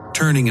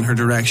 turning in her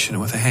direction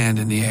with a hand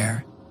in the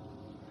air.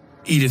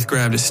 Edith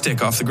grabbed a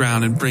stick off the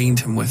ground and brained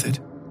him with it,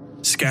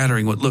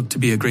 scattering what looked to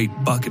be a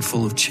great bucket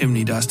full of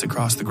chimney dust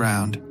across the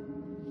ground.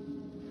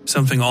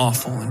 Something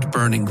awful and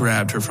burning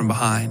grabbed her from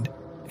behind,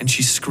 and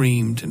she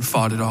screamed and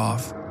fought it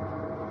off.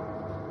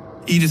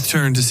 Edith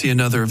turned to see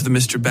another of the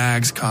Mr.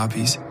 Baggs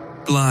copies,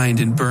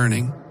 blind and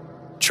burning,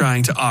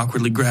 trying to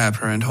awkwardly grab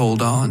her and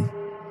hold on.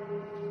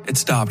 It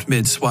stopped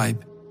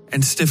mid-swipe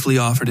and stiffly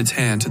offered its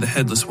hand to the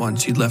headless one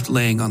she'd left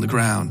laying on the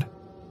ground.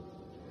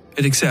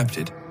 It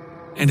accepted,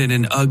 and in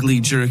an ugly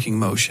jerking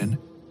motion,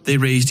 they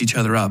raised each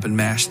other up and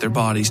mashed their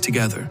bodies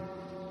together,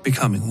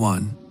 becoming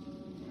one.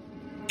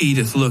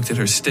 Edith looked at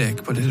her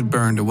stick, but it had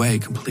burned away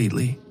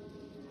completely.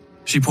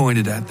 She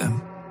pointed at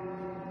them.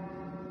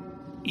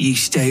 "You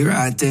stay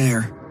right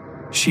there,"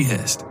 she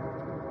hissed.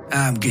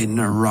 "I'm getting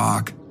a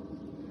rock."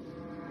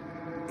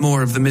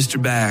 More of the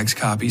Mr. Baggs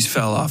copies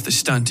fell off the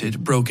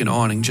stunted, broken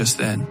awning just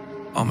then,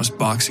 almost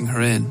boxing her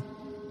in.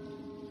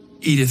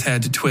 Edith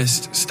had to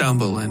twist,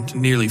 stumble, and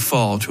nearly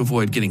fall to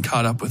avoid getting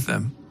caught up with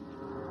them.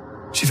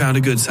 She found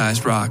a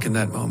good-sized rock in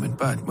that moment,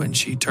 but when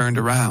she turned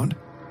around,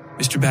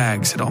 Mr.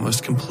 Baggs had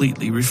almost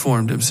completely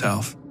reformed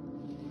himself.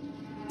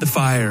 The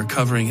fire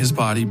covering his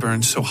body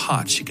burned so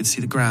hot she could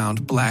see the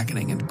ground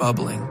blackening and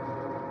bubbling.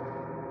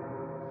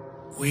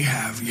 "We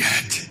have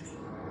yet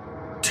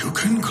to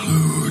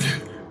conclude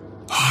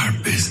our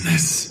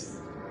business,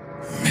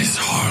 Miss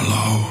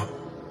Harlow,"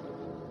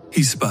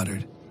 he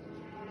sputtered.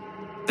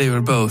 They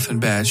were both in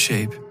bad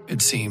shape,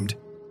 it seemed,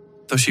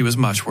 though she was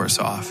much worse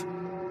off.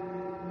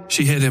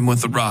 She hit him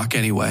with the rock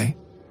anyway,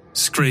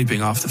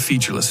 scraping off the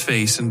featureless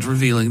face and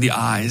revealing the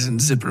eyes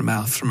and zipper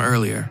mouth from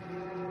earlier.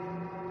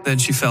 Then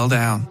she fell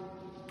down,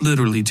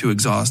 literally too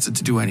exhausted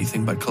to do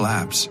anything but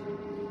collapse.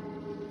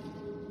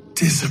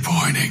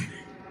 "Disappointing,"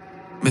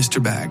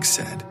 Mr. Baggs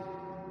said.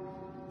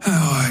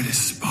 "How I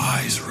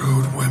despise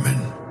rude women."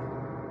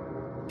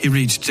 He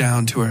reached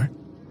down to her,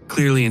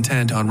 clearly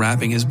intent on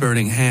wrapping his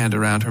burning hand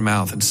around her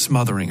mouth and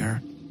smothering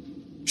her.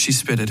 She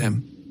spit at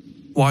him,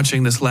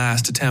 watching this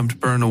last attempt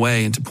burn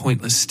away into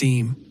pointless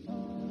steam.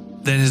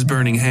 Then his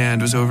burning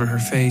hand was over her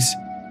face,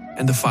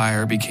 and the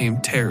fire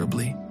became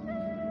terribly,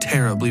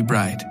 terribly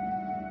bright.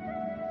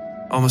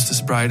 Almost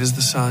as bright as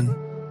the sun.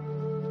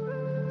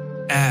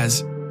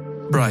 As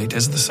bright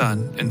as the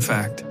sun, in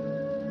fact.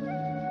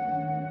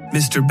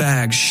 Mr.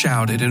 Baggs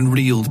shouted and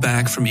reeled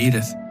back from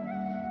Edith.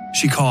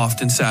 She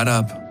coughed and sat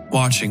up,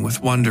 watching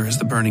with wonder as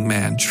the burning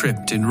man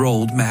tripped and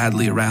rolled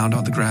madly around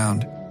on the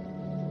ground.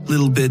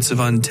 Little bits of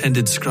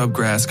untended scrub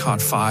grass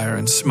caught fire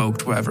and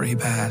smoked wherever he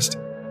passed.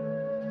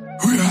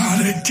 "We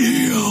had a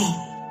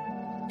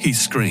deal," he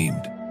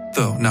screamed,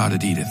 though not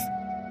at Edith.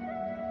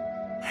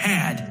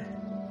 "Had,"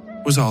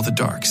 was all the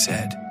dark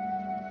said.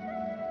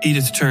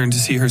 Edith turned to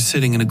see her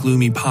sitting in a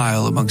gloomy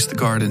pile amongst the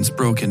garden's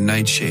broken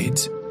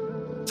nightshades.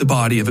 The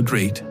body of a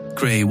great,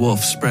 gray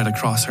wolf spread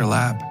across her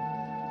lap.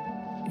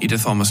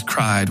 Edith almost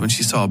cried when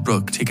she saw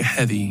Brooke take a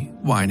heavy,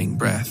 whining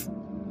breath.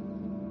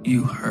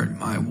 "You hurt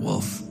my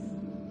wolf."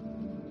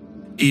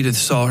 Edith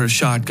saw her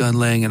shotgun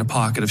laying in a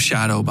pocket of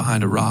shadow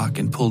behind a rock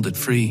and pulled it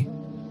free,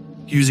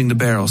 using the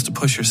barrels to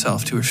push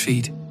herself to her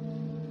feet.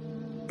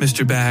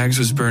 Mr. Baggs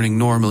was burning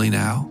normally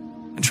now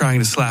and trying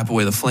to slap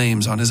away the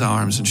flames on his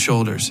arms and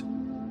shoulders.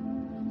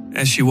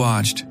 As she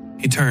watched,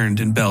 he turned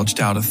and belched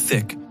out a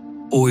thick,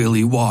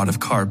 oily wad of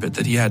carpet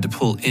that he had to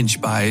pull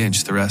inch by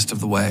inch the rest of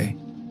the way.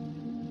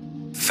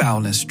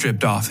 Foulness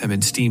dripped off him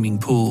in steaming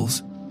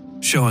pools,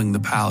 showing the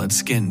pallid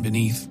skin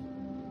beneath.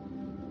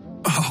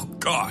 "Oh,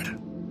 God,"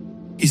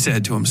 he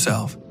said to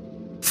himself,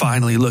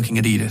 finally looking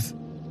at Edith.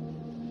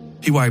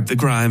 He wiped the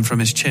grime from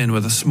his chin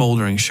with a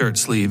smoldering shirt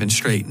sleeve and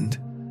straightened,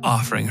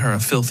 offering her a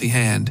filthy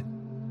hand.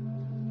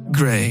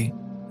 Gray,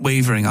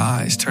 wavering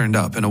eyes turned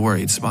up in a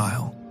worried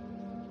smile.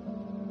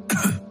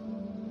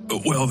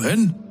 "Well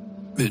then,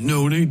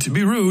 no need to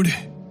be rude.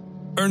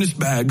 Ernest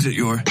Baggs at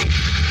your..."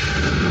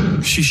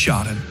 She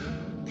shot him,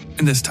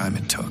 and this time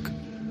it took.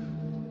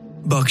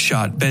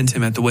 Buckshot bent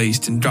him at the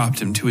waist and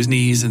dropped him to his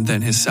knees and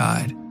then his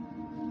side.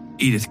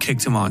 Edith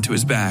kicked him onto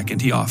his back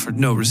and he offered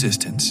no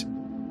resistance.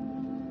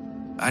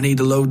 "I need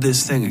to load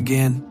this thing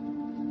again?"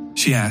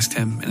 she asked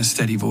him in a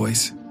steady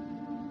voice.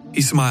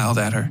 He smiled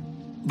at her,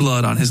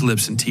 blood on his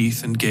lips and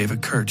teeth, and gave a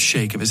curt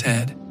shake of his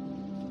head.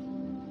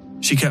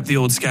 She kept the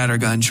old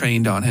scattergun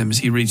trained on him as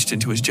he reached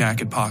into his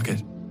jacket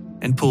pocket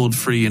and pulled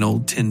free an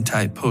old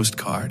tin-type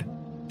postcard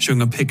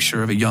showing a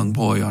picture of a young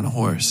boy on a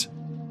horse.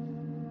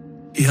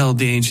 He held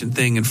the ancient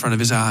thing in front of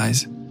his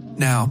eyes,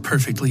 now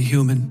perfectly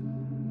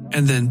human,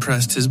 and then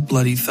pressed his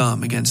bloody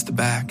thumb against the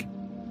back.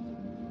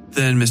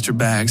 Then Mr.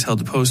 Baggs held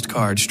the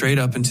postcard straight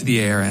up into the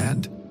air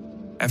and,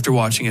 after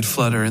watching it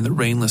flutter in the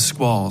rainless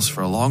squalls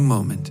for a long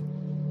moment,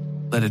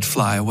 let it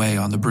fly away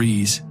on the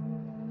breeze.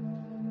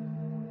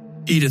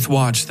 Edith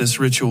watched this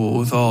ritual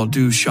with all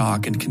due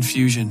shock and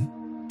confusion,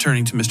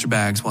 turning to Mr.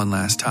 Baggs one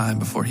last time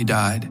before he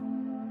died.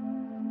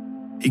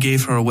 He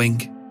gave her a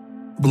wink,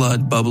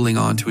 blood bubbling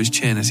onto his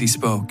chin as he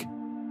spoke.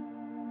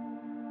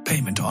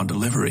 "Payment on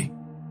delivery,"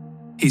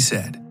 he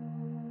said.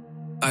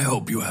 "I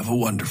hope you have a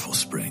wonderful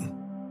spring."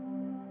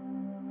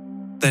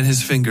 Then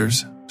his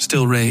fingers,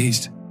 still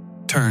raised,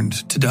 turned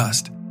to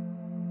dust.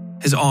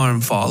 His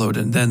arm followed,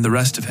 and then the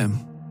rest of him,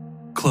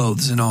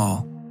 clothes and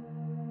all.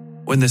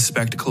 When this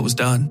spectacle was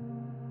done,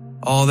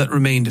 all that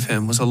remained of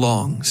him was a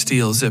long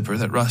steel zipper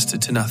that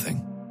rusted to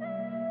nothing.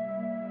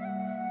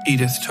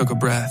 Edith took a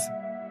breath,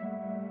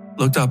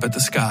 looked up at the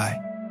sky,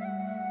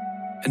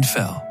 and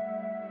fell.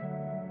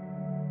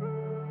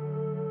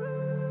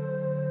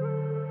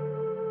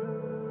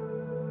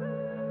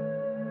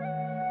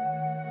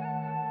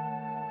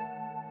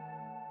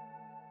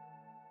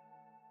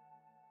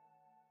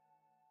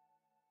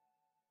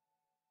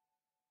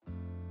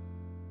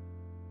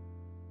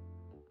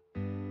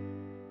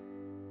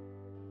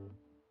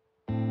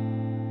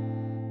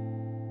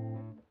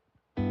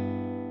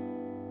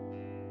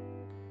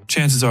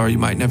 Chances are you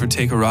might never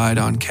take a ride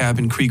on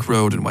Cabin Creek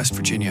Road in West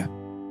Virginia,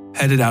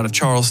 headed out of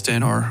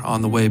Charleston or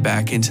on the way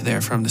back into there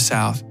from the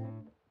south,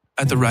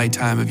 at the right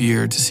time of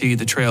year to see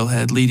the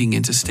trailhead leading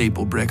into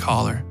Staple Brick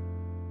Holler.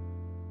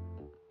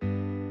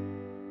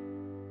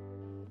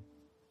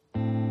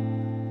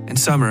 In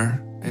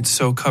summer, it's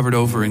so covered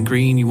over in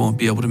green you won't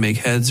be able to make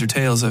heads or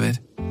tails of it.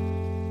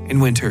 In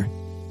winter,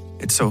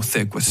 it's so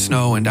thick with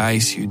snow and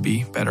ice you'd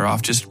be better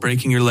off just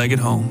breaking your leg at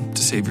home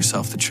to save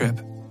yourself the trip.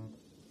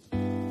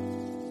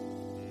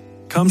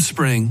 Come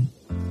spring,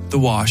 the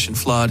wash and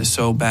flood is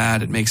so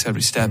bad it makes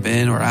every step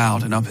in or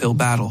out an uphill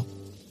battle,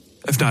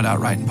 if not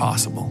outright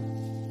impossible.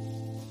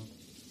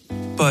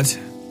 But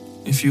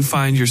if you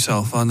find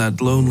yourself on that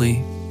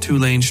lonely,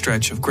 2-lane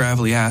stretch of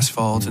gravelly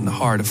asphalt in the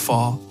heart of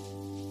fall,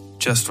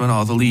 just when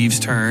all the leaves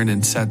turn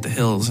and set the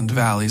hills and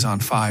valleys on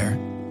fire,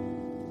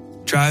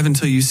 drive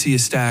until you see a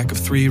stack of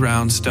 3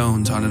 round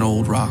stones on an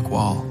old rock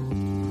wall.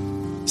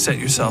 Set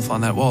yourself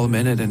on that wall a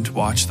minute and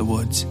watch the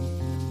woods.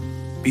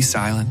 Be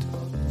silent.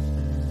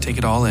 Take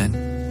it all in,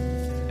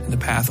 and the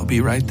path will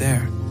be right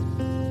there.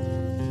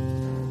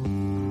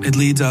 It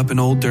leads up an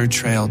old dirt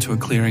trail to a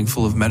clearing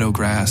full of meadow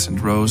grass and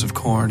rows of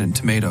corn and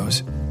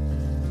tomatoes.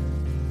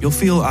 you'll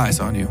feel eyes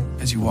on you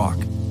as you walk.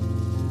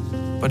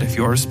 But if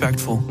you're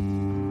respectful,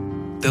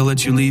 they'll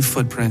let you leave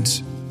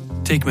footprints,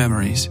 take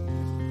memories,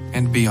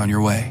 and be on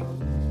your way.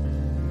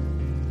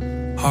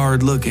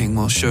 Hard looking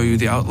will show you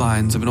the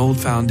outlines of an old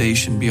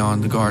foundation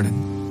beyond the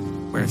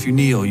garden, where if you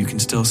kneel, you can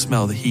still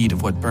smell the heat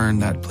of what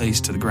burned that place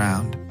to the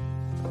ground.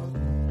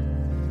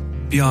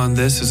 Beyond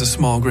this is a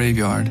small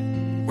graveyard,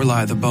 where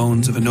lie the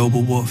bones of a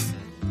noble wolf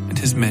and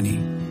his many,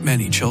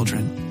 many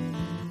children.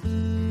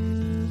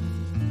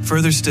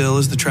 Further still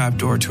is the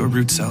trapdoor to a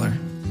root cellar,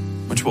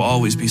 which will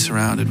always be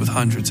surrounded with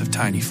hundreds of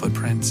tiny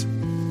footprints,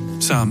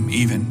 some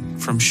even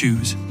from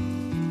shoes.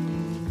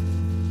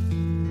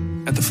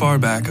 At the far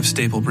back of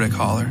Staple Brick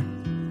Holler,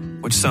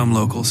 which some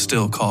locals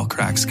still call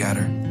Crack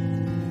Scatter,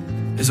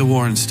 is a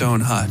worn stone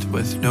hut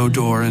with no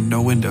door and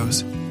no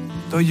windows,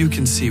 though you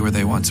can see where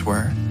they once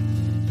were.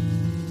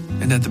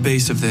 And at the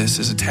base of this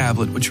is a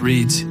tablet which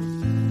reads,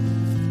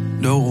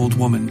 "No old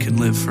woman can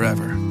live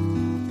forever,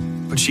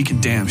 but she can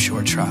damn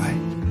sure try.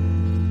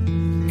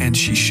 And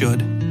she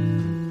should."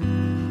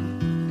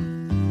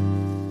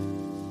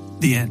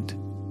 The end.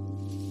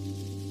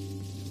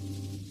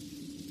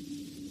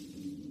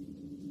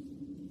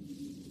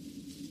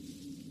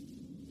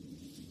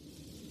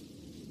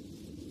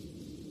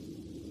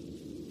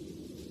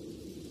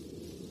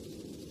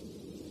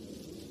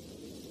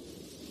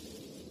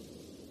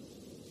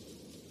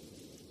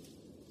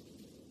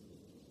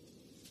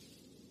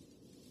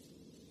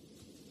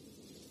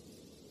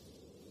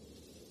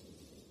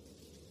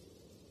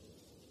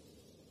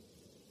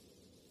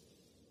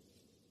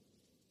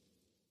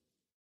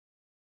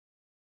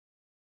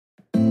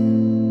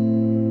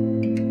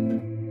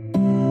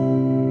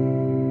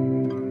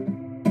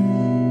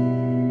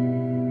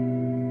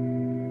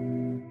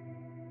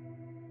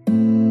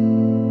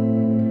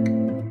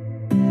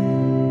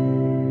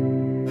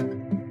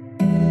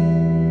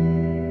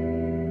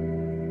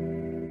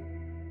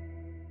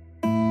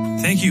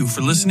 Thank you for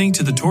listening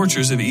to The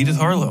Tortures of Edith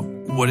Harlow.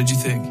 What did you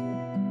think?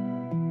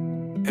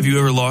 Have you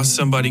ever lost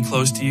somebody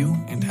close to you,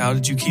 and how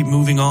did you keep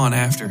moving on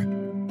after?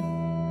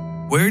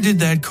 Where did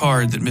that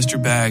card that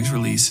Mr. Baggs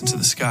released into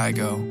the sky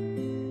go?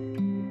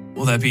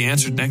 Will that be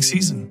answered next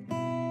season?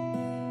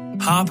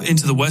 Hop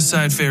into the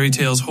Westside Fairy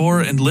Tales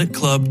Horror and Lit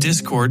Club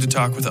Discord to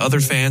talk with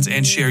other fans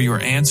and share your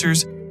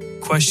answers,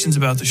 questions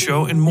about the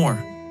show, and more.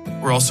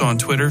 We're also on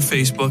Twitter,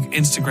 Facebook,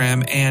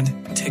 Instagram, and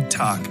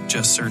TikTok.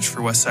 Just search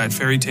for Westside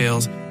Fairy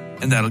Tales,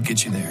 and that'll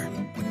get you there.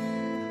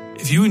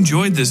 If you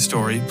enjoyed this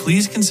story,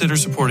 please consider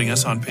supporting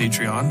us on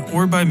Patreon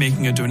or by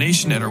making a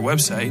donation at our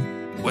website,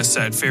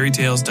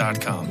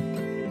 westsidefairytales.com.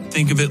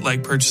 Think of it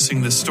like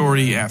purchasing the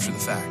story after the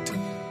fact.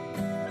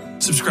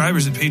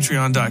 Subscribers at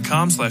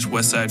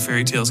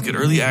patreon.com/westsidefairytales get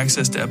early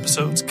access to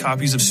episodes,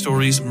 copies of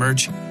stories,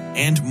 merch,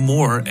 and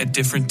more at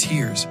different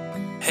tiers.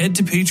 Head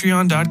to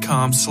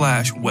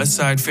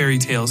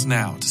patreon.com/westsidefairytales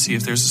now to see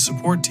if there's a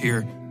support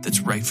tier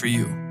that's right for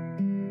you.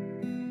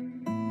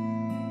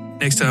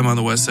 Next time on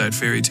the Westside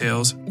Fairy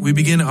Tales, we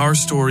begin our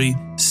story,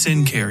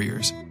 Sin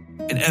Carriers,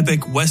 an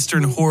epic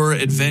Western horror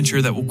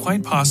adventure that will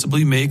quite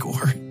possibly make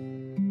or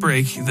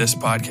break this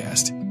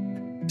podcast.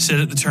 Set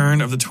at the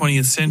turn of the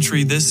 20th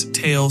century, this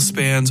tale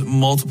spans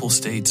multiple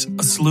states,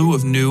 a slew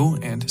of new,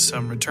 and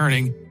some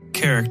returning,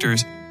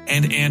 characters,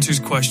 and answers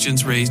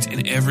questions raised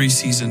in every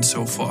season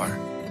so far.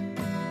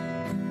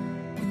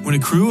 When a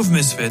crew of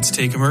misfits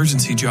take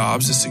emergency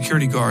jobs as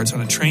security guards on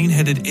a train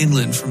headed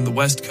inland from the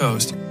West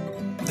Coast,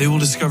 they will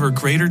discover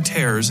greater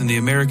terrors in the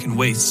American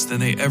wastes than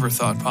they ever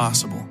thought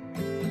possible.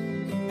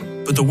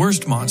 But the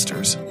worst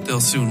monsters,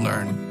 they'll soon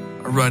learn,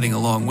 are riding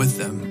along with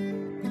them.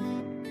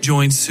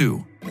 Join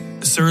Sue,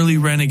 a surly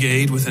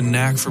renegade with a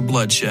knack for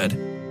bloodshed,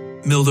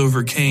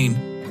 Mildover Kane,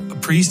 a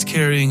priest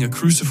carrying a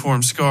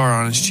cruciform scar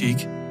on his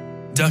cheek,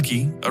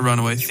 Ducky, a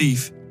runaway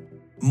thief,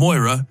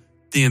 Moira,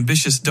 the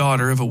ambitious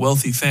daughter of a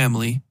wealthy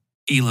family,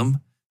 Elam,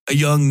 a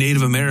young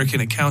Native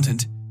American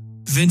accountant,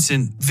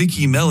 Vincent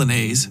Vicky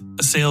Melanese,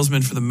 a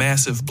salesman for the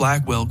massive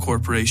Blackwell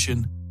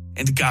Corporation,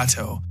 and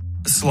Gato,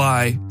 a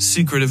sly,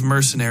 secretive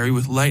mercenary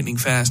with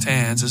lightning-fast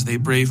hands as they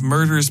brave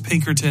murderous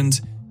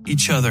Pinkertons,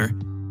 each other,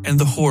 and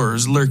the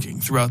horrors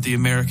lurking throughout the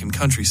American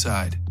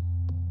countryside.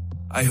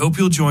 I hope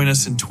you'll join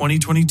us in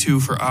 2022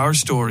 for our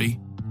story,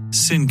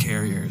 Sin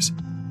Carriers.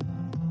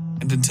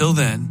 And until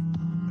then,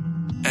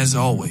 as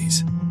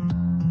always,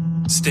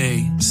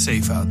 stay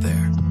safe out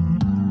there.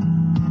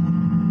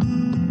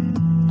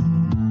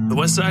 The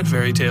Westside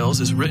Fairy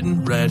Tales is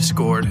written, read,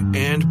 scored,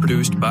 and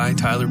produced by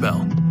Tyler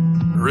Bell.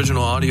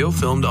 Original audio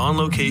filmed on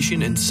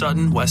location in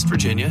Sutton, West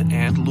Virginia,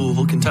 and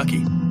Louisville,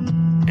 Kentucky.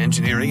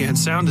 Engineering and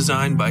sound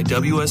design by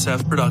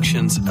WSF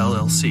Productions,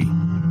 LLC.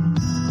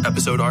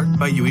 Episode art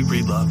by Yui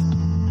Breedlove.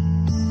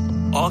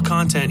 All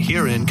content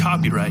herein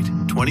copyright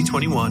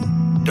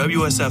 2021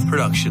 WSF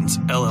Productions,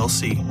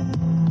 LLC.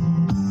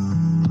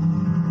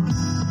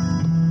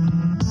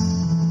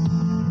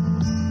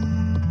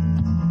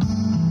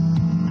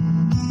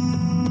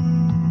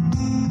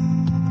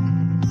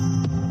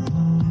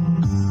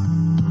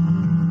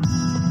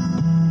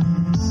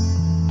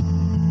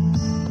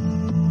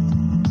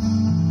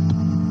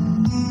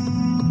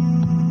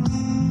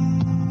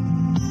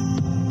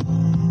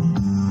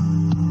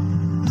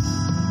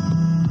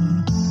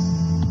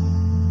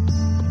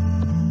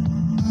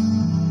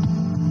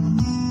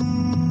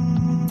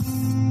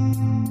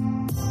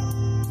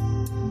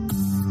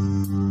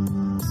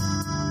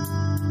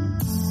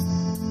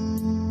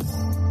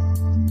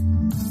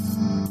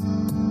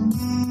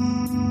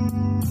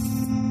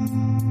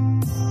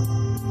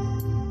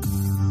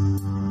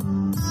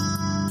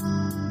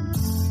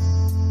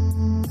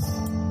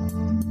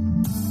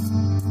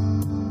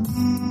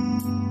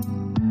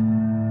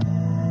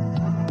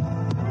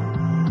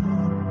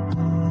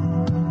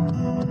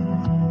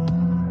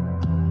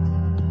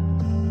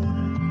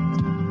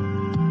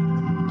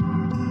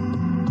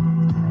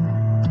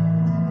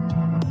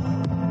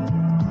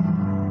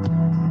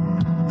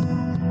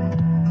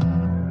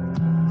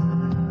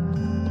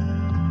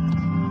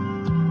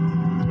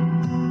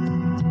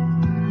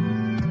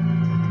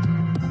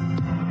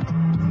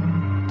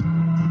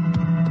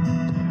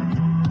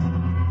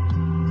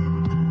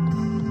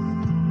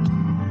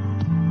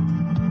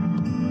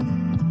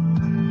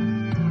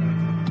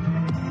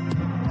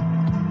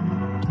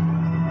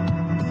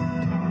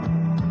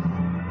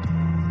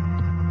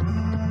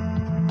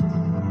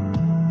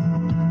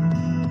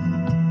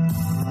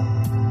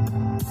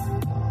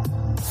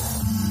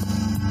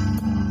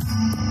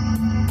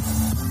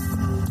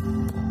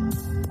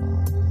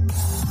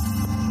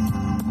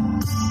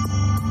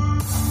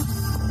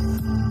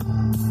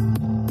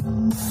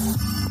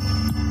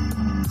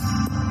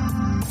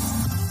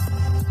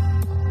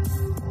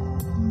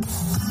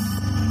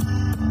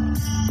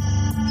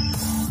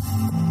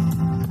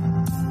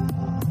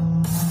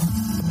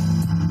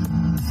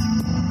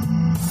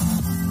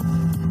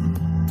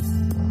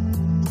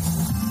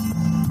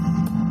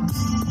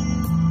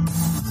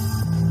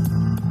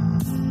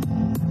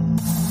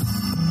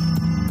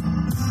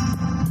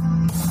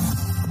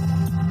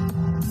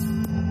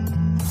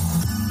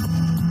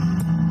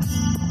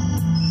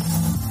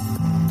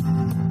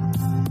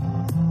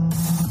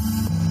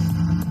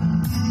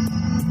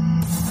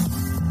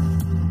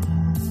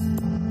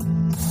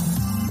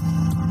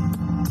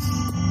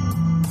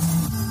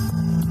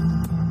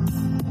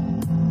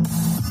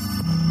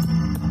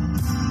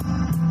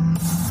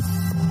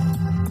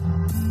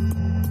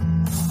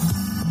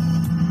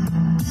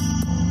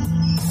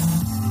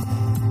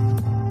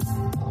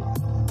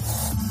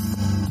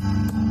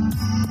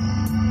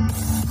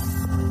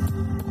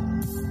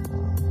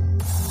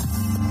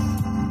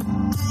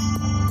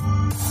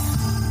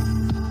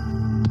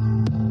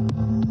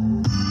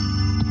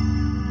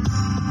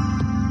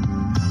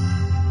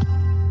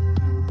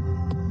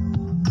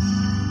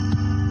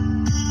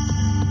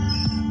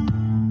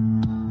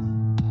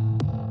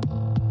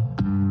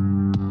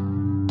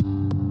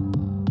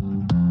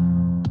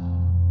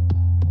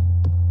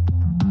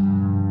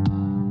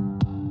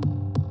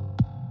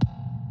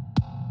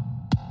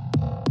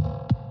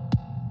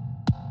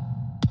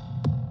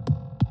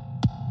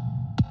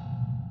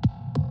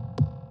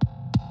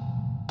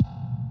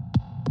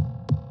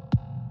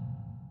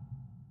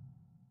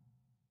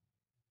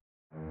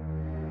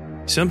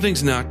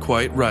 Something's not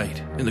quite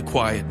right in the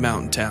quiet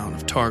mountain town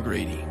of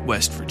Targrady,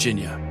 West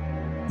Virginia.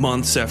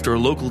 Months after a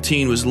local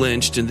teen was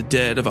lynched in the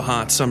dead of a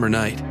hot summer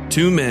night,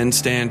 2 men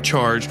stand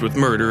charged with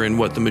murder in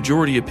what the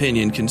majority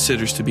opinion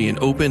considers to be an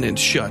open and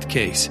shut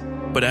case.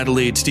 But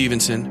Adelaide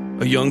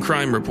Stevenson, a young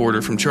crime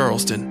reporter from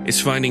Charleston,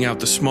 is finding out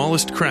the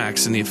smallest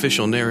cracks in the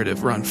official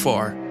narrative run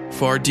far,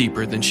 far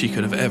deeper than she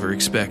could have ever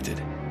expected.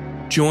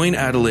 Join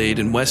Adelaide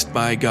in West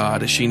by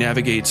God as she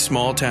navigates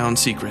small-town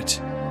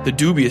secrets, the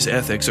dubious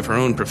ethics of her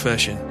own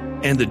profession,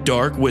 and the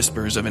dark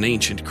whispers of an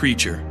ancient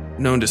creature,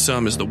 known to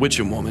some as the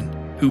Witching Woman,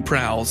 who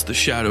prowls the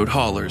shadowed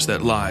hollers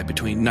that lie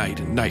between night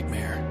and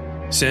nightmare.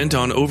 Sent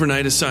on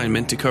overnight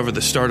assignment to cover the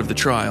start of the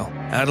trial,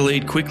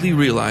 Adelaide quickly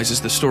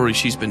realizes the story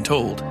she's been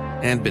told,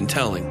 and been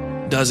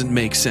telling, doesn't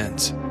make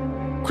sense.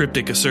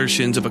 Cryptic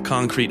assertions of a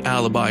concrete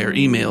alibi are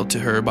emailed to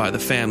her by the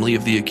family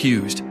of the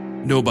accused.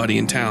 Nobody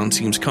in town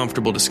seems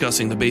comfortable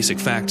discussing the basic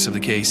facts of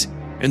the case,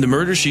 and the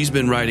murder she's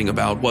been writing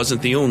about wasn't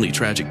the only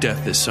tragic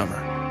death this summer.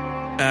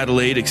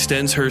 Adelaide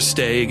extends her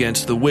stay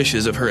against the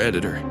wishes of her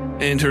editor,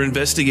 and her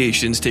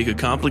investigations take a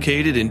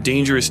complicated and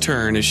dangerous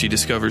turn as she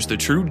discovers the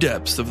true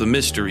depths of the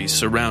mysteries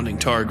surrounding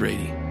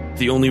Targrady.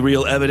 The only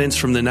real evidence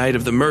from the night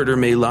of the murder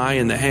may lie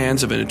in the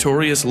hands of a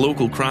notorious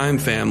local crime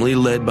family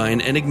led by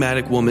an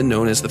enigmatic woman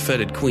known as the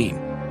Fetid Queen.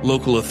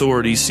 Local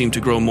authorities seem to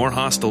grow more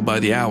hostile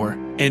by the hour,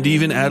 and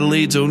even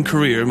Adelaide's own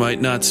career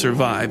might not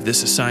survive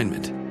this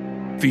assignment.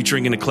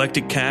 Featuring an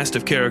eclectic cast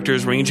of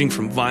characters ranging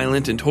from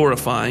violent and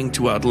horrifying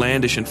to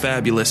outlandish and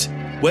fabulous,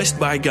 West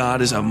by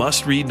God is a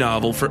must-read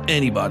novel for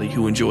anybody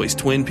who enjoys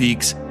Twin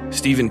Peaks,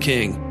 Stephen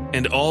King,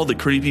 and all the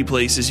creepy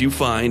places you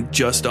find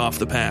just off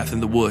the path in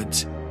the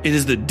woods. It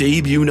is the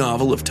debut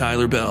novel of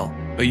Tyler Bell,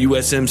 a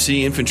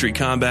USMC infantry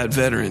combat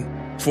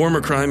veteran,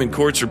 former crime and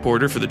courts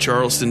reporter for the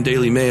Charleston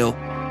Daily Mail,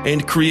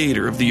 and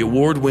creator of the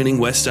award-winning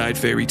West Side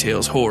Fairy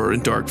Tales horror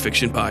and dark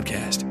fiction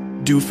podcast.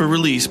 Due for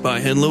release by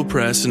Harlow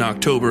Press in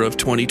October of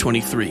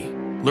 2023.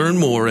 Learn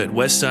more at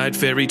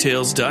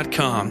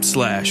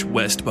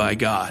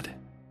westsidefairytales.com/westbygod.